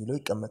ኦፕን ነሽ ሚለው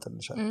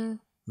ይቀመጥልሻል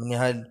ምን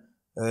ያህል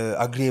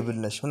agreeable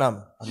ነሽ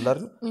ምናምን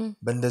አይደል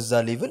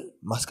በእንደዛ ሌቭል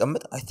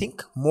ማስቀመጥ I think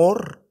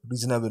more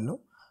reasonable ነው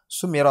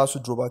እሱም የራሱ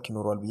ድሮባክ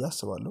ይኖራል ብዬ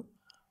አስባለሁ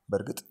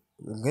በርግጥ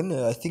ግን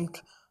I think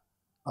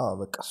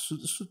በቃ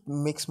እሱ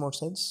makes more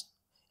sense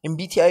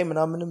MBTI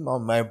ምናምንም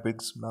አሁን ማየር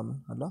ብሪግስ ምናምን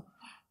አላ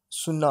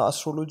እሱና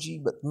አስትሮሎጂ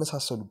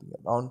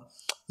በመሳሰሉብኛል አሁን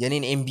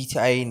የኔን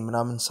MBTI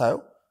ምናምን ሳየው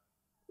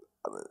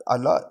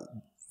አላ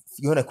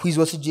የሆነ ኩዊዝ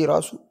ወስጄ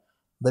ራሱ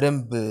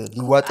በደንብ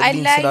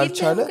ሊዋጥልኝ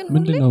ስላልቻለ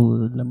ምንድነው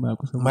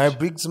ለማያውቁ ሰዎች ማየር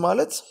ብሪግስ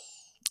ማለት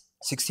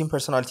 16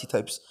 personality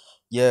types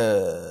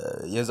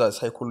የዛ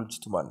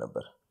ሳይኮሎጂስቱ ማን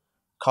ነበር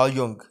ካርል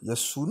ዮንግ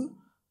የሱን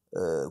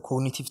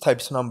ኮግኒቲቭ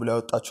ታይፕስ ምናምን ብለው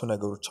ያወጣቸው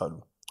ነገሮች አሉ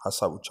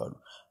ሐሳቦች አሉ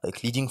like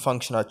leading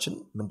functionአችን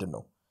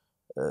ምንድነው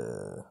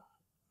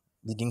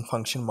leading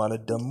function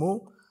ማለት ደግሞ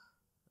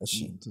እሺ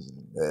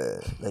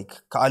like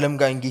ከዓለም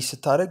ጋር engage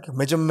ስታደርግ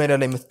መጀመሪያ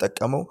ላይ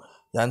የምትጠቀመው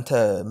ያንተ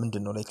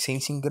ምንድነው like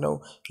sensing ነው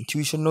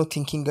intuition ነው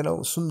thinking ነው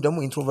እሱም ደግሞ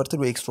introverted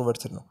ወይ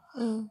extroverted ነው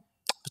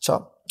ብቻ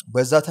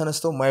በዛ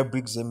ተነስተው ማየር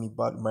ብሪግስ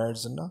የሚባል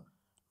ማየርስ እና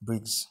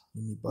ብሪግስ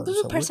የሚባሉ ብዙ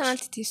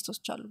ፐርሰናሊቲ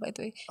ቴስቶች አሉ ባይ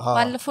ዘ ወይ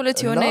ባለፈው ለት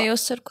የሆነ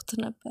የወሰድኩት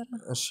ነበር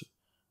እሺ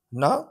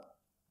እና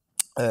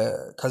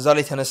ከዛ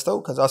ላይ ተነስተው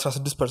ከዛ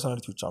 16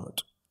 ፐርሰናሊቲዎች አመጡ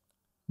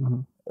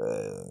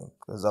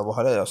ከዛ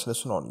በኋላ ያው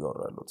ስለሱ ነው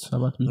ያወራሉት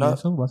 7 ቢሊዮን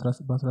ሰው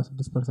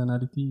በ16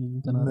 ፐርሰናሊቲ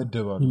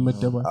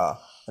ይመደባል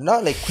እና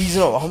ላይክ ኩዊዝ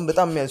ነው አሁን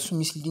በጣም እሱ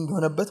ሚስሊዲንግ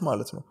ሆነበት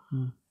ማለት ነው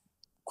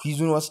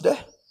ኩዊዙን ወስደህ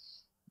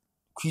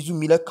ኩዊዙ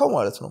የሚለካው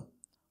ማለት ነው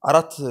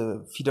 4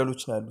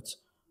 ፊደሎች ነው ያሉት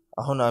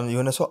አሁን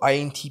የሆነ ሰው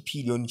INTP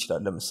ሊሆን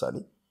ይችላል ለምሳሌ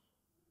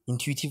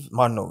ኢንቱዊቲቭ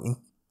ማን ነው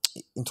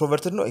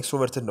ኢንትሮቨርትድ ነው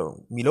ኤክስትሮቨርትድ ነው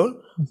ሚለውን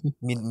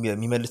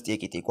የሚመልስ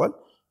ጥያቄ ጠይቋል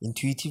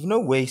ኢንቱዊቲቭ ነው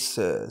ወይስ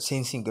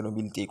ሴንሲንግ ነው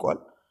ሚል ጠይቋል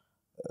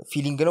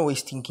ፊሊንግ ነው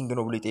ወይስ ቲንኪንግ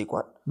ነው ብሎ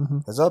ይጠይቋል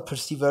ከዛ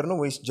ፐርሲቨር ነው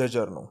ወይስ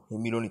ጀጀር ነው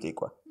የሚለውን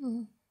ይጠይቋል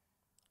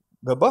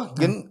ገባ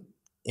ግን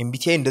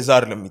MBTI እንደዛ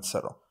አይደለም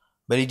የሚተሰራው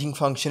በሪዲንግ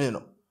ፋንክሽን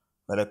ነው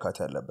መለካት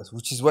ያለበት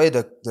which is why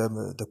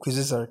the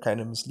quizzes are kind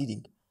of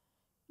misleading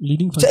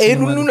leading function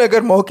ሁሉ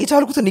ነገር ማወቅ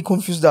የቻልኩት እኔ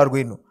ኮንፊውዝድ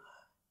አድርጎኝ ነው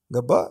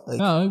ገባ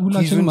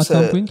ሁላችንም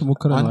ማሳፖይንት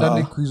ሞከረናል አንዳንዴ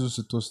ኩዊዙ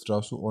ስትወስድ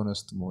ራሱ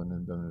ኦነስት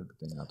መሆንን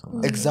በመልክተኛ ነው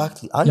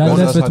ኤግዛክትሊ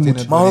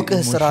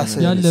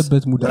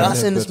ያለበት ሙድ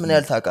ራስህንስ ምን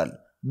ያህል ታውቃለህ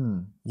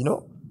you know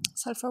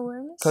self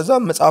awareness ከዛ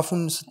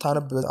መጽሐፉን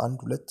ስታነብ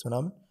 1-2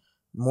 ምናምን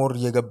ሞር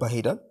እየገባ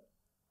ሄዳል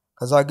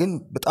ከዛ ግን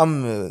በጣም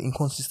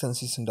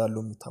ኢንኮንሲስተንሲስ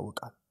እንዳለው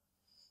ይታወቃል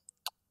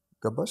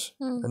ገባሽ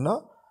እና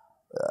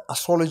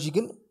አስትሮሎጂ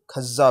ግን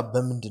ከዛ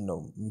በምንድነው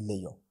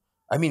የሚለየው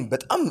I mean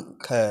በጣም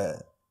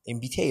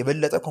ከMBTI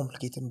የበለጠ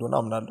ኮምፕሊኬትድ እንደሆነ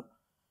አምናለሁ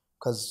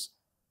cuz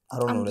I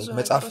don't know like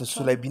መጽሐፍ እሱ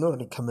ላይ ቢኖር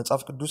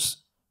ከመጽሐፍ ቅዱስ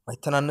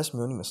ማይተናነስ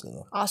የሚሆን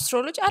ይመስለኛል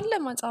አስትሮሎጂ አለ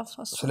መጽሐፍ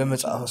ስለ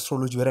መጽሐፍ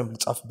አስትሮሎጂ በደንብ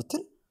ልጻፍ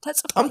ብትል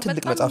በጣም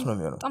ትልቅ መጽሐፍ ነው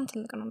የሚሆነው በጣም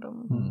ትልቅ ነው ደግሞ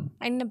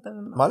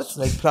አይነበብም ማለት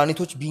like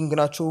ፕላኔቶች ቢንግ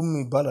ናቸውም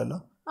ይባላል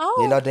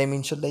ሌላ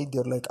ዳይሜንሽን ላይ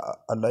they're like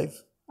alive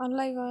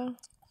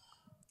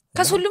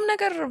ከሁሉም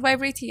ነገር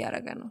ቫይብሬት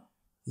እያደረገ ነው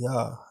ያ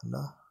እና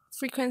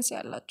ፍሪኩዌንሲ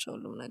ያላቸው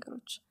ሁሉም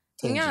ነገሮች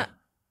እኛ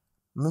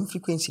ምን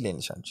ፍሪኩዌንሲ ላይ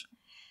ነሽ አንቺ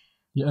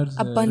የእርዝ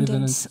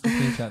Abundance.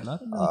 ፍሪኩዌንሲ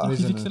አላት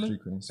ፊዚክስ ላይ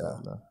frequency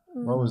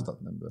what was that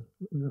number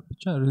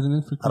ብቻ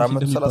ሬዞናንስ ፍሪኩዌንሲ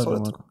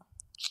እንደሚባለው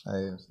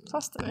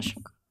ፋስት ነሽ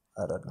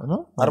አራዳ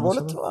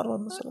 42 ነው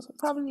 43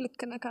 probably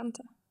ልክ ነህ ካንተ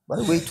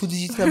ወይ 2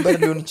 ዲጂት ነምበር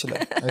ሊሆን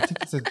ይችላል I think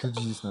it's a 2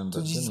 digit number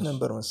 2 ዲጂት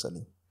ነምበር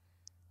መሰለኝ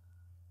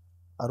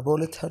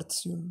 42 ሄርትዝ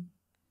ይሁን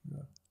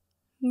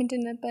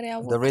ምንድን ነበር ያው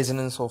the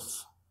resonance of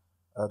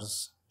earth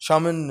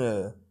shaman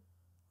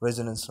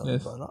resonance ነው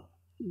የሚባለው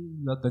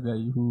that the guy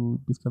who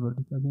discovered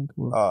it I think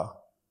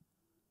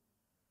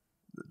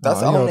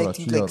that's how I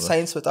think like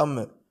science በጣም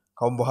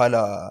ካሁን በኋላ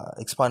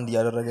ኤክስፓንድ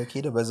ያደረገ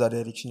ከሄደ በዛ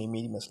ዳይሬክሽን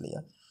የሚሄድ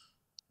ይመስለኛል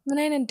ምን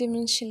አይነት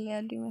ዲሜንሽን ላይ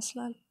ያሉ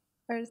ይመስላል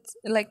earth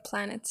like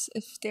planets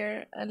if they're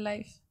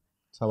alive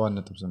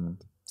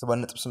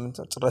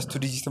 7.8 ጭራሽ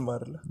 2 ዲጂትም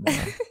አይደለ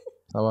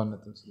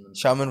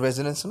 7.8 shaman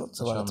resonance ነው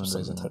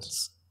 7.8 ሄርትዝ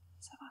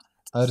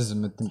እርዝ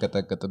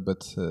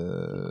የምትንቀጠቀጥበት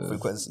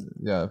ፍሪኩዌንሲ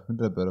ያ ምን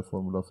ነበር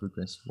ፎርሙላ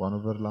ፍሪኩዌንሲ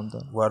 1/λ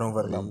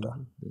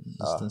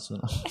ዲስታንስ ነው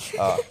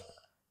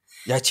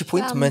ያቺ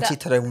ፖይንት መቼ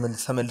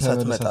ተመልሳ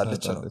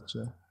ትመጣለች ነው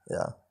ያ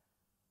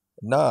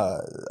እና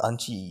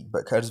አንቺ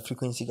ከእርዝ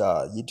ፍሪኩዌንሲ ጋር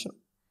ይድሽ ነው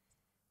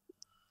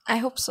I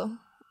hope so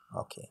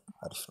ኦኬ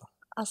አሪፍ ነው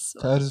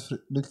ከእርዝ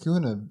ልክ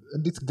የሆነ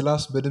እንዴት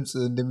ግላስ በድምጽ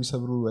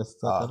እንደሚሰብሩ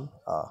ያስተካክላል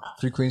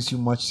ፍሪኩዌንሲው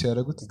ማች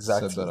ሲያደርጉት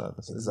ይሰበራል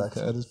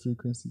ከእርዝ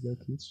ፍሪኩዌንሲ ጋር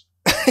ከይች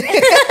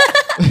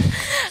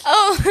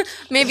oh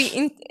maybe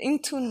in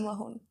tune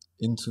መሆን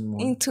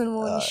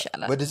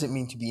ይሻላል what does it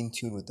mean to be in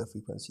tune with the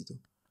frequency too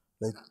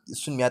like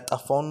እሱን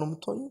የሚያጣፋውን ነው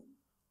የምትሆኚው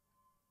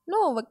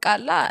no በቃ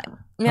ላ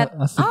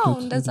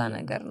እንደዛ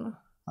ነገር ነው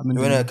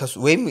የሆነ ከሱ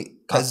ወይም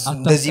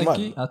እንደዚህ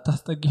ማለት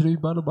አታስጠጊ ነው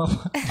ይባላል ባባ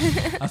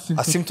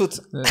አሲምቶት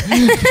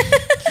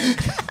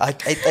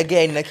አይጠጋ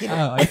አይነኪ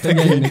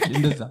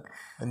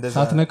እንደዛ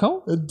ሳትነካው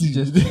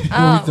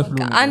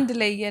አንድ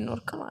ላይ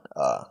የኖርክ ማለት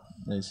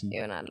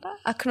ይሆናል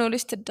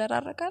አክኖሌጅ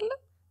ትደራረጋለህ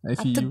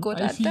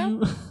አትጎዳዳም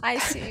I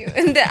see you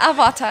እንደ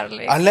አቫታር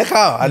ላይ አለካ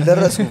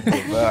አልደረስኩም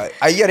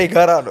አየር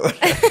የጋራ ነው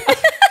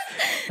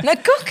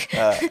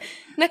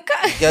ነካ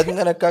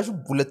ያንነካሹ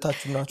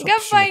ሁለታችሁ ናችሁ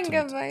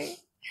ገባኝ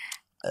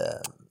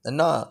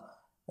እና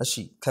እሺ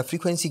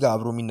ከፍሪኩዌንሲ ጋር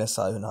አብሮ የሚነሳ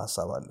የሆነ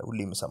ሐሳብ አለ ሁሌ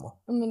የምሰማው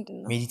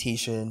ምንድነው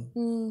ሜዲቴሽን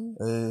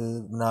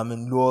ምናምን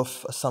law of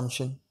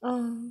assumption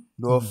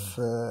law of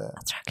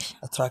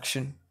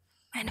attraction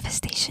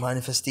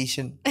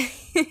manifestation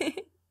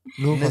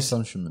law of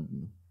assumption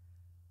ምንድነው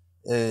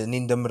እኔ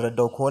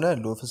እንደምረዳው ከሆነ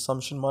law of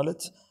assumption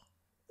ማለት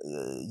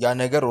ያ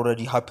ነገር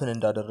already happen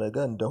እንዳደረገ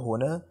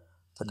እንደሆነ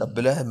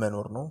ተቀብለህ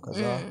መኖር ነው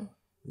ከዛ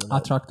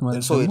አትራክት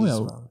ማለት ደግሞ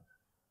ያው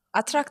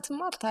attract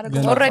ማታረግ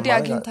already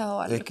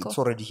አግኝተዋል እኮ it's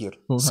already here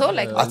so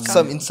like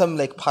in some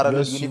like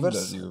parallel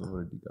universe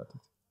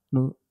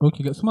no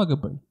okay እሱማ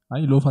ገባኝ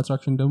አይ law of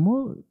attraction ደግሞ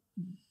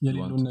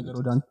የሌሎን ነገር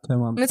ወደ አንተ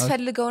ማምጣት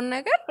የምትፈልገውን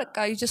ነገር በቃ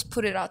you just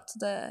put it out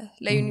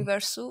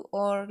ለዩኒቨርሱ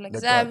or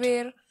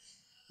ለእግዚአብሔር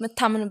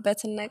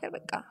መታመንበትን ነገር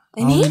በቃ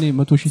እኔ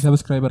 100,000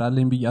 ሰብስክራይበር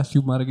አለኝ ብዬ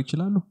አስዩም ማድረግ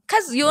ይችላል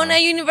ከዛ የሆነ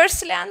ዩኒቨርስ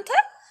ላይ አንተ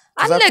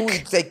አለክ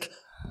like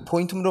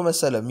ፖይንቱም ነው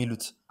መሰለ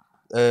የሚሉት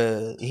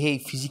ይሄ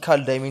ፊዚካል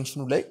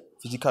ዳይሜንሽኑ ላይ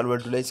ፊዚካል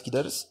ወርልድ ላይ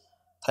እስኪደርስ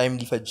ታይም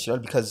ሊፈጅ ይችላል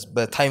because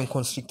በታይም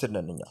ኮንስትሪክትድ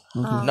ነንኛ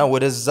እና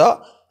ወደዛ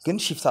ግን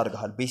shift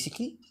አድርገሃል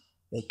basically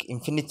like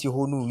infinite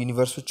የሆኑ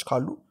ዩኒቨርሶች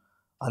ካሉ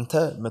አንተ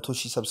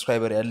 100,000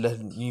 ሰብስክራይበር ያለህ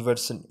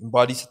ዩኒቨርስን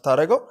ኢምባዲ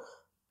ስታረጋው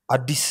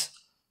አዲስ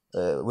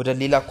ወደ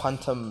ሌላ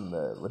ኳንተም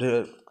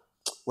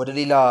ወደ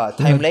ሌላ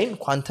ታይምላይን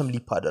ኳንተም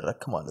ሊፕ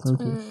አደረክ ማለት ነው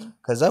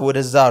ከዛ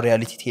ወደዛ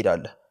ሪያሊቲ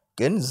ትሄዳለህ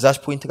ግን ዛሽ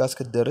ፖይንት ጋር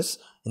እስከደርስ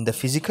in the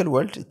physical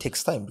world it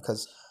takes time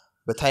because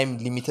the time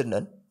limited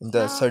none in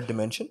the third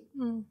dimension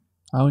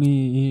አሁን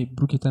ይሄ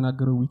ብሩክ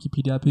የተናገረው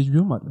ዊኪፒዲያ ፔጅ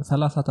ቢሆን ማለት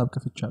 30 ታብ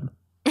ከፍቻለሁ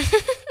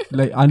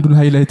ላይ አንዱን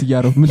ሃይላይት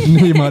ያረው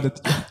ምንድነው ማለት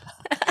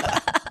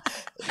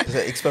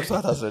ኤክስፐርቷ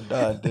ታስረዳ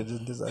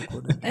እንደዛ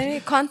ኮደ እኔ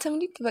ኳንተም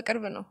ሊፕ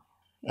በቅርብ ነው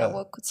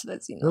ያወቅኩት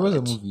ስለዚህ ነው በዛ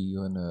ሙቪ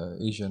የሆነ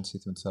ኤዥያን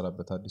ሴት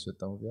የምትሰራበት አዲስ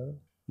ወጣ ሙቪ አይደል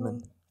ምን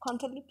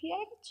ኳንተም ሊፕ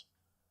ያለች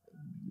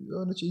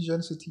የሆነ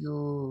ኤዥያን ሴት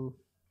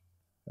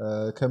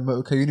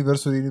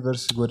ከዩኒቨርስ ወደ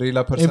ዩኒቨርስ ወደ ሌላ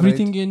ፐርሰን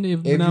everything in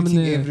ምናምን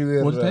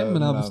all time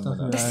ምናምን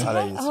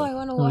I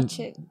want to watch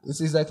it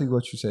it's exactly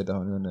what you said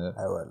አሁን የሆነ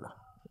አይዋላ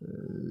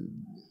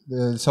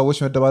ሰዎች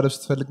መደባደብ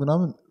ስትፈልግ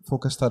ምናምን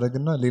ፎከስ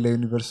ታደርግና ሌላ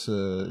ዩኒቨርስ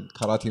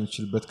ካራቴ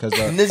የምትችልበት ከዛ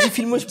እነዚህ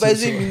ፊልሞች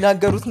ባይዘው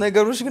የሚናገሩት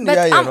ነገሮች ግን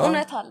ያየ ነው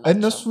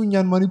እነሱ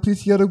እኛን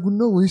ማኒፑሌት ያደርጉን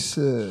ነው ወይስ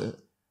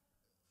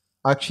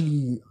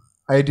actually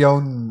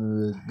አይዲያውን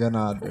ገና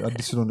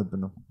አዲስ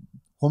ስለሆነብን ነው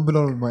ሆን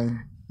ብለው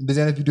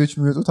እንደዚህ አይነት ቪዲዮዎች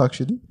የሚወጡት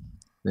actually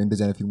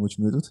እንደዚህ አይነት ፊልሞች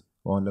የሚወጡት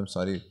አሁን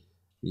ለምሳሌ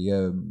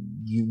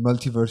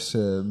የመልቲቨርስ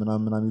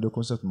ምናምን የሚለው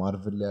ኮንሰፕት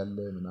ማርቨል ላይ ያለ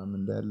ምናምን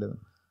እንዳለ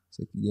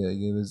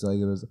የበዛ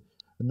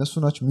እነሱ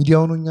ናቸው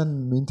ሚዲያው ነው እኛን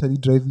ሜንታሊ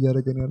ድራይቭ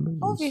ያደርገን ያለው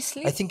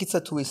obviously I think it's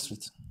a two-way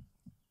street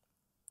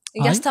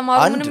ያስተማሩ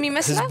ምንም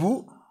ይመስላል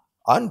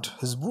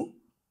ህዝቡ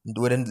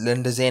ወደ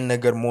ለእንደዚህ አይነት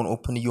ነገር ሞን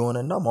ኦፕን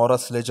እየሆነና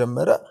ማውራት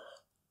ስለጀመረ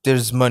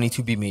there's money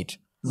to be made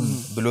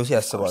ብሎ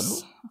ያስባሉ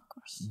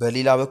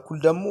በሌላ በኩል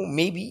ደግሞ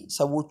maybe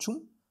ሰዎቹም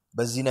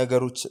በዚህ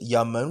ነገሮች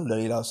ያመኑ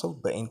ለሌላ ሰው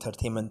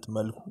በኢንተርቴይንመንት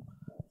መልኩ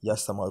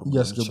ያስተማሩ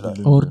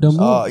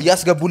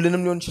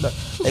ያስገቡልንም ሊሆን ይችላል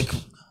like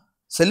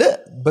ስለ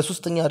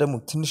በሶስተኛ ደግሞ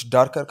ትንሽ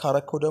ዳርከር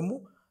ካረከው ደግሞ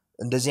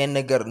እንደዚህ አይነት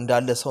ነገር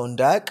እንዳለ ሰው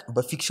እንዳያቅ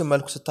በፊክሽን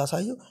መልኩ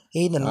ስታሳየው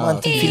ይሄንን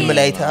ማንቲ ፊልም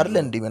ላይ ታያርለ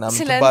እንዴ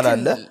ምናምን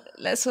ተባላለ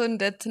ለሰው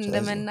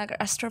እንደመናገር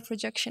አስትሮ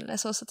ፕሮጀክሽን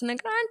ለሰው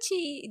ስትነግር አንቺ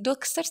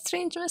ዶክተር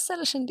ስትሬንጅ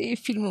መሰለሽ እንዴ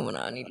ፊልሙ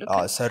ምናምን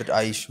ይልካል ሰርድ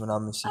አይሽ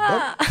ምናምን ሲባል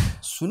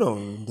እሱ ነው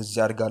እንደዚህ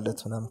አርጋለት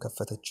ምናምን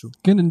ከፈተችው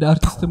ግን እንደ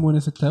አርቲስትም ሆነ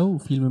ስታየው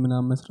ፊልም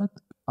ምናምን መስራት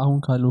አሁን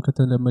ካለው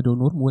ከተለመደው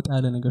ኖርም ወጣ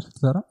ያለ ነገር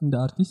ስትሰራ እንደ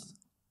አርቲስት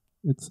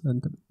it's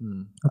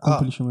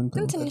accomplishment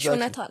ትንሽ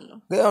እውነት አለው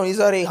ግን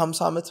የዛሬ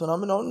 50 አመት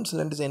ምናምን አሁን ስለ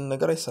እንደዚህ አይነት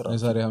ነገር አይሰራም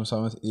የዛሬ 50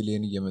 አመት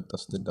ኤሊየን እየመጣ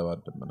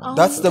ስትደባደብ ምናምን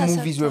that's the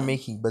movies you're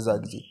making በዛ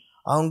ጊዜ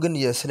አሁን ግን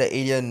ስለ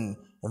ኤሊየን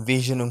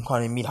ኢንቬዥን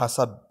እንኳን የሚል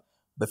ሐሳብ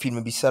በፊልም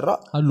ቢሰራ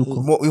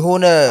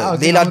የሆነ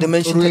ሌላ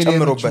ዲሜንሽን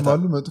ተጨምሮበታል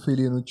አሉ መጥፎ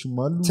ኤሊየኖችም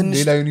አሉ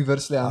ሌላ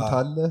ዩኒቨርስ ላይ አንተ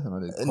አለ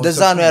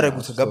እንደዛ ነው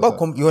ያደረጉት ገባ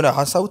የሆነ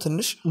ሐሳቡ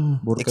ትንሽ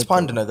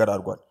ኤክስፓንድ ነገር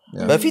አድርጓል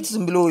በፊት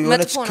ዝም ብሎ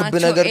የሆነ ክብ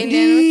ነገር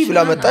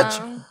ብላ መጣች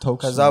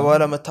ከዛ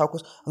በኋላ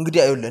መታኮስ እንግዲህ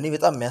አይውል እኔ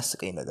በጣም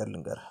የሚያስቀኝ ነገር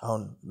ልንገር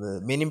አሁን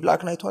ሜን ኢን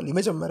ብላክ ናይቷል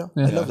የመጀመሪያው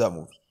I love that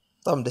movie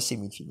በጣም ደስ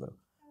የሚል ፊልም ነው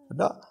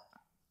እና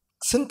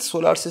ስንት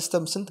ሶላር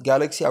ሲስተም ስንት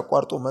ጋላክሲ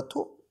አቋርጦ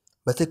መጥቶ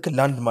በትክክል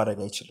ላንድ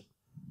ማድረግ አይችልም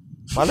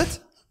ማለት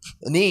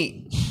እኔ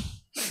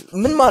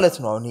ምን ማለት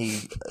ነው እኔ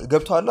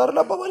ገብቷል አይደል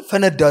አባባል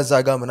ፈነዳ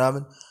ዛጋ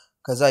ምናምን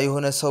ከዛ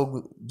የሆነ ሰው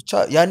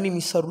ብቻ ያን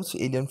የሚሰሩት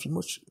ኤሊየን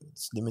ፊልሞች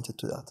ሊሚትድ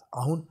ቱ ዳት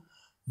አሁን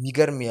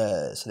የሚገርም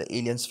ስለ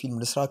ኤሊየንስ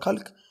ፊልም ልስራ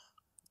ካልክ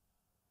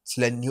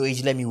ስለ ኒው ኤጅ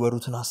ላይ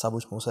የሚወሩትን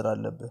ሐሳቦች መውሰድ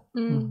አለበት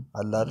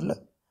አለ አይደል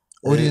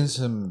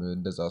ኦዲየንስም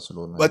እንደዛ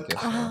ስለሆነ በቃ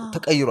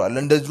ተቀይሯል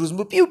እንደዚህ ዝም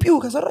ፒው ፒው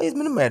ከሰራ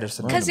ምንም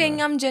አይደርስም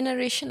ከዚህኛም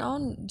ጄነሬሽን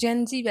አሁን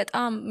ጀንዚ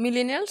በጣም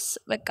ሚሌኒያልስ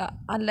በቃ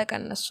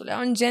አለቀን እነሱ ላይ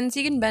አሁን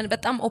ጀንዚ ግን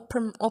በጣም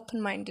ኦፕን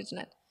ማይንድድ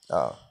ነን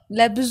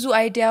ለብዙ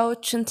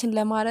አይዲያዎች እንትን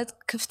ለማለት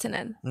ክፍት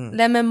ነን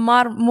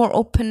ለመማር ሞር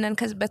ኦፕን ነን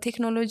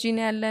በቴክኖሎጂ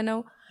ነው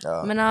ያለነው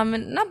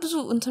ምናምን እና ብዙ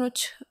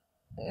እንትኖች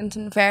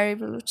እንትን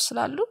ቫሪያብሎች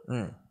ስላሉ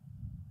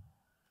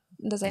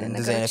እንደዛ አይነት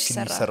ነገር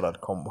ይሰራል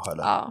ኮም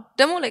በኋላ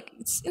ደሞ like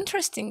it's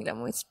interesting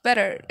ደሞ it's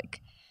better like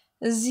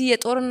እዚህ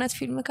የጦርነት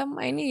ፊልም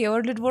ከማይኔ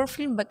የወርልድ ዋር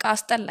ፊልም በቃ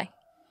አስጠላኝ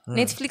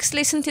ኔትፍሊክስ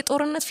ላይ ስንት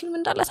የጦርነት ፊልም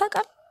እንዳለ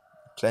ታውቃል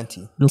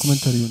plenty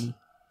ዶክመንተሪ ነው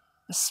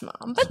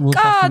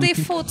በቃ they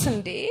fought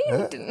እንዴ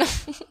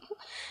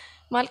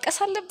ማልቀስ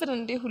አለብን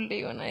እንዴ ሁሌ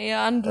የሆነ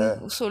የአንዱ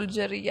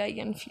ሶልጀር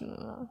ያያየን ፊልም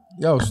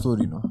ያው ስቶሪ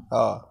ነው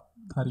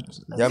ታሪክ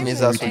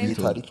ያሜዛሱ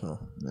ታሪክ ነው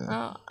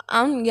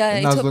አሁን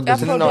የኢትዮጵያ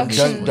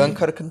ፕሮዳክሽን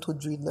ዳንከርክን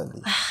ተጆ ይላል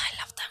I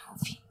love that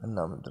movie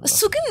እና ምንድነው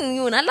እሱ ግን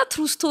ይሆናል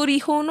ትሩ ስቶሪ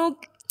ሆኖ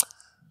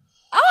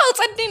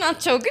ጸዴ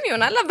ናቸው ግን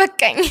ይሆናል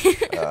በቃኝ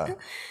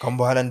ከም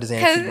በኋላ እንደዚህ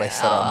አይነት ፊልም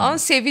አይሰራም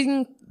አሁን ሴቪንግ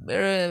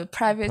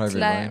ፕራይቬት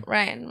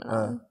ራያን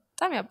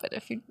በጣም ያበደ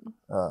ፊልም ነው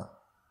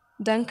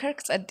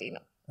ዳንከርክ ጸዴ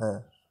ነው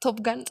ቶፕ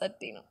ጋን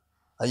ጸዴ ነው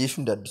አየሽ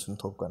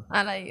እንዳዲሱን ቶፕ ጋን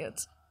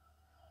አላየሁት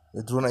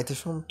የድሮን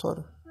አይተሽው ምትወር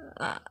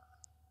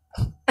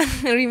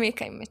ሪሜክ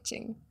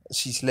አይመቸኝ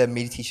እሺ ስለ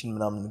ሜዲቴሽን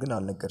ምናምን ግን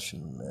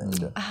አልነገርሽም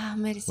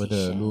ሜዲቴሽን ወደ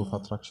ሎ ኦፍ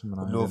አትራክሽን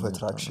ምናምን ሎ ኦፍ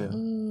አትራክሽን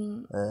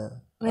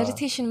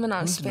ሜዲቴሽን ምን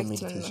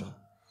አስፔክት ነው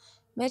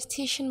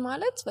ሜዲቴሽን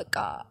ማለት በቃ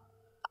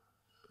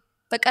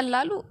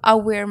በቀላሉ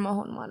አዌር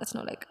መሆን ማለት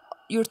ነው like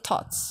your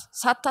thoughts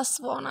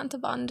ሳታስበው አንተ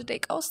በአንድ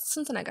ደቂቃ ውስጥ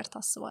ስንት ነገር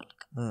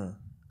ታስባለህ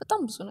በጣም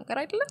ብዙ ነገር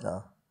አይደለ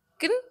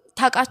ግን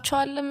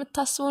ታቃቸዋለህ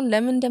የምታስበውን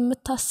ለምን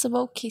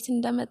እንደምታስበው ኬት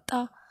እንደመጣ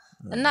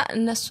እና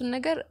እነሱን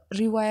ነገር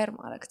ሪዋየር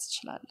ማድረግ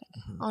ትችላለህ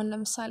አሁን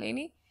ለምሳሌ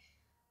እኔ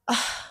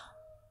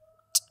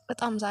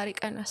በጣም ዛሬ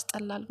ቀን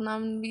ያስጠላል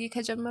ምናምን ብዬ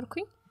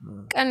ከጀመርኩኝ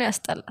ቀን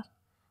ያስጠላል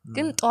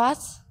ግን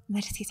ጧት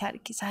ሜዲቴት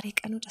አድርጌ ዛሬ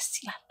ቀኑ ደስ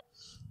ይላል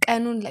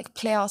ቀኑን like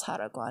play out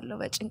አደርገዋለሁ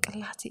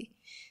በጭንቅላቴ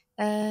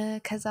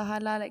ከዛ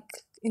ኋላ like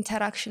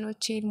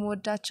ኢንተራክሽኖቼን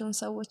መወዳቸውን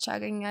ሰዎች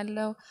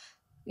አገኛለሁ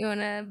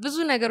የሆነ ብዙ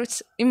ነገሮች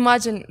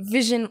ኢማጂን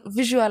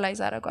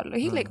ቪዥዋላይዝ አደርጋለሁ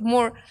ይሄ like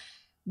more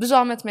ብዙ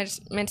አመት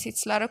ሜዲቴት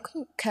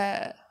ስላደረኩኝ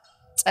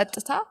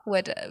ከጸጥታ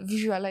ወደ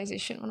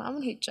ቪዥዋላይዜሽን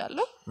ምናምን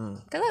ሄጃለሁ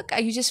ከዛ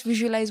you just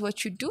visualize what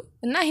you do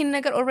እና ይሄን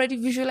ነገር already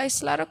visualize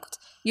ስላደረኩት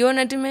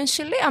የሆነ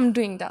ዲሜንሽን ላይ I'm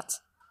doing that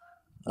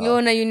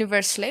የሆነ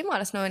ዩኒቨርስ ላይ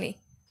ማለት ነው እኔ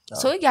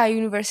so ያ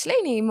ዩኒቨርስ ላይ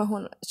እኔ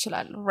መሆን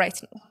እችላለሁ right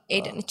ነው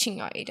ኤደን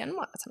እቺኛው ኤደን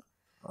ማለት ነው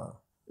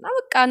እና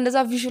በቃ እንደዛ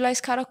ቪዥዋላይዝ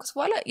ካረኩት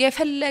በኋላ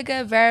የፈለገ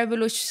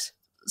ቫሪያብሎች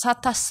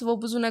ሳታስበው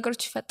ብዙ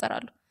ነገሮች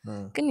ይፈጠራሉ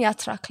ግን ያ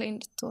ትራክ ላይ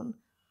እንድትሆን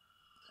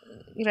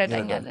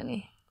ይረዳኛል እኔ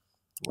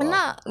እና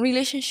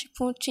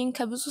ሪሌሽንሺፖችን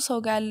ከብዙ ሰው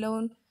ጋር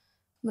ያለውን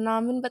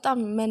ምናምን በጣም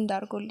መንድ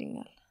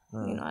አድርጎልኛል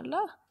ይናላ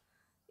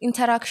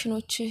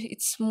ኢንተራክሽኖች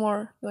it's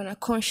more የሆነ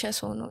ኮንሺየስ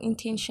ሆኖ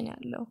ኢንቴንሽን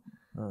ያለው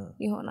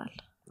ይሆናል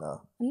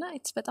እና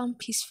it's በጣም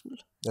ፒስፉል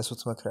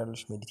ለሱት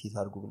መክራለሽ ሜዲቴት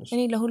አድርጉ ብለሽ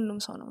እኔ ለሁሉም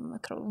ሰው ነው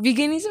መክረው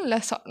ቪጋኒዝም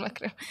ለሰው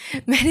መክረው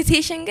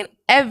ሜዲቴሽን ግን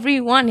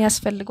everyone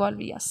ያስፈልጋል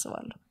ብዬ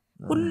አስባለሁ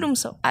ሁሉም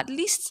ሰው at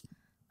least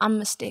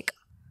 5 ደቂቃ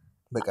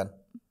በቀን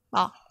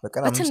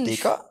በቀን 5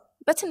 ደቂቃ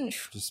በትንሹ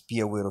just be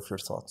aware of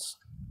your thoughts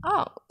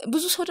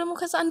ብዙ ሰው ደግሞ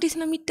ከዛ እንዴት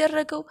ነው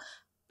የሚደረገው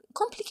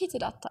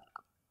ኮምፕሊኬትድ አታርጉ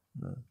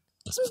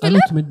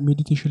ጸሎት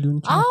ሜዲቴሽን ሊሆን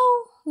ይችላል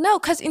ነው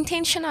cuz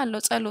intention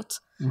አለው ጸሎት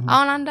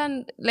አሁን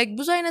አንዳንድ like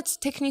ብዙ አይነት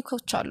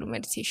ቴክኒኮች አሉ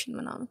ሜዲቴሽን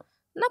ምናምን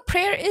እና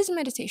prayer is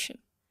meditation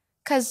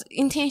cuz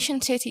intention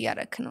set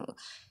ያረክ ነው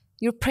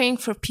you're praying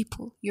for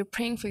people you're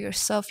praying for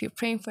yourself you're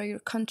praying for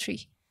your country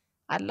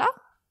አላ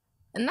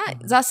እና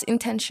that's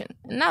intention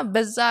እና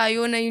በዛ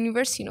የሆነ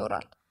ዩኒቨርስ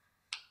ይኖራል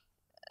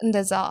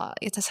እንደዛ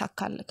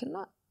የተሳካልክና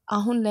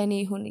አሁን ለኔ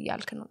ይሁን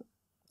ይያልክ ነው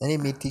እኔ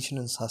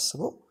ሜዲቴሽንን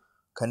ሳስበው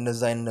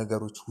ከነዛ አይነት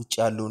ነገሮች ውጭ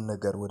ያለውን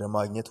ነገር ወደ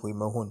ማግኘት ወይ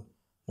መሆን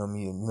ነው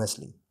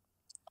የሚመስልኝ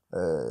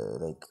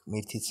like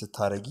ሜዲቴት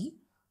ስታረጊ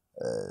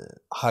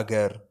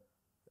ሀገር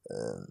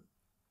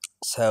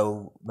ሰው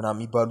ምናምን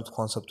የሚባሉት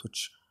ኮንሰፕቶች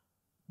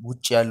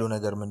ውጭ ያለው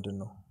ነገር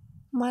ምንድነው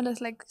ማለት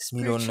like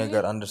ሚሊዮን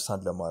ነገር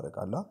አንደርስታንድ ለማድረግ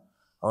አላ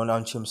አሁን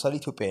አንቺ ለምሳሌ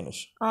ኢትዮጵያዊ ነሽ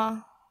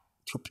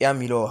ኢትዮጵያ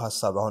ሚለው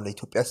ሐሳብ አሁን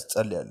ለኢትዮጵያ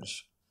ትጸልያለሽ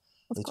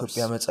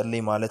ኢትዮጵያ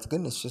መጸለይ ማለት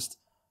ግን it's just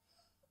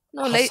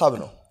ሐሳብ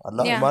ነው አላ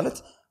ማለት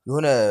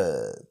የሆነ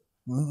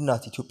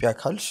ምንድናት ኢትዮጵያ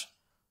ካልሽ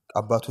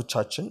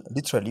አባቶቻችን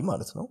ሊትራሊ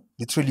ማለት ነው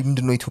ሊትራሊ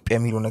ምንድነው ኢትዮጵያ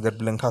የሚለው ነገር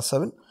ብለን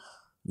ካሰብን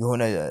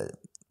የሆነ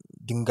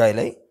ድንጋይ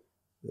ላይ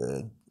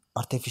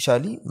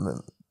አርቲፊሻሊ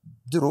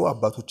ድሮ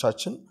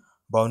አባቶቻችን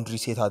ባውንደሪ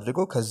ሴት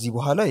አድርገው ከዚህ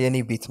በኋላ የኔ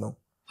ቤት ነው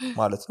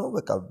ማለት ነው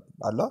በቃ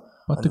አላ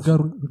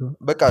አትጋሩ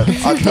በቃ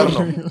አጥር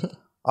ነው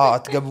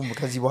አትገቡም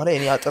ከዚህ በኋላ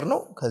የኔ አጥር ነው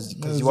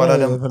ከዚህ በኋላ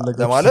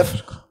ለማለፍ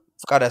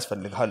ፍቃድ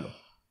ያስፈልጋል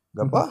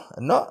ገባ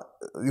እና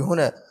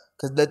የሆነ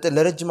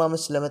ለረጅም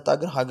አመት ስለመጣ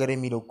ግን ሀገር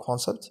የሚለው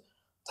ኮንሰፕት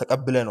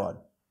ተቀብለናል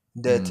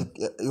እንደ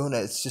የሆነ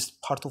it's just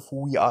part of who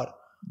we are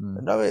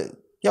እና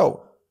ያው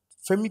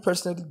for me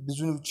personally ብዙ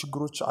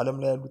ችግሮች ዓለም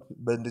ላይ ያሉት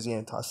በእንደዚህ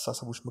አይነት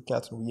አስተሳሰቦች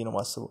ምክንያት ነው ብዬ ነው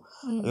ማስበው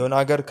የሆነ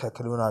ሀገር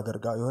ከሆነ ሀገር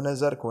ጋር የሆነ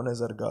ዘር ከሆነ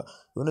ዘር ጋር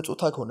የሆነ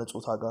ጾታ ከሆነ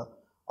ጾታ ጋር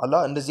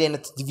አላ እንደዚህ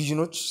አይነት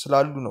ዲቪዥኖች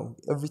ስላሉ ነው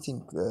everything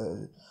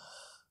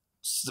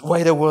why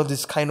the world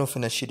is kind of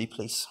in a shitty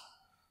place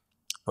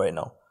right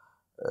now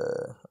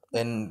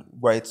and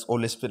why it's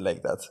always been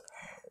like that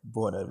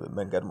በሆነ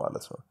መንገድ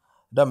ማለት ነው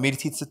ዳ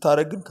ሜዲቴት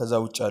ስታረግን ከዛ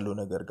ውጭ ያለው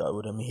ነገር ጋር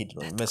ወደ መሄድ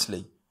ነው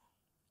መስለኝ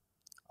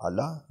አላ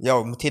ያው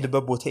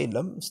የምትሄድበት ቦታ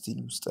የለም ስቲል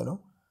ውስጥ ነው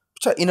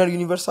ብቻ ኢነር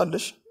ዩኒቨርስ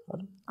አለሽ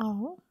አይደል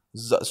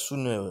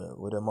እሱን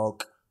ወደ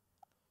ማወቅ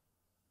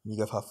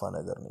የሚገፋፋ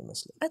ነገር ነው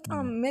መስለኝ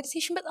በጣም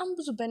ሜዲቴሽን በጣም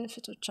ብዙ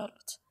ቤኔፊቶች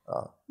አሉት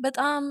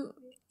በጣም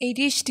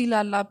ADHD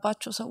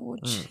ላላባቸው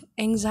ሰዎች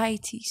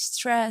anxiety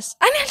stress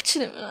እኔ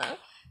አልችልም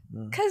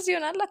ከዚህ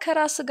ሆናላ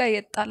ከራስ ጋር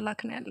የጣላክ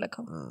ነው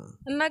ያለከው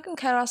እና ግን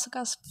ከራስ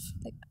ጋር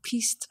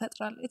ፒስ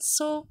ትፈጥራለህ it's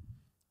so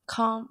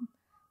calm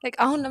like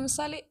አሁን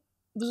ለምሳሌ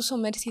ብዙ ሰው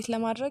ሜዲቴት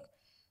ለማድረግ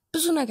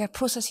ብዙ ነገር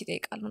ፕሮሰስ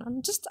ይጠይቃል ምናምን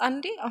just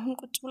አንዴ አሁን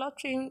ቁጭ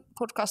ብላችሁ ይሄን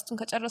ፖድካስቱን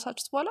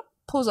ከጨረሳችሁት በኋላ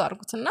ፖዝ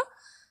አድርጉትና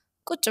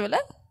ቁጭ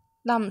ብለህ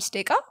ለ5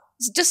 ደቂቃ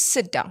just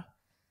sit down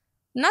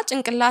እና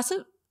ጭንቅላት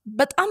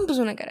በጣም ብዙ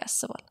ነገር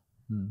ያስባል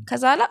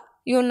ከዛላ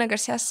የሆነ ነገር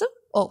ሲያስብ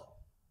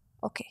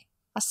ኦኬ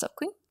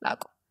አሰብኩኝ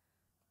ላቆ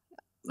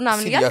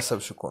ምናምን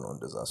ያሰብሽ እኮ ነው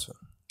እንደዛ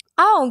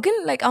ሲሆን ግን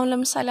like አሁን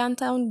ለምሳሌ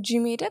አንተ አሁን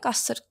ጂም ሄደክ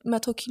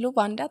 100 ኪሎ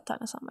ባንዴ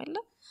አታነሳም አይደል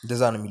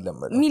እንደዛ ነው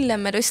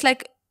የሚለመደው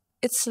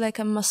it's like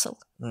a muscle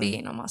ብዬ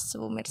ነው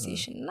ማስበው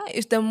ሜዲቴሽን እና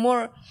if the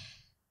more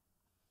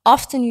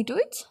often you do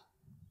it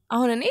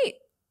አሁን እኔ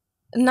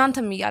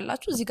እናንተም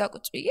ይያላችሁ እዚህ ጋር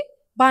ቁጭ ብዬ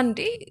ባንዴ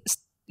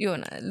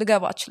የሆነ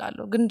ልገባ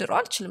እችላለሁ ግን ድሮ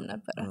አልችልም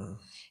ነበር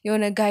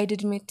የሆነ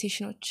ጋይድድ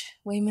ሜዲቴሽኖች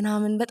ወይ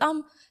ምናምን በጣም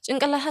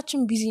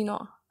ጭንቅላታችን ቢዚ ነው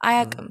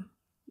አያቅም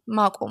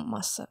ማቆም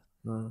ማሰብ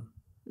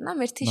እና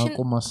ሜዲቴሽን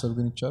ማቆም ማሰብ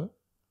ግን ይቻላል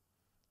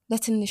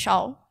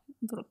ለትንሽው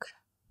ብሩክ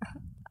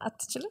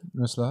አትችልም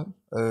ይመስላል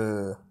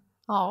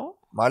አዎ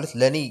ማለት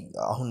ለኔ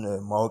አሁን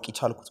ማወቅ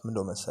ይቻልኩት ምን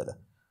ነው መሰለ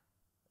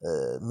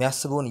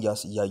የሚያስበውን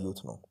ያያዩት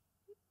ነው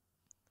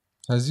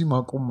ስለዚህ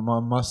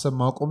ማሰብ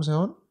ማቆም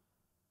ሳይሆን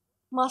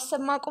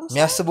ማሰብ ማቆም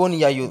የሚያስበውን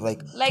ያያዩት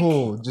like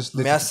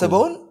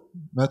የሚያስበውን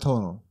መተው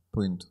ነው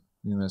ፖይንቱ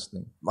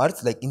ይመስለኝ ማለት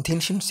like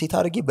intention set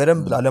አድርጌ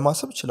በደንብ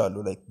ለማሰብ ይችላል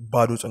like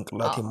ባዶ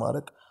ጭንቅላቴ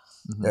ማረግ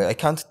I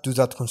can't do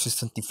that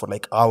consistently for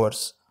like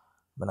hours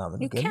ምናምን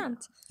ግን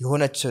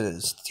የሆነች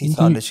ስቴት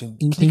አለሽ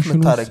ክሊክ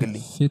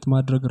መታረግልኝ ሴት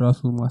ማድረግ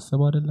ራሱ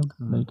ማሰብ አይደለም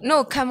like no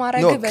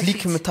ከማረግ በፊት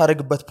ክሊክ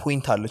መታረግበት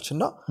ፖይንት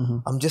አለችና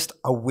I'm just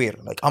aware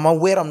like I'm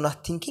aware I'm not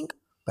thinking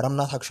but I'm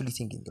not actually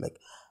thinking like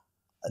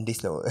እንዴት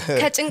ነው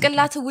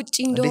ከጭንቅላት ውጪ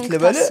እንደሆነ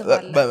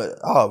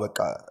ታስባለህ በቃ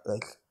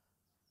like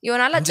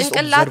ይሆናል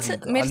ጭንቅላት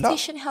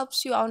meditation helps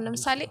you አሁን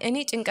ለምሳሌ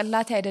እኔ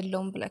ጭንቅላት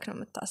አይደለም ብለክ ነው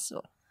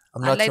የምታስበው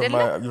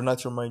you're not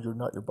your mind you're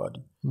not your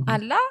body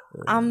አላ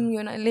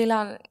የሆነ ሌላ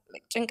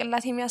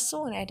ጭንቅላት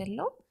የሚያስበው እኔ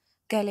አይደለም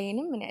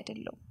ገለይንም እኔ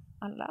አይደለም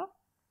አላ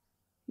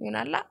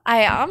ይሆናል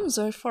I am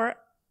therefore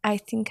I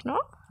think no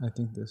I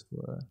think that's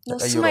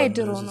why ስማይ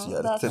ድሮ ነው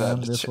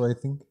that's why I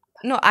think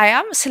no I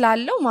am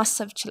ስላለው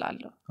ማሰብ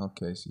ይችላልው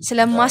okay I see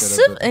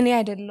ስለማስብ እኔ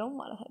አይደለም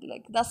ማለት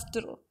like that's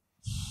ድሮ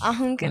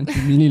አሁን ግን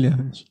ምን ይላል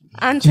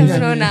አንተ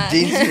ምን ሆነ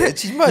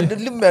እቺማ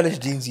እንደልም ያለሽ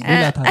ጄንዚ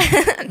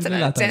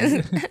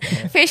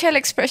ፌሻል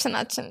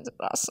ኤክስፕሬሽናችን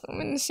ራሱ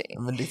ምን እሺ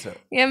እንዴት ነው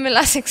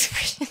የምላስ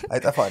ኤክስፕሬሽን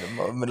አይጠፋንም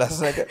ምላስ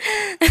ነገር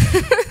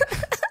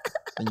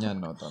እኛ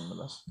እናውጣም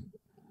ምላስ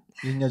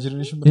የኛ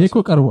ጀነሬሽን ይሄ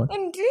እኮ ቀርቧል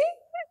እንዴ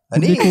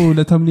እኔ እኮ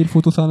ለተምኔል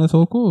ፎቶ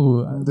ሳነሳው እኮ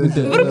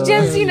ብሩክ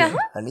ጀንዚ ነህ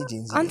እኔ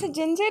ጄንዚ አንተ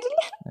ጀንዚ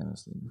አይደለህ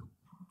አይመስለኝም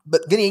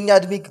ግን የኛ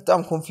እድሜ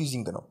በጣም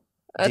ኮንፊውዚንግ ነው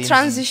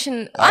ትራንዚሽን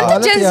አንተ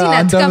ጀንዚ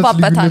ነህ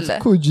ትገባበታለህ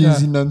እኮ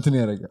ጄንዚ እናንተን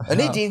ያረጋል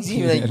እኔ ጄንዚ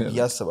ነኝ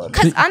ያስባል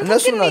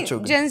እነሱ ናቸው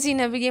ጀንዚ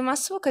ነህ ብዬ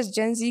ማስበው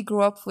ከጀንዚ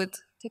grew up with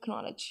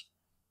technology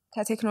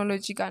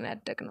ከቴክኖሎጂ ጋር ነው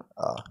ያደግነው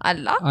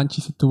አላ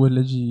አንቺ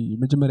ስትወለጂ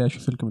መጀመሪያ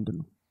ስልክ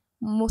ምንድነው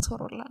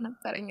ሞቶሮላ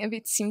ነበርኛ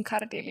ቤት ሲም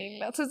ካርድ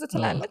የሌለው ትዝ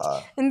ትላለች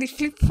እንዲ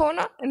ፍሊፕ ፎና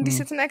እንዲ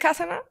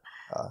ስትነካተና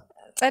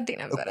ጸዴ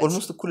ነበር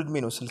ኦልሞስት እኩል እድሜ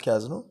ነው ስልክ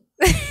ያዝ ነው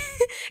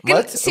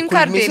ማለት ሲም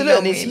ካርድ የለው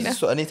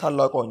እኔ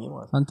ታላቋኝ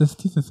ማለት አንተ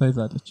ስቲ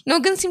ተሳይዛለች ነው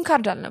ግን ሲም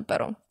ካርድ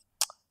አልነበረውም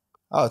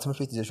ትምህርት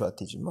ቤት ይዘሽው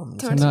አትሄጂማ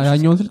እና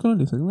ያኛው ስልክ ነው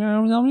ለሰው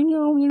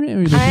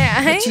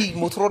እቺ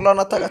ሞቶሮላ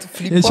ናታቃት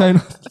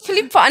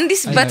ፍሊፕ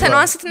አንዲስ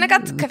በተናዋ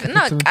ስትነካት ከፍና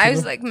በቃ I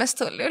was like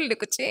መስተውል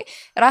ልቁጭ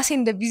ራሴ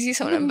እንደ ቢዚ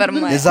ሰው ነበር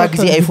ማለት የዛ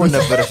ጊዜ አይፎን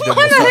ነበርሽ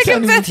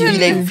ደግሞ ቲቪ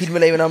ላይ ፊልም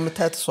ላይ ምናምን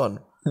የምታያት እሷ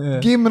ነው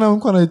ጌም ምናምን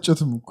እንኳን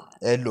አይጨትም እኮ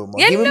የለውም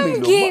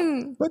ጌም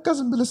በቃ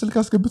ዝም ብለህ ስልክ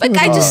አስገብተህ በቃ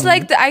I just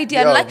like the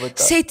idea like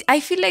I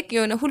feel like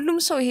የሆነ ሁሉም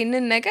ሰው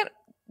ይሄንን ነገር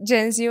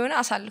ጀንዚ የሆነ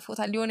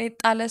አሳልፎታል የሆነ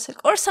የጣለ ስልክ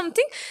or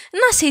something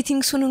እና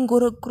ሴቲንግሱን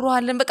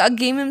እንጎረግሯለን በቃ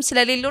ጌምም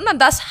ስለሌለውና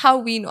that's how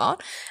we know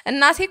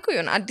እናቴ እኮ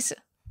የሆነ አዲስ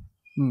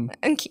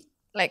እንኪ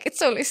like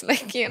it's always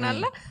like ይሆናል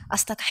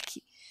አስተካኪ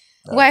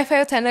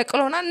ዋይፋዩ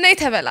ተነቅሎና እና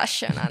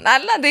የተበላሸናል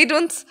አላ they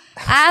don't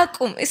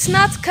አቁም it's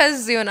not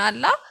cuz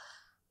ይሆናል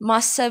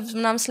ማሰብ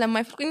ምናም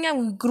ስለማይፈልጉኛ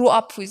we grew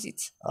up with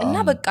it እና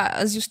በቃ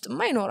እዚህ ውስጥማ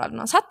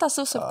ይኖራልና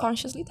ሳታስብ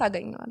subconsciously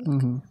ታገኘዋለህ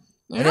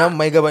እኔም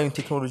ማይገባኝ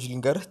ቴክኖሎጂ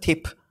ልንገርህ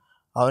ቴፕ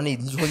አሁን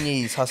ልጅ ሆኜ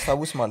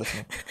ሳስታውስ ማለት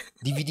ነው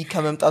ዲቪዲ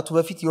ከመምጣቱ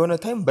በፊት የሆነ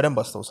ታይም በደንብ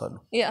አስተውሳለሁ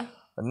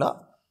እና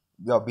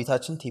ያው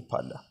ቤታችን ቴፕ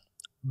አለ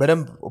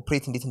በደንብ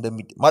ኦፕሬት እንዴት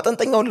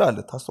ማጠንጠኛው አለ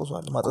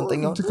ታስተውሳለህ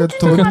ማጠንጠኛው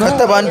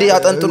ከተባንዴ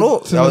አጠንጥኖ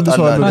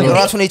ያወጣል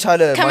ራሱን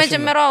የቻለ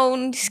ከመጀመሪያው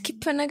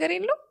ስኪፕ ነገር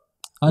የለው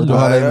ወደ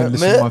ኋላ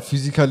ይመልስማ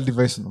ፊዚካል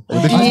ዲቫይስ ነው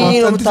ወደፊት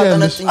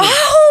ማፍጠንት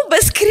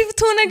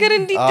በስክሪፕቶ ነገር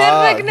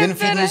እንዲደረግ ነበር ግን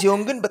ፊልም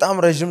ሲሆን ግን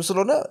በጣም ረጅም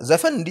ስለሆነ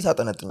ዘፈን እንዴት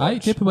አጠነጥኛለሽ አይ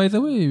ቴፕ ባይ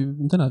ዘ ወይ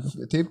እንትን አለ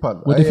ቴፕ አለ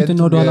ወደፊት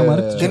ነው ወደ ኋላ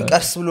ማለት ግን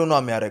ቀስ ብሎ ነው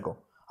የሚያደርገው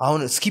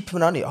አሁን ስኪፕ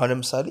ምናምን አሁን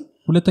ለምሳሌ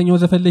ሁለተኛው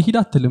ዘፈን ላይ ሂድ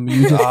አትልም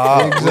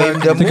ወይም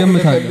ደግሞ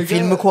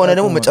ፊልም ከሆነ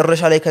ደግሞ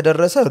መጨረሻ ላይ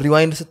ከደረሰ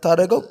ሪዋይንድ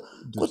ስታደርገው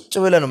ቁጭ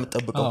ብለህ ነው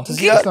የምትጠብቀው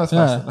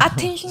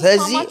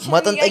ስለዚህ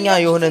ማጠንጠኛ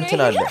የሆነ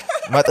እንትን አለ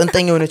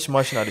ማጠንጠኛ የሆነች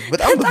ማሽን አለች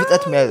በጣም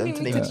በፍጥነት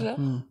እንትን ይመስላል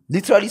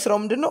ሊትራሊ ስራው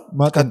ምንድነው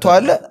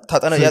ከተዋለ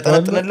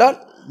ያጠነጥንላል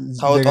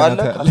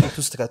ታወጣዋለህ ካሴት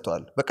ውስጥ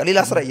ከተዋለ በቃ ሌላ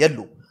ስራ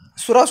የለው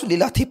እሱ ራሱ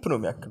ሌላ ቴፕ ነው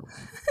የሚያክለው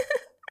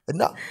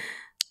እና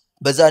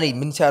በዛ ላይ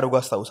ምን ሲያደርጉ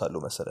አስተውሳለሁ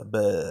መሰለህ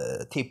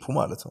በቴፑ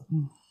ማለት ነው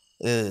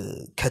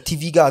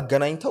ከቲቪ ጋር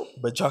አገናኝተው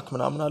በጃክ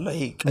ምናምን አለ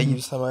ይሄ ቀይ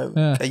ሰማያዊ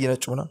ቀይ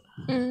ነጭ ምናምን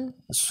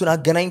እሱን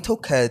አገናኝተው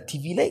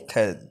ከቲቪ ላይ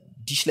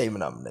ከዲሽ ላይ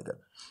ምናምን ነገር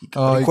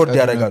ሪኮርድ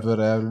ያደርጋሉ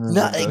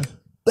እና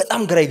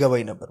በጣም ግራ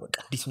ይገባኝ ነበር በቃ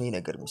እንዴት ነው ይሄ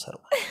ነገር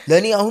የሚሰራው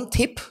ለኔ አሁን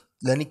ቴፕ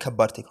ለኔ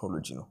ከባድ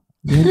ቴክኖሎጂ ነው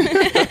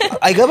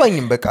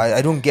አይገባኝም በቃ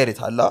I don't get it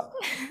አላ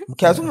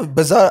ምክንያቱም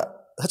በዛ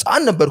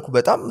ህፃን ነበርኩ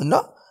በጣም እና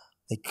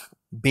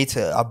ቤት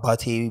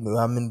አባቴ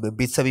ምናምን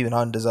ቤተሰቤ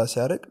ምናምን እንደዛ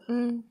ሲያደርግ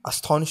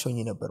አስታውንሽ ሆኜ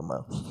ነበር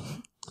ማለት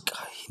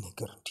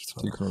ነገር እንዴት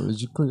ነው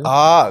ቴክኖሎጂ እኮ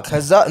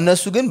ከዛ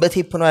እነሱ ግን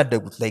በቴፕ ነው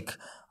ያደጉት like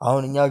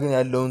አሁን እኛ ግን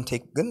ያለውን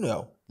ቴክ ግን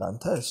ያው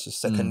ላንተ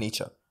second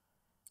nature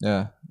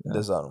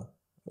እንደዛ ነው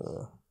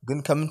ግን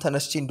ከምን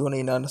ተነስቼ እንደሆነ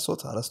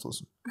ይናነሶት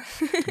አላስተውስም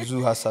ብዙ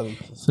ሐሳብ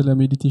ስለ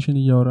ሜዲቴሽን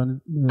እያወራን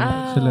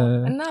ስለ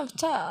እና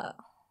ብቻ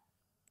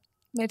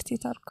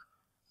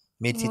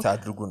ሜዲቴት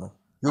አድርጉ ነው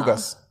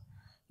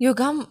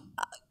ዮጋም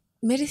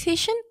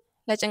ሜዲቴሽን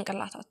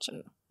ለጭንቅላታችን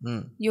ነው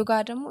ዮጋ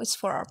ደግሞ is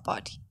for our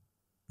body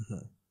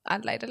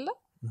አለ አይደለ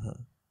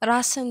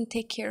ራስን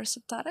ቴክ ኬር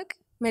ስታረግ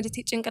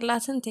ሜዲቴት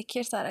ጭንቅላትን ቴክ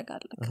ኬር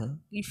ታረጋለህ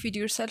you feed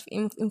yourself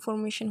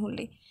information ሁሌ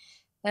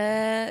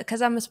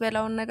ከዛ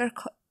መስበላውን ነገር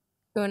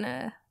የሆነ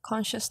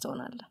ኮንሺየስ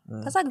ትሆናለህ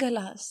ከዛ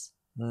ገላስ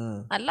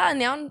አላ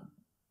እኔ አሁን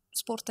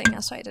ስፖርተኛ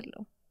ሰው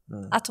አይደለም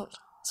አቶል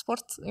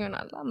ስፖርት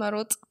ይሆናል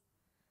መሮጥ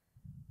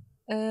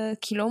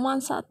ኪሎ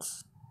ማንሳት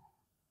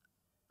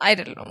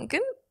አይደለም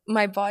ግን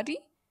my body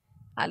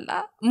አላ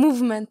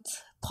ሙቭመንት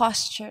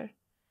ፖስቸር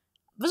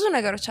ብዙ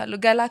ነገሮች አሉ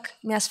ገላክ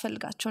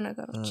የሚያስፈልጋቸው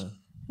ነገሮች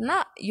እና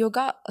ዮጋ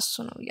እሱ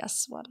ነው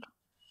ያስባለሁ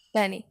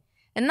ለኔ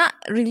እና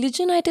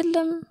ሪሊጅን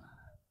አይደለም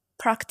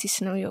ፕራክቲስ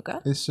ነው ዮጋ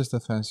it's just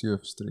a fancy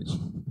of stretch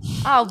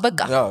በቃ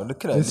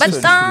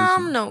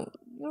በጣም ነው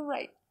you're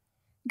right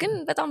ግን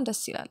በጣም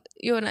ደስ ይላል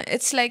የሆነ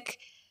it's like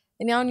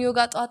እኔ አሁን ዮጋ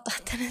ጧት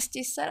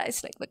ተነስቼ ሰራ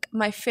it's like በቃ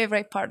my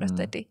favorite part of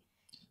the day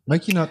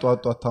መኪና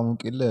ጧት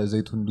ታሙቀለ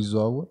ዘይቱን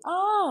እንዲዘዋወር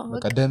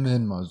በቃ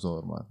ደምህን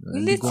ማዘዋወር ማለት ነው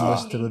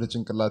እንዲጎማስተር ወደ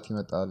ጭንቅላት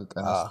ይመጣል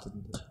ቀንስት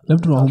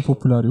ለምንድነው አሁን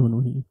ፖፑላር የሆነው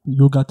ይሄ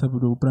ዮጋ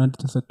ተብሎ ብራንድ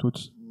ተሰጥቶት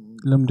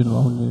ለምንድነው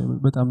አሁን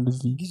በጣም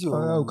እንደዚህ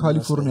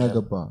ካሊፎርኒያ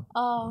ገባ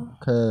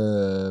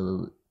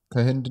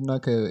ከህንድና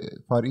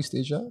ከፋር ኢስት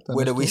ኤዥያ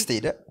ወደ ዌስት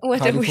ሄደ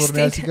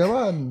ካሊፎርኒያ ሲገባ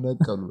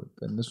ነቀሉ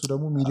እነሱ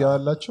ደግሞ ሚዲያ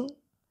አላቸው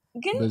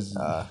ግን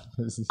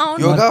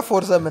ዮጋ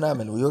ፎር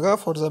ዘመናምን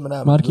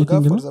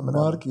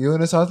ማርኬቲንግ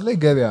የሆነ ሰዓት ላይ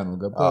ገበያ ነው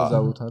ገባ እዛ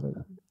ቦታ ላይ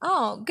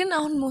ግን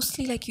አሁን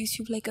ሞስትሊ ላይክ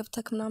ዩቲዩብ ላይ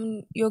ገብተክ ምናምን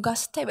ዮጋ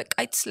ስታይ በቃ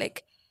ኢትስ ላይክ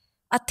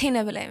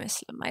አቴነብል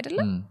አይመስልም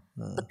አይደለም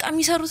በቃ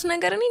የሚሰሩት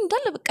ነገር እኔ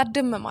እንዳለ በቃ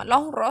ደመማል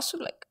አሁን ራሱ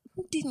ላይክ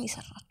እንዴት ነው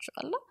ይሰራችሁ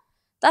አላ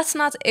that's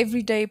not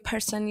everyday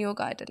person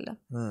yoga አይደለም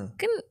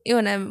ግን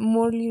የሆነ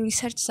ሞርሊ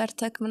ሪሰርች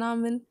ሰርተክ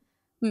ምናምን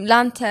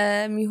ላንተ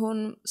የሚሆን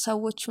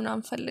ሰዎች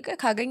ምናምን ፈልገ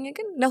ካገኘ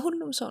ግን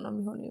ለሁሉም ሰው ነው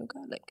የሚሆነው ዮጋ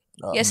ላይክ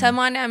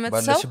የ80 አመት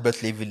ሰው ባለሽበት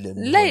ሌቭል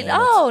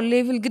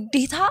ሌቭል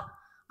ግዴታ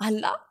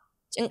አላ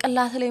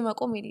ጭንቅላት ላይ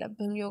መቆም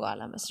የለብም ዮጋ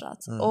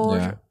ለመስራት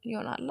ኦር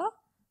ይሆናል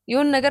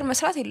የሆነ ነገር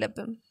መስራት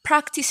የለብም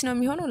ፕራክቲስ ነው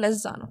የሚሆነው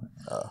ለዛ ነው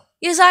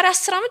የዛሬ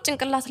 10 አመት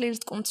ጭንቅላት ላይ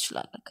ልትቆም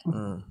ትችላለህ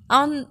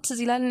አሁን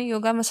ትዚላን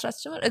ዮጋ መስራት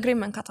ጀመር እግሬ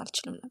መንካት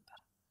አልችልም ነበር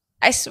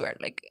I swear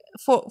like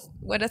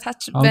ወደ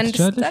ታች በንድ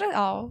ስተር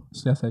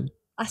ሲያሳይ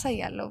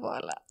አሳያለሁ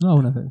በኋላ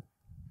አሁን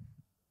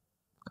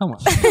come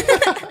on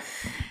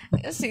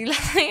እሺ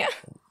ላሳያ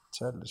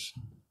ቻለሽ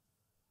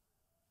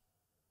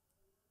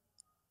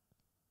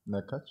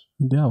ነካች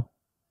እንዴው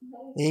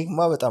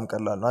ይሄማ በጣም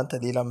ቀላል ነው አንተ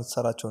ሌላ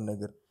የምትሰራቸውን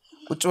ነገር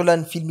ቁጭ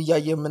ብለን ፊልም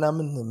እያየ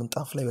ምናምን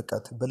ምንጣፍ ላይ በቃ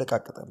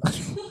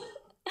በለቃቀጠላችሁ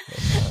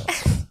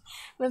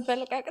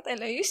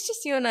በለቃቀጠላ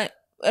ይስጭስ የሆነ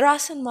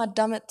ራስን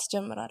ማዳመጥ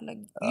ትጀምራለህ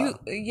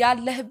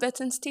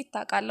ያለህበትን ስቴት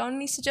ታውቃለህ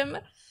እኔ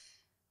ስጀምር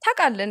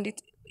ታውቃለህ እንዴት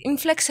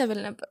ኢንፍሌክሲብል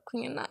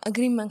ነበርኩኝና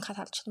እግሬን መንካት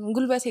አልችልም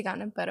ጉልበቴ ጋር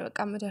ነበር በቃ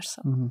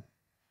መደርሰው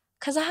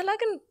ከዛ ኋላ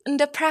ግን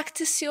እንደ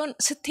ፕራክቲስ ሲሆን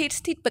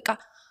ስትሄድ በቃ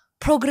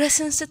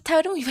ፕሮግረስን ስታዩ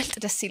ደግሞ ይበልጥ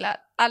ደስ ይላል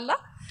አላ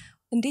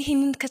እንዴ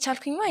ይሄንን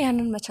ከቻልኩኝማ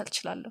ያንን መቻል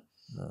እችላለሁ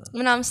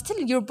ምናምን ስትል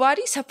your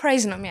body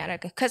surprise ነው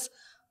የሚያደርገው cuz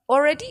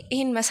already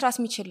ይሄን መስራት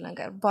የሚችል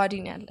ነገር body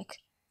ነው ያለክ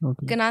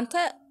ግን አንተ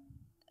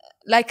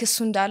ላይክ እሱ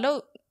እንዳለው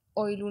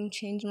ኦይሉን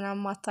ቼንጅ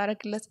ምናምን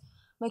ማታረግለት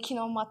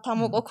መኪናው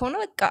ማታሞቀው ከሆነ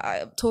በቃ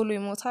ቶሎ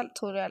ይሞታል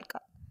ቶሎ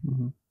ያልቃል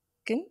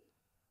ግን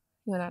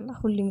ይሆናል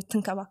ሁሉ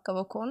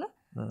የምትንከባከበው ከሆነ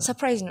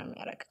surprise ነው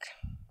የሚያደርገው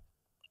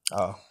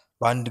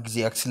በአንድ ጊዜ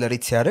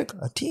አክሰለሬት ሲያደርግ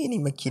አቴኒ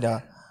መኪና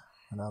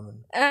ምናምን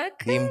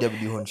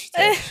BMW ሆን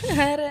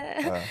ኧረ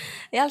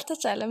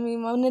ያልተቻለም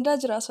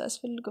ነዳጅ ራሱ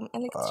ያስፈልግም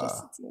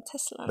ኤሌክትሪሲቲ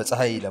ተስላ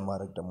በፀሐይ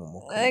ለማድረግ ደግሞ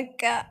ሞክር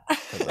በቃ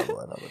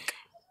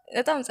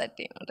በጣም ጸዴ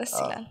ነው ደስ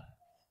ይላል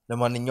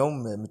ለማንኛውም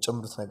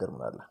የምጨምሩት ነገር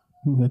ምን አለ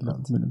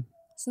ምንም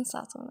ስንት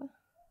ሰዓት ሆነ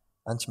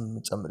አንቺ ምን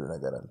የምጨምሪው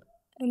ነገር አለ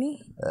እኔ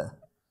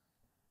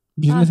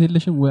ቢዝነስ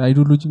የለሽም ወይ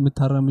አይዲዮሎጂ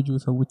የምታራምጂው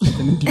ሰዎች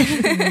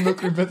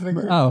ምንቆይበት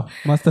ነገር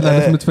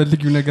ማስተላለፍ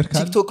የምትፈልጊው ነገር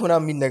ካለ ቲክቶክ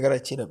ምናምን ምን ነገር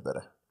አይቼ ነበር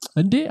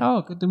እንዴ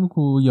ቅድም እኮ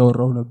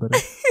ያወራው ነበር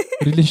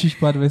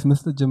ሪሌሽንሺፕ አድቫይስ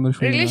መስጠት ጀመርሽ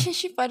ወይ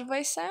ሪሌሽንሺፕ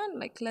አድቫይስ ሳይሆን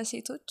ላይክ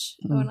ለሴቶች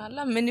ይሆናል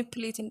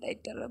ማኒፑሌት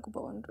እንዳይደረጉ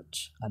በወንዶች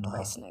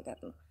አድቫይስ ነገር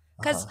ነው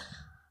ከዛ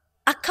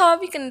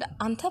አካባቢ ግን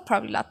አንተ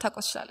ፕሮባብሊ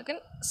አታውቀው ይችላል ግን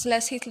ስለ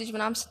ሴት ልጅ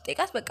ምናምን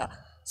ስትጠይቃት በቃ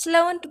ስለ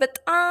ወንድ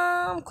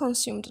በጣም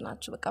ኮንሱምድ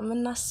ናቸው በቃ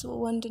ምናስበው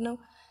ወንድ ነው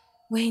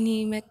ወይኔ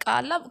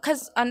መቃላ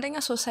ከዛ አንደኛ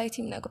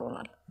ሶሳይቲም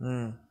ነግሮናል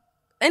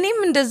እኔም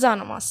እንደዛ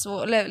ነው ማስበው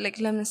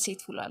ለምን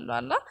ሴት ሁላለው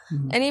አላ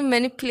እኔም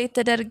ማኒፑሌት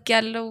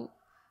ተደርጊያለው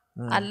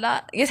አላ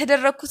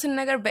የተደረኩትን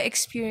ነገር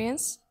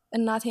በኤክስፒሪየንስ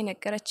እናቴ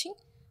ነገረችኝ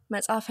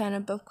መጽሐፍ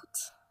ያነበብኩት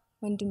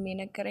ወንድሜ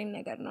ነገረኝ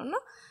ነገር ነውና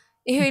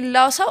ይሄ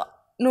ላው ሰው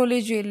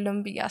ኖሌጅ የለም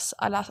ቢያስ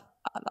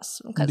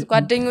አላስብም ከዚህ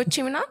ጓደኞቼ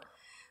ምናምን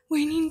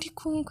ወይኔ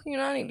እንዲኮንኩኝ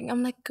ነው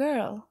I'm like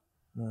girl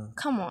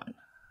come on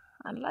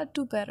Allah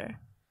do better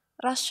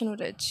ራስሽን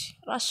ወደጅ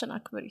ራስሽን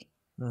አክብሪ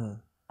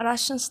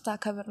ራስሽን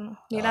ስታከብር ነው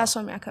ሌላ ሰው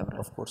የሚያከብር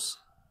of course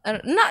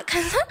እና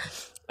ከዛ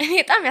እኔ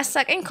በጣም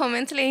ያሳቀኝ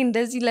ኮሜንት ላይ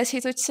እንደዚህ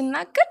ለሴቶች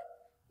ሲናገር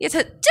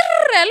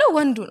የተጭር ያለው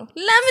ወንዱ ነው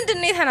ለምንድን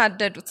ነው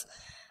የተናደዱት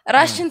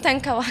ራስሽን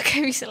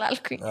ተንከባከቢ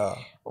ስላልኩኝ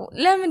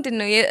ለምንድን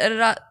ነው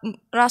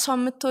ራሷን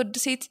የምትወድ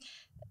ሴት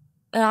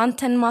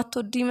አንተን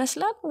ማትወድ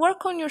ይመስላል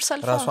work on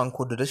yourself ራሷን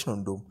ከወደደች ነው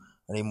እንደውም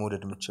እኔ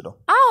መውደድ የምችለው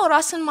አዎ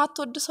ራስን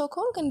ማትወድ ሰው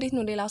ከሆንክ እንዴት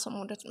ነው ሌላ ሰው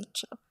መውደድ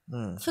የምችለው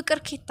ፍቅር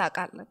ኪት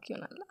ታውቃለህ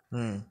ይሆናል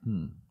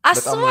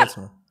አስማት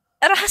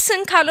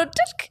ራስን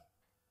ካልወደድክ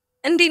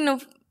እንዴት ነው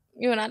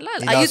ይሆናል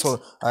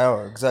አዎ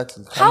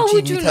exactly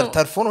ካንቺ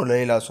ተርፎ ነው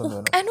ለሌላ ሰው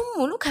ነው ቀኑን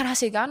ሙሉ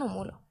ከራሴ ጋር ነው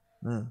ሙሉ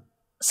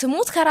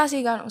ስሙት ከራሴ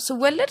ጋር ነው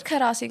ስወለድ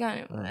ከራሴ ጋር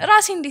ነው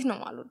ራሴ እንዴት ነው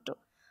ማልወደው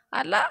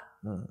አላ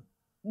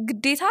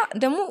ግዴታ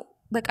ደግሞ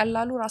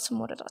በቀላሉ ራስን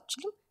መውደድ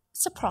አትችልም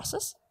it's a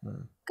process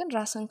ግን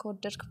ራስን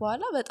ከወደድክ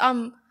በኋላ በጣም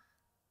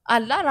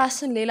አላ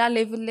ራስን ሌላ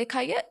ሌቭል ላይ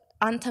ካየ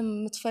አንተ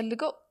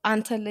የምትፈልገው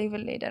አንተ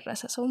ሌቭል ላይ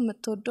ደረሰ ሰው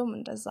የምትወደውም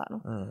እንደዛ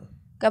ነው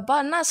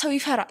ገባና ሰው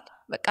ይፈራል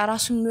በቃ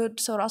ራሱን የሚወድ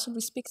ሰው ራሱን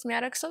ሪስፔክት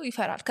የሚያደርግ ሰው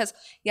ይፈራል ከዛ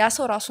ያ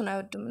ሰው ራሱን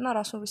አይወድምና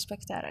ራሱን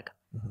ሪስፔክት ያደርጋል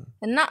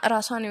እና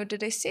ራሷን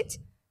የወደደች ሴት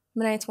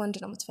ምን አይነት ወንድ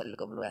ነው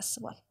የምትፈልገው ብሎ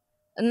ያስባል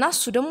እና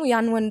እሱ ደግሞ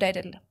ያን ወንድ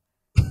አይደለም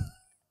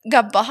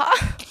ገባህ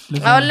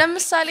አሁን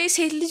ለምሳሌ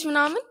ሴት ልጅ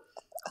ምናምን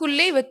ሁሌ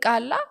በቃ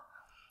አላ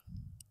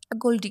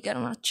ጎልዲገር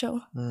ናቸው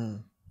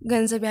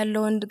ገንዘብ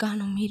ያለው ወንድ ጋር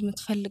ነው መሄድ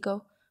የምትፈልገው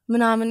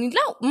ምናምን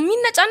ይላው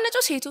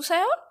የሚነጫነጨው ሴቱ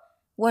ሳይሆን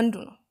ወንዱ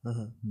ነው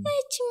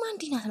እቺማ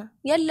እንዲናት ነው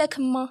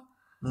ያለክማ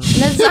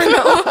ለዛ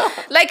ነው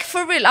like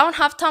for real አሁን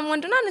ሀብታም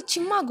ወንድና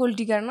እቺማ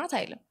ጎልዲገር ናት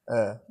አይልም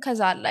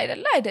ከዛ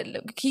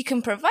አይደለም he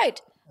can provide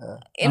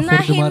እና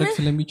ይሄን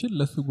ስለሚችል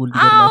ለሱ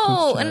ጎልዲገር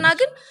ናት እና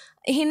ግን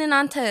ይሄንን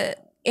አንተ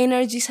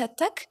ኤነርጂ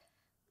ሰተክ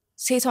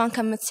ሴቷን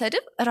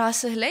ከምትሰድብ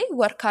ራስህ ላይ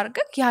ወርክ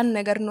አድርገህ ያን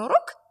ነገር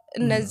ኖሮክ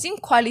እነዚህን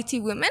ኳሊቲ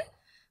women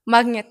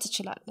ማግኘት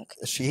ትችላለህ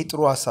እሺ ይሄ ጥሩ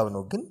ሐሳብ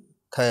ነው ግን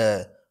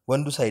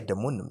ከወንዱ ሳይድ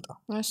ደግሞ እንምጣ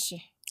እሺ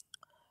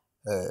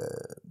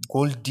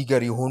ጎልድ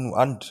ዲገር የሆኑ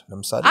አንድ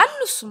ለምሳሌ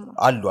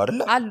አሉ አይደል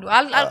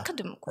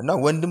አልቀድም እና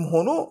ወንድም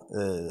ሆኖ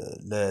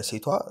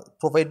ለሴቷ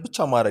ፕሮቫይድ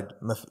ብቻ ማድረግ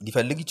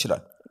ሊፈልግ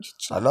ይችላል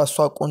አላ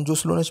እሷ ቆንጆ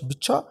ስለሆነች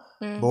ብቻ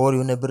በወር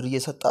የሆነ ብር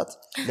እየሰጣት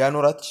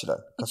ሊያኖራት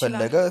ይችላል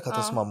ከፈለገ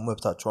ከተስማሙ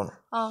መብታቸው ነው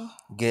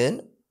ግን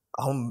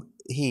አሁን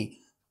ይሄ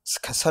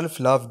ከሰልፍ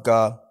ላቭ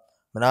ጋር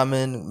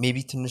ምናምን ሜቢ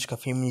ትንሽ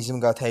ከፌሚኒዝም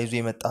ጋር ተያይዞ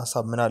የመጣ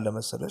ሐሳብ ምን አለ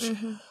መሰለሽ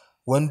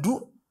ወንዱ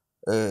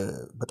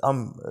በጣም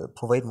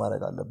ፕሮቫይድ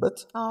ማድረግ አለበት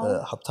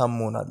ሀብታም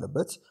መሆን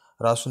አለበት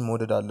ራሱን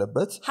መውደድ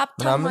አለበት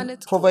ምናምን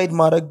ፕሮቫይድ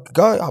ማድረግ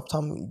ጋር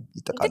ሀብታም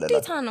ይጠቃለላል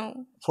ግዴታ ነው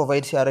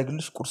ፕሮቫይድ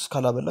ሲያደርግልሽ ቁርስ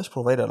ካላበላሽ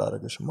ፕሮቫይድ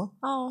አላደረገሽማ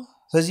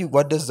ስለዚህ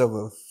what does the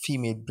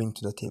female bring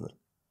to the table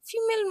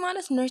female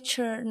ማለት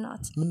nurture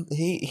not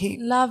ይሄ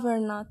lover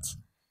not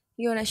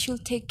you know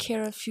she'll take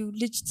care of you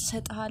ልጅ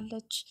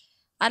ትሰጣለች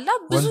አላ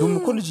ብዙ ወንዱም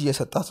እኮ ልጅ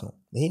እየሰጣት ነው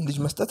ይሄን ልጅ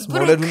መስጠት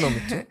መውለዱ ነው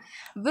የምትለው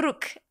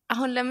ብሩክ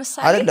አሁን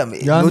ለምሳሌ አይደለም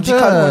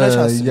ሎጂካል ሆነሽ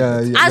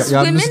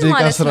ያንስ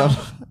ማለት ነው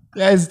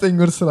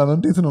ያ9 ወር ስራ ነው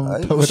እንዴት ነው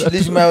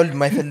ልጅ ማይወልድ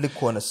ማይፈልግ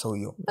ከሆነ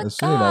ሰውየው እሱ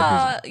ሌላ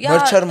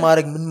ነርቸር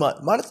ማድረግ ምን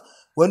ማለት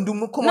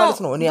ወንዱም እኮ ማለት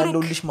ነው እኔ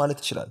ያለውልሽ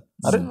ማለት ይችላል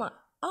አይደል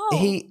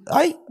ይሄ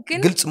አይ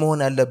ግልጽ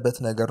መሆን ያለበት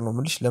ነገር ነው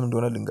ምንሽ ለምን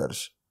እንደሆነ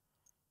ልንገርሽ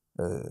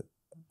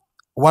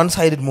ዋን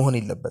ሳይድድ መሆን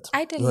የለበት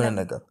የሆነ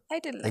ነገር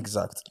አይደለም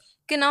ኤግዛክት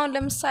ግን አሁን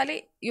ለምሳሌ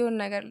የሆነ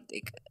ነገር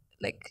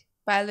like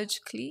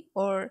biologically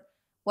or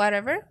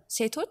whatever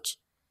ሴቶች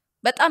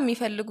በጣም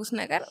የሚፈልጉት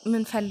ነገር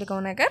ምን ፈልገው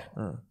ነገር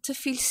to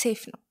feel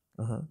safe ነው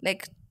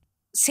like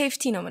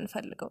safety ነው ምን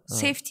ፈልገው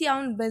safety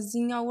አሁን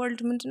በዚህኛው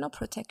world ምንድነው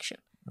protection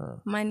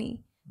money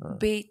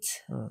ቤት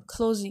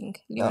clothing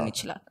ሊሆን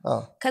ይችላል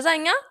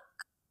ከዛኛ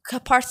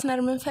ከፓርትነር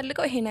ምን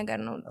ፈልገው ይሄ ነገር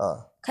ነው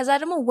ከዛ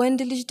ደግሞ ወንድ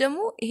ልጅ ደግሞ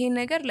ይሄ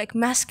ነገር like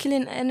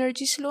masculine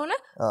energy ስለሆነ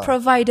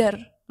provider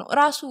ነው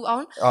ራሱ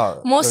አሁን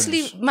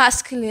mostly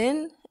masculine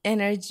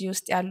energy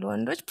ውስጥ ያሉ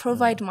ወንዶች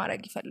ፕሮቫይድ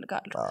ማድረግ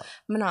ይፈልጋሉ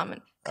ምናምን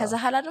ከዛ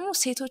hala ደግሞ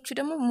ሴቶቹ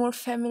ደግሞ more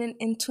feminine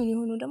into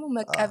የሆኑ ደግሞ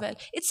መቀበል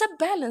it's a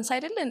balance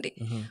አይደለ እንዴ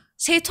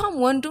ሴቷም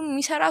ወንዱም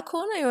የሚሰራ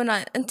ከሆነ የሆነ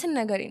እንትን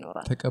ነገር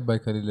ይኖራል ተቀባይ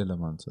ከሌለ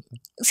ለማንሰጥ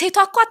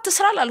ሴቷ እኮ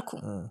አትስራ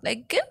አላልኩም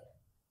like ግን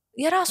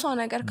የራሷ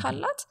ነገር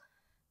ካላት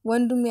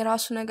ወንዱም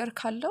የራሱ ነገር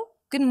ካለው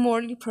ግን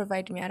ሞርሊ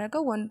ፕሮቫይድ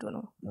የሚያደርገው ወንዱ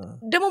ነው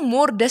ደግሞ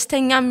ሞር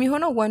ደስተኛ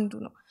የሚሆነው ወንዱ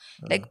ነው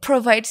like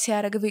provide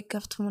ሲያደርግ ቤት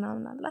ከፍቶ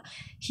ምናምን አላ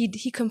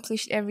he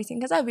completed everything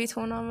ከዛ ቤት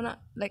ሆና ምና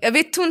like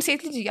ቤቱን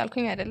ሴት ልጅ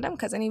ይያልኩኝ አይደለም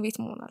ከዛ እኔ ቤት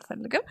መሆን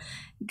አልፈልግም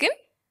ግን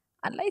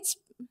አላ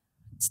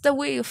it's the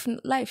way of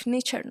life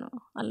nature ነው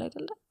አላ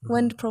አይደለ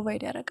ወንድ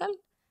ፕሮቫይድ ያደርጋል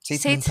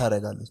ሴት ምን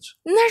ታደርጋለች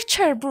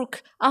nurture brook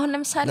አሁን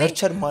ለምሳሌ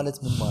nurture ማለት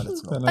ምን ማለት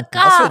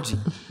ነው አስወጂ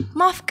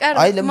ማፍቀር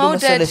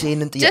መውደድ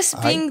just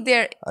being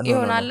there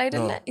ይሆናል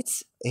አይደለ it's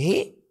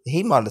ይሄ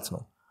ማለት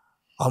ነው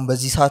አሁን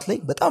በዚህ ሰዓት ላይ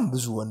በጣም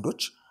ብዙ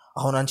ወንዶች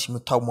አሁን አንቺ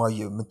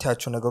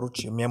የምታያቸው ነገሮች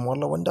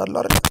የሚያሟላ ወንድ አለ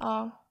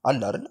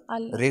አይደል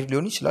ሬር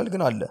ሊሆን ይችላል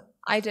ግን አለ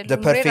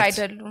አይደለም ሬር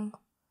አይደሉም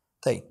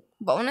ታይ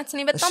በእውነት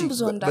እኔ በጣም ብዙ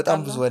ወንድ በጣም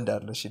ብዙ ወንድ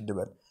አለ እሺ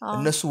ድበል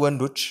እነሱ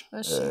ወንዶች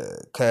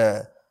ከ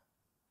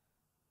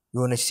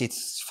የሆነች ሴት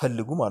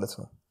ሲፈልጉ ማለት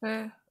ነው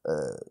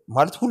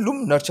ማለት ሁሉም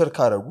ነርቸር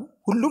ካረጉ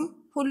ሁሉም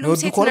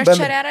ሴት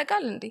ነርቸር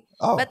ያረጋል እንዴ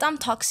በጣም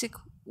ቶክሲክ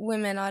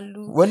women አሉ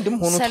ወንድም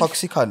ሆኖ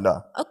ቶክሲክ አለ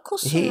እኮ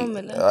እሱ ነው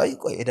ማለት አይ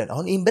ቆይ ኤደን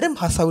አሁን ይሄን በደንብ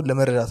ሐሳቡን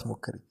ለመረዳት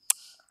ሞክሪ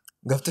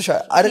ገብተሻ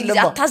አይደለም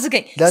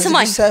አታዝገኝ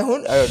ስማኝ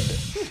ሳይሆን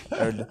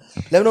አይደለም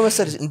ለምን ነው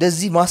መሰለሽ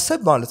እንደዚህ ማሰብ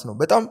ማለት ነው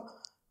በጣም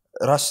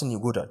ራስን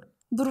ይጎዳል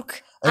ብሩክ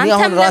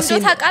አንተም ለምዶ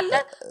ታቃለ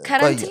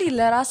ከረንትሊ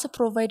ለራስ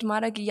ፕሮቫይድ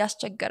ማድረግ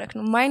ያስቸገረክ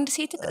ነው ማይንድ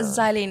ሴትክ እዛ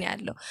ላይ ነው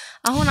ያለው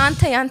አሁን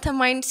አንተ ያንተ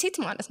ማይንድ ሴት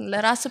ማለት ነው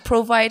ለራስ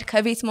ፕሮቫይድ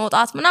ከቤት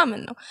መውጣት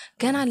ምናምን ነው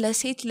ገና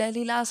ለሴት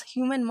ለሌላ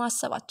ሂዩመን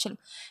ማሰብ አትችልም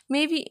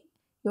ሜቢ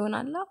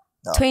ይሆናል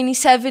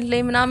 27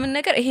 ላይ ምናምን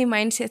ነገር ይሄ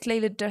ማይንድ ሴት ላይ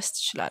ልደርስ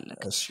ትችላለህ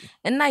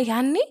እና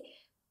ያኔ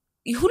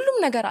ሁሉም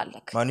ነገር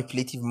አለክ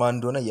ማኒፑሌቲቭ ማን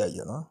እንደሆነ ያየ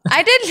ነው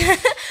አይደል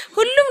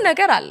ሁሉም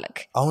ነገር አለክ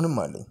አሁንም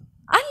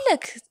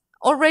አለክ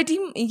already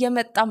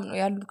እየመጣም ነው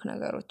ያሉክ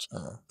ነገሮች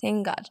thank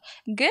god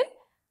ግን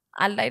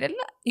አለ አይደለ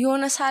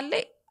የሆነ ሳለ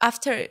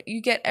after you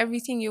get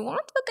everything you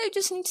want but you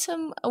just need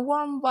some a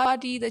warm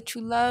body that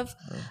you love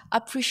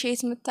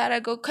appreciate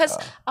ምታረገው cuz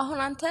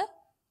አሁን አንተ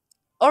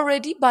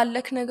already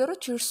ባለክ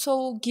ነገሮች you're so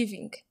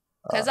giving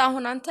ከዛ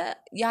አሁን አንተ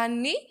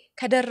ያኔ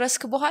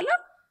ከደረስክ በኋላ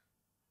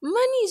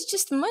money is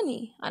just money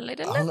አለ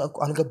አይደለ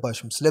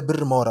አልገባሽም ስለ ብር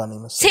ማውራ ነው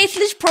መሰለኝ ሴት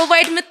ልጅ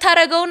ፕሮቫይድ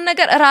ምታረገው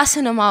ነገር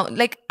ራስህ ነው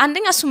like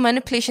አንደኛ እሱ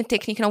manipulation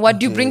technique ነው what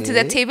do you bring to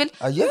the table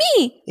me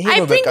I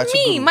bring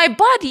me my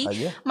body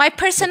my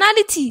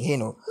personality ይሄ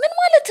ነው ምን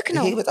ማለትክ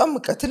ነው ይሄ በጣም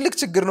ትልቅ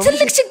ችግር ነው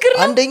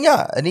አንደኛ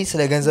እኔ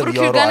ስለ ገንዘብ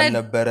ያወራው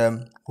አልነበረም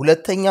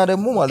ሁለተኛ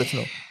ደግሞ ማለት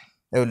ነው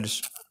ይኸውልሽ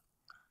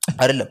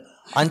አይደለም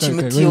አንቺ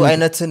ምትዩ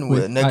አይነትን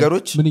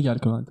ነገሮች ምን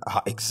ይያልከው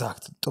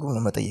ኤግዛክት ጥሩ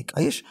ነው መጠየቅ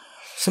አይሽ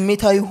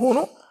ስሜታዊ ሆኖ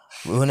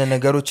የሆነ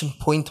ነገሮችን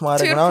ፖይንት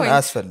ማድረግ ነው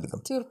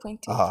አያስፈልግም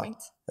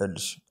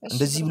እልሽ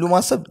እንደዚህ ብሎ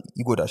ማሰብ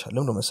ይጎዳሻል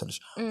ለምን ነው መሰለሽ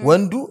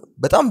ወንዱ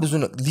በጣም ብዙ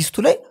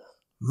ሊስቱ ላይ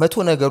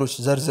 100 ነገሮች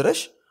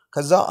ዘርዝረሽ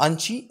ከዛ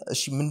አንቺ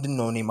እሺ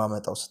ምንድነው እኔ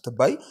ማመጣው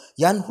ስትባይ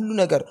ያን ሁሉ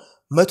ነገር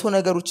 100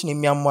 ነገሮችን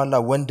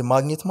የሚያሟላ ወንድ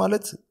ማግኘት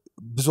ማለት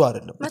ብዙ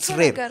አይደለም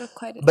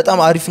በጣም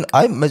አሪፍ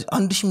አይ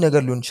 1000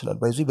 ነገር ሊሆን ይችላል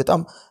ባይዙ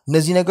በጣም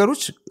እነዚህ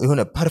ነገሮች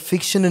የሆነ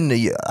ፐርፌክሽንን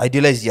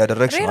አይዲያላይዝ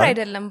ያደረግሽ ነው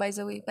አይደለም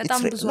ባይዘው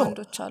በጣም ብዙ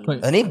ወንዶች አሉ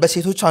እኔ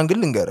በሴቶች አንግል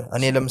ልንገር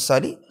እኔ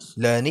ለምሳሌ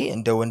ለኔ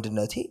እንደ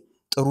ወንድነቴ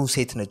ጥሩ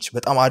ሴት ነች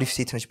በጣም አሪፍ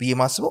ሴት ነች ብዬ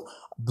ማስበው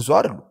ብዙ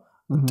አይደሉ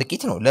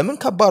ጥቂት ነው ለምን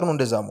ከባድ ነው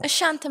እንደዛ ነው እሺ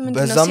አንተ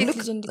ምንድነው ሴት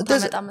ልጅ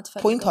እንድታመጣ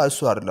መጥፈልግ ፖይንት አልሱ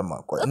አይደለም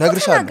አቆይ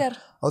ነግርሻለሁ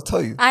I'll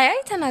tell you አይ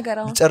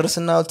ተናገራው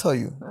ጨርስና I'll tell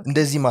you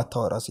እንደዚህ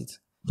ማታወራ ሴት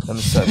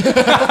ለምሳሌ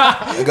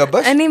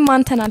ገባሽ እኔ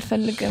ማንተን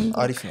አልፈልግም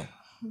አሪፍ ነው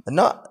እና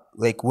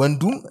like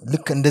ወንዱም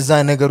ልክ እንደዛ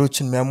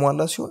ነገሮችን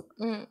የሚያሟላ ሲሆን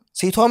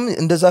ሴቷም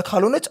እንደዛ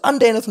ካልሆነች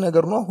አንድ አይነት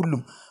ነገር ነው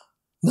ሁሉም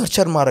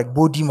ነርቸር ማድረግ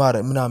ቦዲ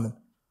ማድረግ ምናምን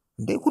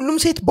እንዴ ሁሉም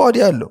ሴት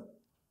ቦዲ አለው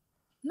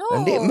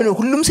እንዴ ምን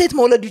ሁሉም ሴት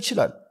መውለድ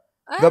ይችላል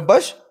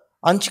ገባሽ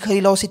አንቺ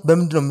ከሌላው ሴት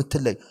በምንድነው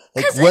የምትለይ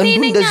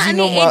ወንዱ እንደዚህ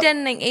ነው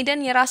ኤደን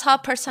የራሷ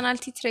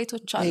ፐርሰናሊቲ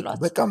ትሬቶች አሏት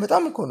በቃ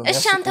በጣም እኮ ነው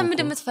እሺ አንተ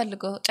ምንድነው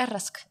የምትፈልገው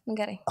ጨረስክ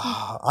ንገረኝ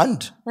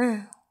አንድ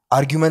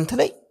አርጊውመንት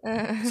ላይ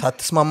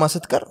ሳትስማማ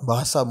ስትቀር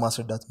በሐሳብ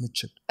ማስረዳት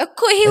ምችል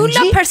እኮ ይሄ ሁሉ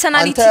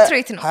ፐርሰናሊቲ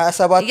ትሬት ነው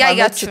 27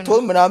 አመት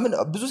ስትሆን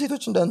ምናምን ብዙ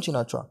ሴቶች እንዳንቺ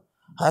ናቸው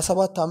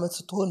 27 አመት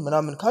ስትሆን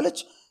ምናምን ካለች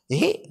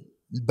ይሄ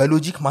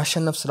በሎጂክ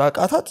ማሸነፍ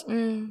ስላቃታት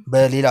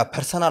በሌላ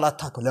ፐርሰናል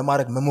አታክ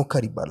ለማድረግ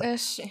መሞከር ይባላል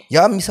እሺ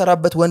ያ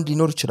የሚሰራበት ወንድ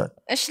ሊኖር ይችላል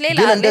እሺ ሌላ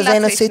ግን እንደዚህ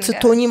አይነት ሴት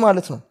ስትሆኚ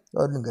ማለት ነው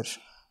ልንገርሽ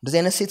እንደዚህ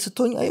አይነት ሴት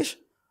ስትሆኚ አይሽ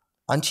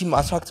አንቺም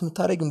አትራክት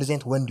የምታረጊው እንደዚህ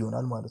አይነት ወንድ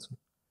ይሆናል ማለት ነው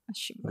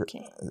እሺ ኦኬ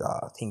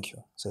ቴንክ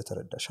ዩ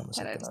ስለተረዳሽ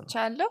አመሰግናለሁ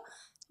ቻለው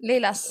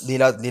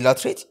ሌላ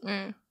ትሬት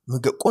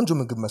ቆንጆ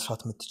ምግብ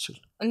መስራት የምትችል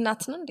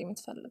እናት ነው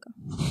እንደምትፈልገው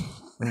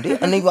እንዴ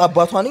እኔ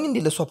አባቷ ነኝ እንዴ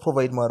ለሷ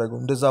ፕሮቫይድ ማድረግ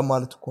እንደዛ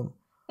ማለት እኮ ነው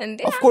እንዴ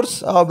of course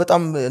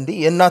በጣም እንዴ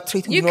የእናት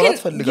ትሬት እንዲኖራት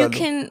ፈልጋለሁ you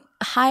can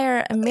hire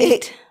a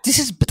maid this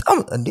is በጣም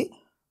እንዴ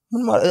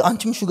ምን ማለት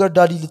አንቺም ሹገር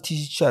ዳዲ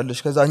ልትይዝ ይችላልሽ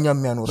ከዛኛ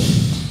የሚያኖር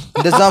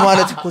እንደዛ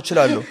ማለት እኮ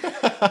ይችላልው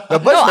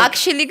ገባሽ no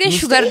actually ግን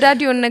ሹገር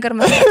ዳዲ የሆነ ነገር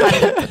መስራት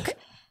አለብክ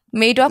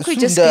ሜዷ እኮ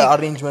just እንደ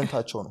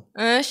አሬንጅመንታቸው ነው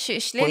እሺ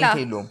ሌላ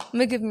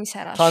ምግብ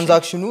የሚሰራ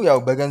ትራንዛክሽኑ ያው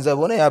በገንዘብ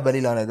ሆነ ያ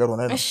በሌላ ነገር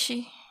ሆነ ነው እሺ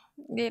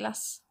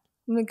ሌላስ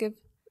ምግብ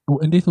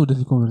እንዴት ነው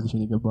ወደዚህ ኮንቨርሴሽን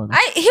የገባው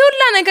አይ ይሄ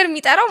ሁላ ነገር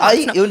የሚጠራው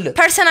ማለት ነው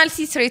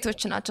ፐርሰናሊቲ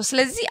ትሬቶች ናቸው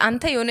ስለዚህ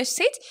አንተ የሆነች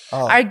ሴት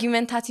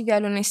አርጊመንታቲቭ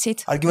ያልሆነች ሴት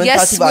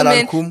አርጊመንታቲቭ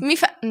አላልኩም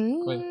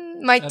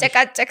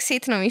ማይጨቃጨቅ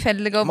ሴት ነው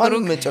የሚፈልገው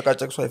ብሩክ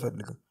ማይጨቃጨቅ ሰው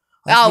አይፈልግም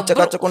አንቺ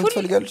ጨቃጨቅ ነው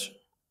ትፈልጋለሽ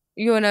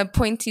የሆነ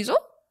ፖይንት ይዞ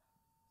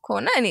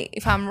ከሆነ እኔ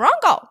if I'm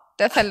wrong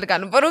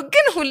ተፈልጋለሁ ብሩክ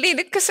ግን ሁሌ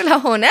ልክ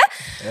ስለሆነ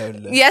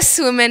yes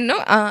women ነው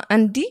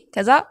አንዲ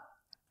ከዛ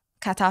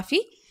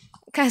ካታፊ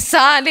ከዛ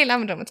ሌላ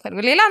ምንድነው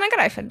የምትፈልገው ሌላ ነገር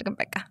አይፈልግም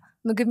በቃ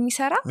ምግብ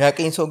የሚሰራ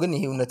የሚያቀኝ ሰው ግን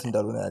ይሄ እውነት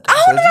እንዳልሆነ ያቀኝ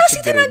አሁን ራስ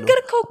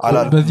ተናገርከው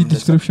በዚህ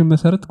ዲስክሪፕሽን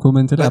መሰረት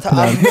ኮሜንት ላይ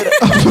አፕላይ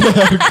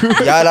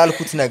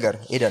ያላልኩት ነገር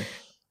ኤደን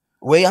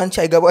ወይ አንቺ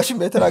አይገባሽም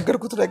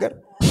የተናገርኩት ነገር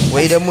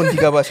ወይ ደግሞ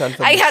እንዲገባሽ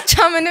አልፈልግም አይያቻ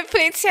ምን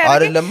ፕሌት ሲያደርግ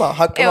አይደለም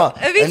ሀቅ ነው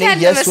እኔ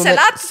የስ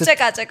መሰላት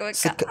ተጨቃጨቅ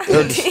በቃ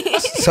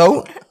ሰው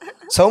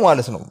ሰው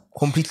ማለት ነው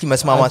ኮምፕሊትሊ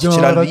መስማማት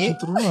ይችላል ብዬ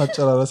ጥሩ ነው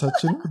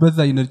አጨራረሳችን በዛ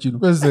ኢነርጂ ነው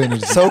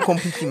ሰው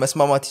ኮምፕሊትሊ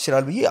መስማማት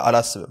ይችላል ብዬ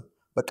አላስብም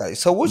በቃ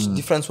ሰዎች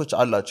ዲፈረንሶች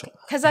አላቸው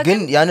ግን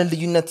ያንን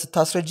ልዩነት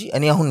ታስረጂ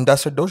እኔ አሁን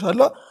እንዳስረዳውሽ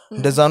አላ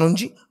እንደዛ ነው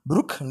እንጂ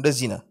ብሩክ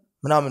እንደዚህ ነው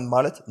ምናምን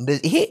ማለት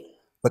እንደዚህ ይሄ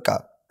በቃ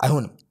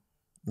አይሆንም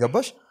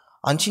ገባሽ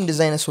አንቺ እንደዛ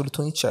አይነት ሰው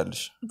ልትሆኚ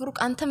ይችላልሽ ብሩክ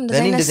አንተም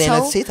እንደዛ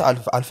አይነት ሴት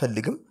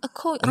አልፈልግም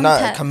እና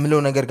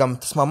ከምለው ነገር ጋር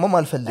የምትስማማም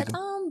አልፈልግም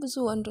በጣም ብዙ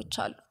ወንዶች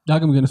አሉ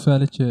ዳግም ግን እሷ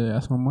ያለች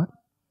ያስማማል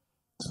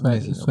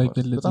እሷ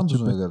በጣም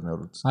ብዙ ነገር ነው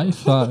ያሉት አይ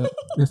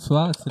እሷ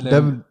ስለ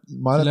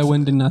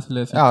ወንድና ስለ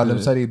ሴት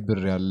ለምሳሌ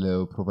ብር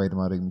ያለው ፕሮቫይድ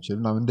ማድረግ የሚችል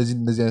እና እንደዚህ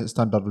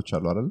ስታንዳርዶች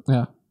አሉ አይደል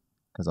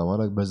ከዛ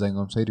በኋላ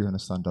በዛኛው ሳይድ የሆነ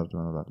ስታንዳርድ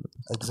መኖር አለበት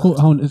እኮ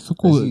አሁን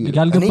እሱኮ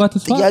ያልገባት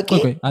እሷ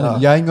ቆይ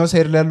ያኛው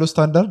ሳይድ ላይ ያለው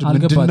ስታንዳርድ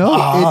ምንድነው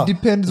it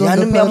depends on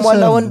ያንም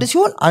ያሟላ ወንድ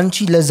ሲሆን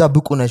አንቺ ለዛ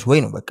ብቁ ነሽ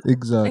ወይ ነው በቃ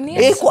exactly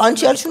እኮ አንቺ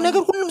ያልሽው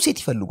ነገር ሁሉም ሴት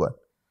ይፈልጋል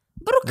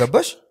ብሩክ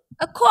ገባሽ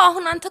እኮ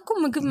አሁን አንተ እኮ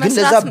ምግብ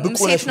መስራት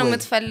ሴት ነው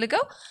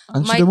የምትፈልገው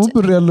አንቺ ደግሞ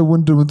ብር ያለው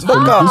ወንድ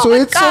የምትፈልገው so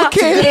it's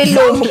okay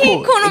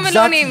እኮ ነው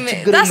ምንም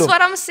that's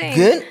what I'm saying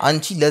ግን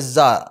አንቺ ለዛ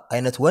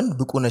አይነት ወንድ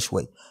ብቁ ነሽ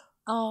ወይ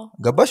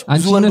ገባሽ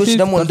ብዙ ወንዶች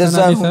ደግሞ እንደዛ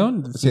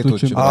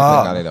ሴቶች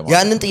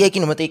ያንን ጥያቄ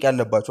ነው መጠየቅ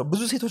ያለባቸው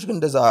ብዙ ሴቶች ግን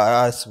እንደዛ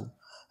አያስቡ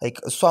like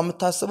እሷ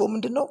የምታስበው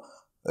ምንድነው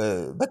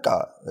በቃ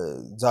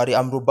ዛሬ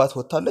አምሮባት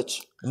ወጣለች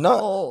እና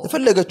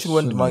የፈለገችውን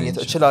ወንድ ማግኘት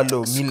እችላለሁ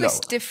ሚል ነው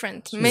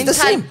different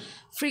mental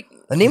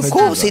እኔም እኮ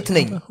ሴት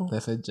ነኝ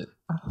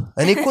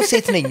እኔ እኮ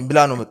ሴት ነኝ ብላ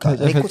ነው መጣ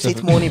እኔ እኮ ሴት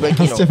መሆኔ በቂ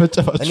ነው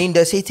እኔ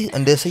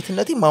እንደ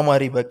ሴትነቴ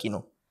ማማሪ በቂ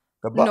ነው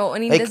ገባ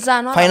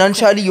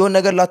ፋይናንሻሊ የሆነ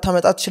ነገር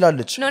ላታመጣ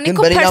ትችላለች ግን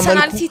በሌላ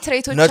መልኩ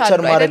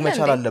ነርቸር ማድረግ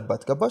መቻል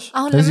አለባት ገባሽ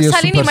አሁን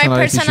ለምሳሌ እኔ my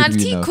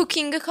personality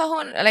cooking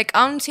ከሆነ like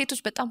አሁን ሴቶች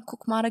በጣም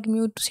ኩክ ማድረግ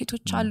የሚወዱ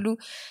ሴቶች አሉ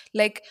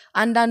like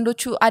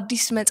አንዳንዶቹ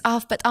አዲስ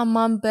መጽሐፍ በጣም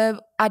ማንበብ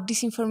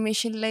አዲስ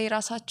ኢንፎርሜሽን ላይ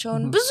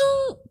ራሳቸውን ብዙ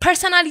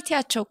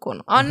ፐርሰናሊቲያቸው እኮ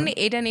ነው አሁን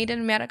ኤደን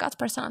የሚያረጋት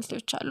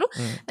ፐርሰናሊቲዎች አሉ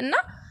እና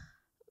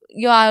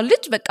ያ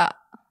ልጅ በቃ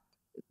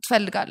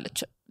ትፈልጋለች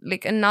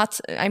like እናት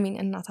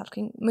እናት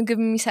አልኩኝ ምግብ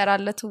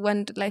የሚሰራለት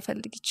ወንድ ላይ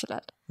ፈልግ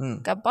ይችላል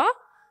ገባ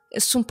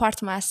እሱን ፓርት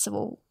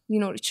ማያስበው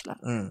ሊኖር ይችላል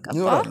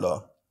ገባ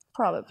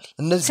probably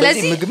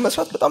ስለዚህ ምግብ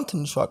መስራት በጣም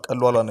ትንሽ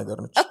አቀሏላ ነገር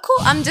ነች እኮ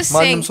I'm just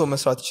saying ማንም ሰው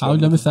መስራት ይችላል አሁን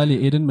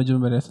ለምሳሌ ኤደን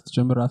መጀመሪያ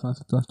ስትጀምር ራሷን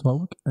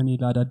ስታስተዋውቅ እኔ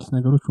ለአዳዲስ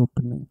ነገሮች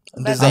ኦፕን ነኝ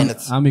እንደዚህ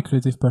አይነት I'm a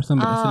creative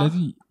person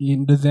ስለዚህ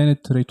እንደዚህ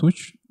አይነት ትሬቶች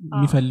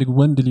የሚፈልግ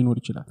ወንድ ሊኖር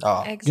ይችላል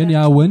ግን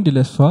ያ ወንድ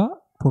ለሷ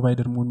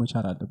ፕሮቫይደር መሆን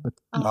መቻል አለበት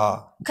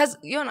ከዛ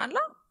ይሆናል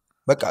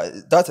በቃ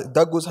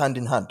that goes hand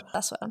in hand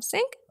that's what I'm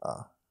saying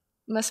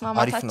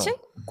መስማማታችን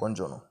ቆንጆ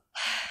ነው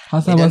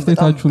ሐሳብ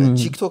አስተያየታችሁን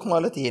ቲክቶክ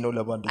ማለት ይሄ ነው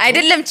ለባንድ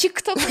አይደለም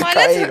ቲክቶክ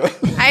ማለት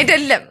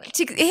አይደለም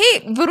ይሄ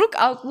ብሩክ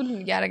አውቁል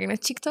ያረገ ነው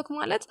ቲክቶክ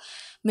ማለት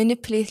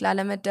ማኒፑሌት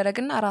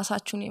ላለመደረግና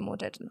ራሳችሁን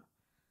የመውደድ ነው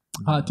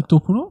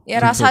ቲክቶክ ነው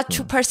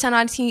የራሳችሁ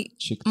ፐርሰናሊቲ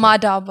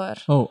ማዳበር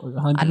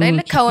አለ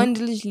ከወንድ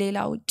ልጅ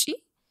ሌላ ውጪ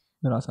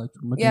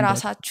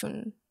የራሳችሁን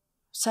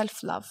self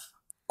love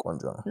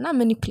ቆንጆ ነው እና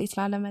ማኒፑሌት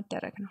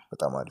ላለመደረግ ነው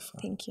በጣም አሪፍ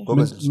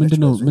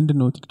ነው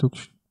ምንድነው ቲክቶክ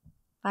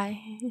አይ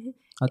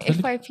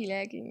FYP ላይ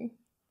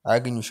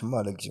አያገኙሽም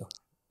አለጊዜው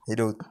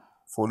ሄደው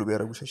ፎሎ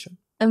ቢያረጉሽሽም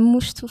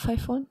እሙሽ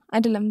 251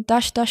 አይደለም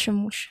ዳሽ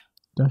እሙሽ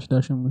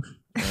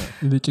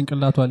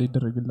ጭንቅላቷ ላይ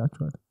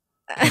ይደረግላችኋል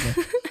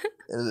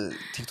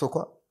ቲክቶክ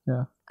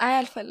አይ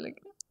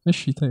አልፈልግም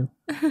እሺ ታዩ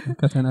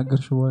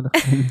ከተናገርሽ በኋላ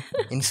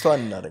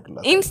ኢንስታን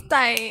እናደርግላት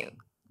ኢንስታይ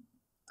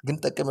ግን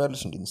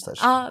ተጠቀማለሽ እንዴ ኢንስታሽ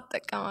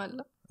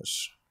ተጠቀማለሁ እሺ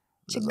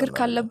ችግር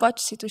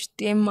ካለባችሁ ሴቶች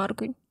ዲኤም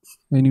አድርጉኝ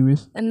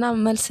ኤኒዌይስ እና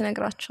መልስ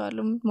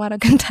ነግራችኋለሁ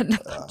ማረግ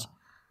እንዳለባችሁ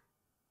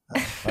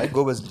አይ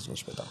ጎበዝ ልጅ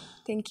ነሽ በጣም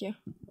ቴንክ ዩ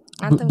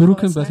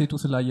ብሩክን በሴቱ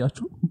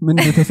ስላያችሁ ምን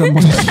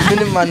ተሰማችሁ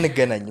ምንም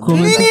አንገናኝም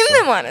ምን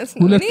ማለት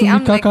ነው ሁለቱም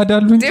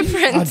ካካዳሉ እንጂ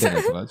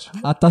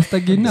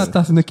አታስጠጊና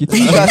አታስነኪት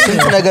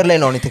ስንት ነገር ላይ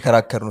ነው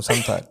የተከራከርነው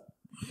ሰምታል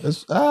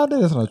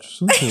አደረስ ናችሁ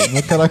እሱ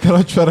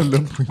መከራከራችሁ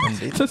አይደለም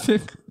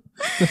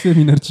ተሰሚ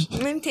ኢነርጂ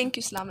ምን ቴንክ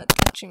ዩ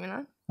ስላመጣችሁ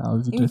ምናምን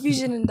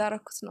ኢንቪዥን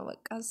እንዳረኩት ነው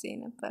በቃ እዚህ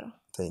ነበር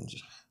ታንጂ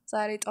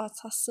ዛሬ ጧት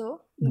ሳስበው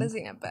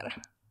እንደዚህ ነበር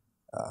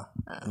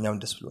እኛም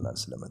ደስ ብሎናል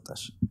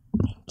ስለመጣሽ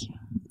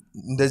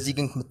እንደዚህ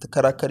ግን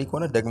የምትከራከሪ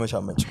ከሆነ ደግመሽ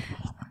አመጪ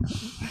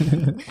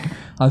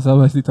ሐሳብ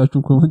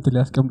አስተያየታችሁን ኮሜንት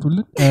ላይ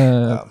አስቀምጡልን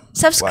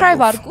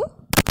ሰብስክራይብ አድርጉ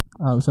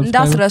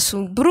እንዳትረሱ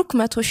ብሩክ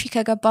 100,000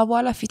 ከገባ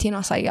በኋላ ፊቴን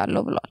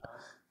አሳያለሁ ብሏል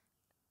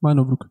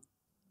ማነው ብሩክ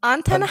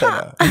አንተ ነህ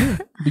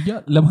ብያ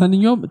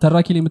ለማንኛውም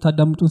ተራኪ ላይ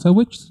የምታዳምጡን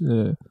ሰዎች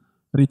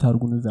ሬት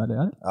አድርጉን እዛ ላይ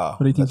አይደል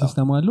ሬቲንግ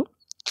ሲስተም አለው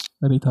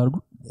ሬት አድርጉ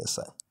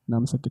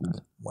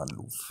እናመሰግናለን ዋሉ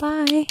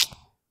ባይ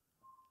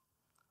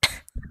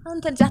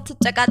አንተ ጃት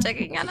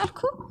ተጨቃጨቀኝ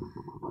አላልኩ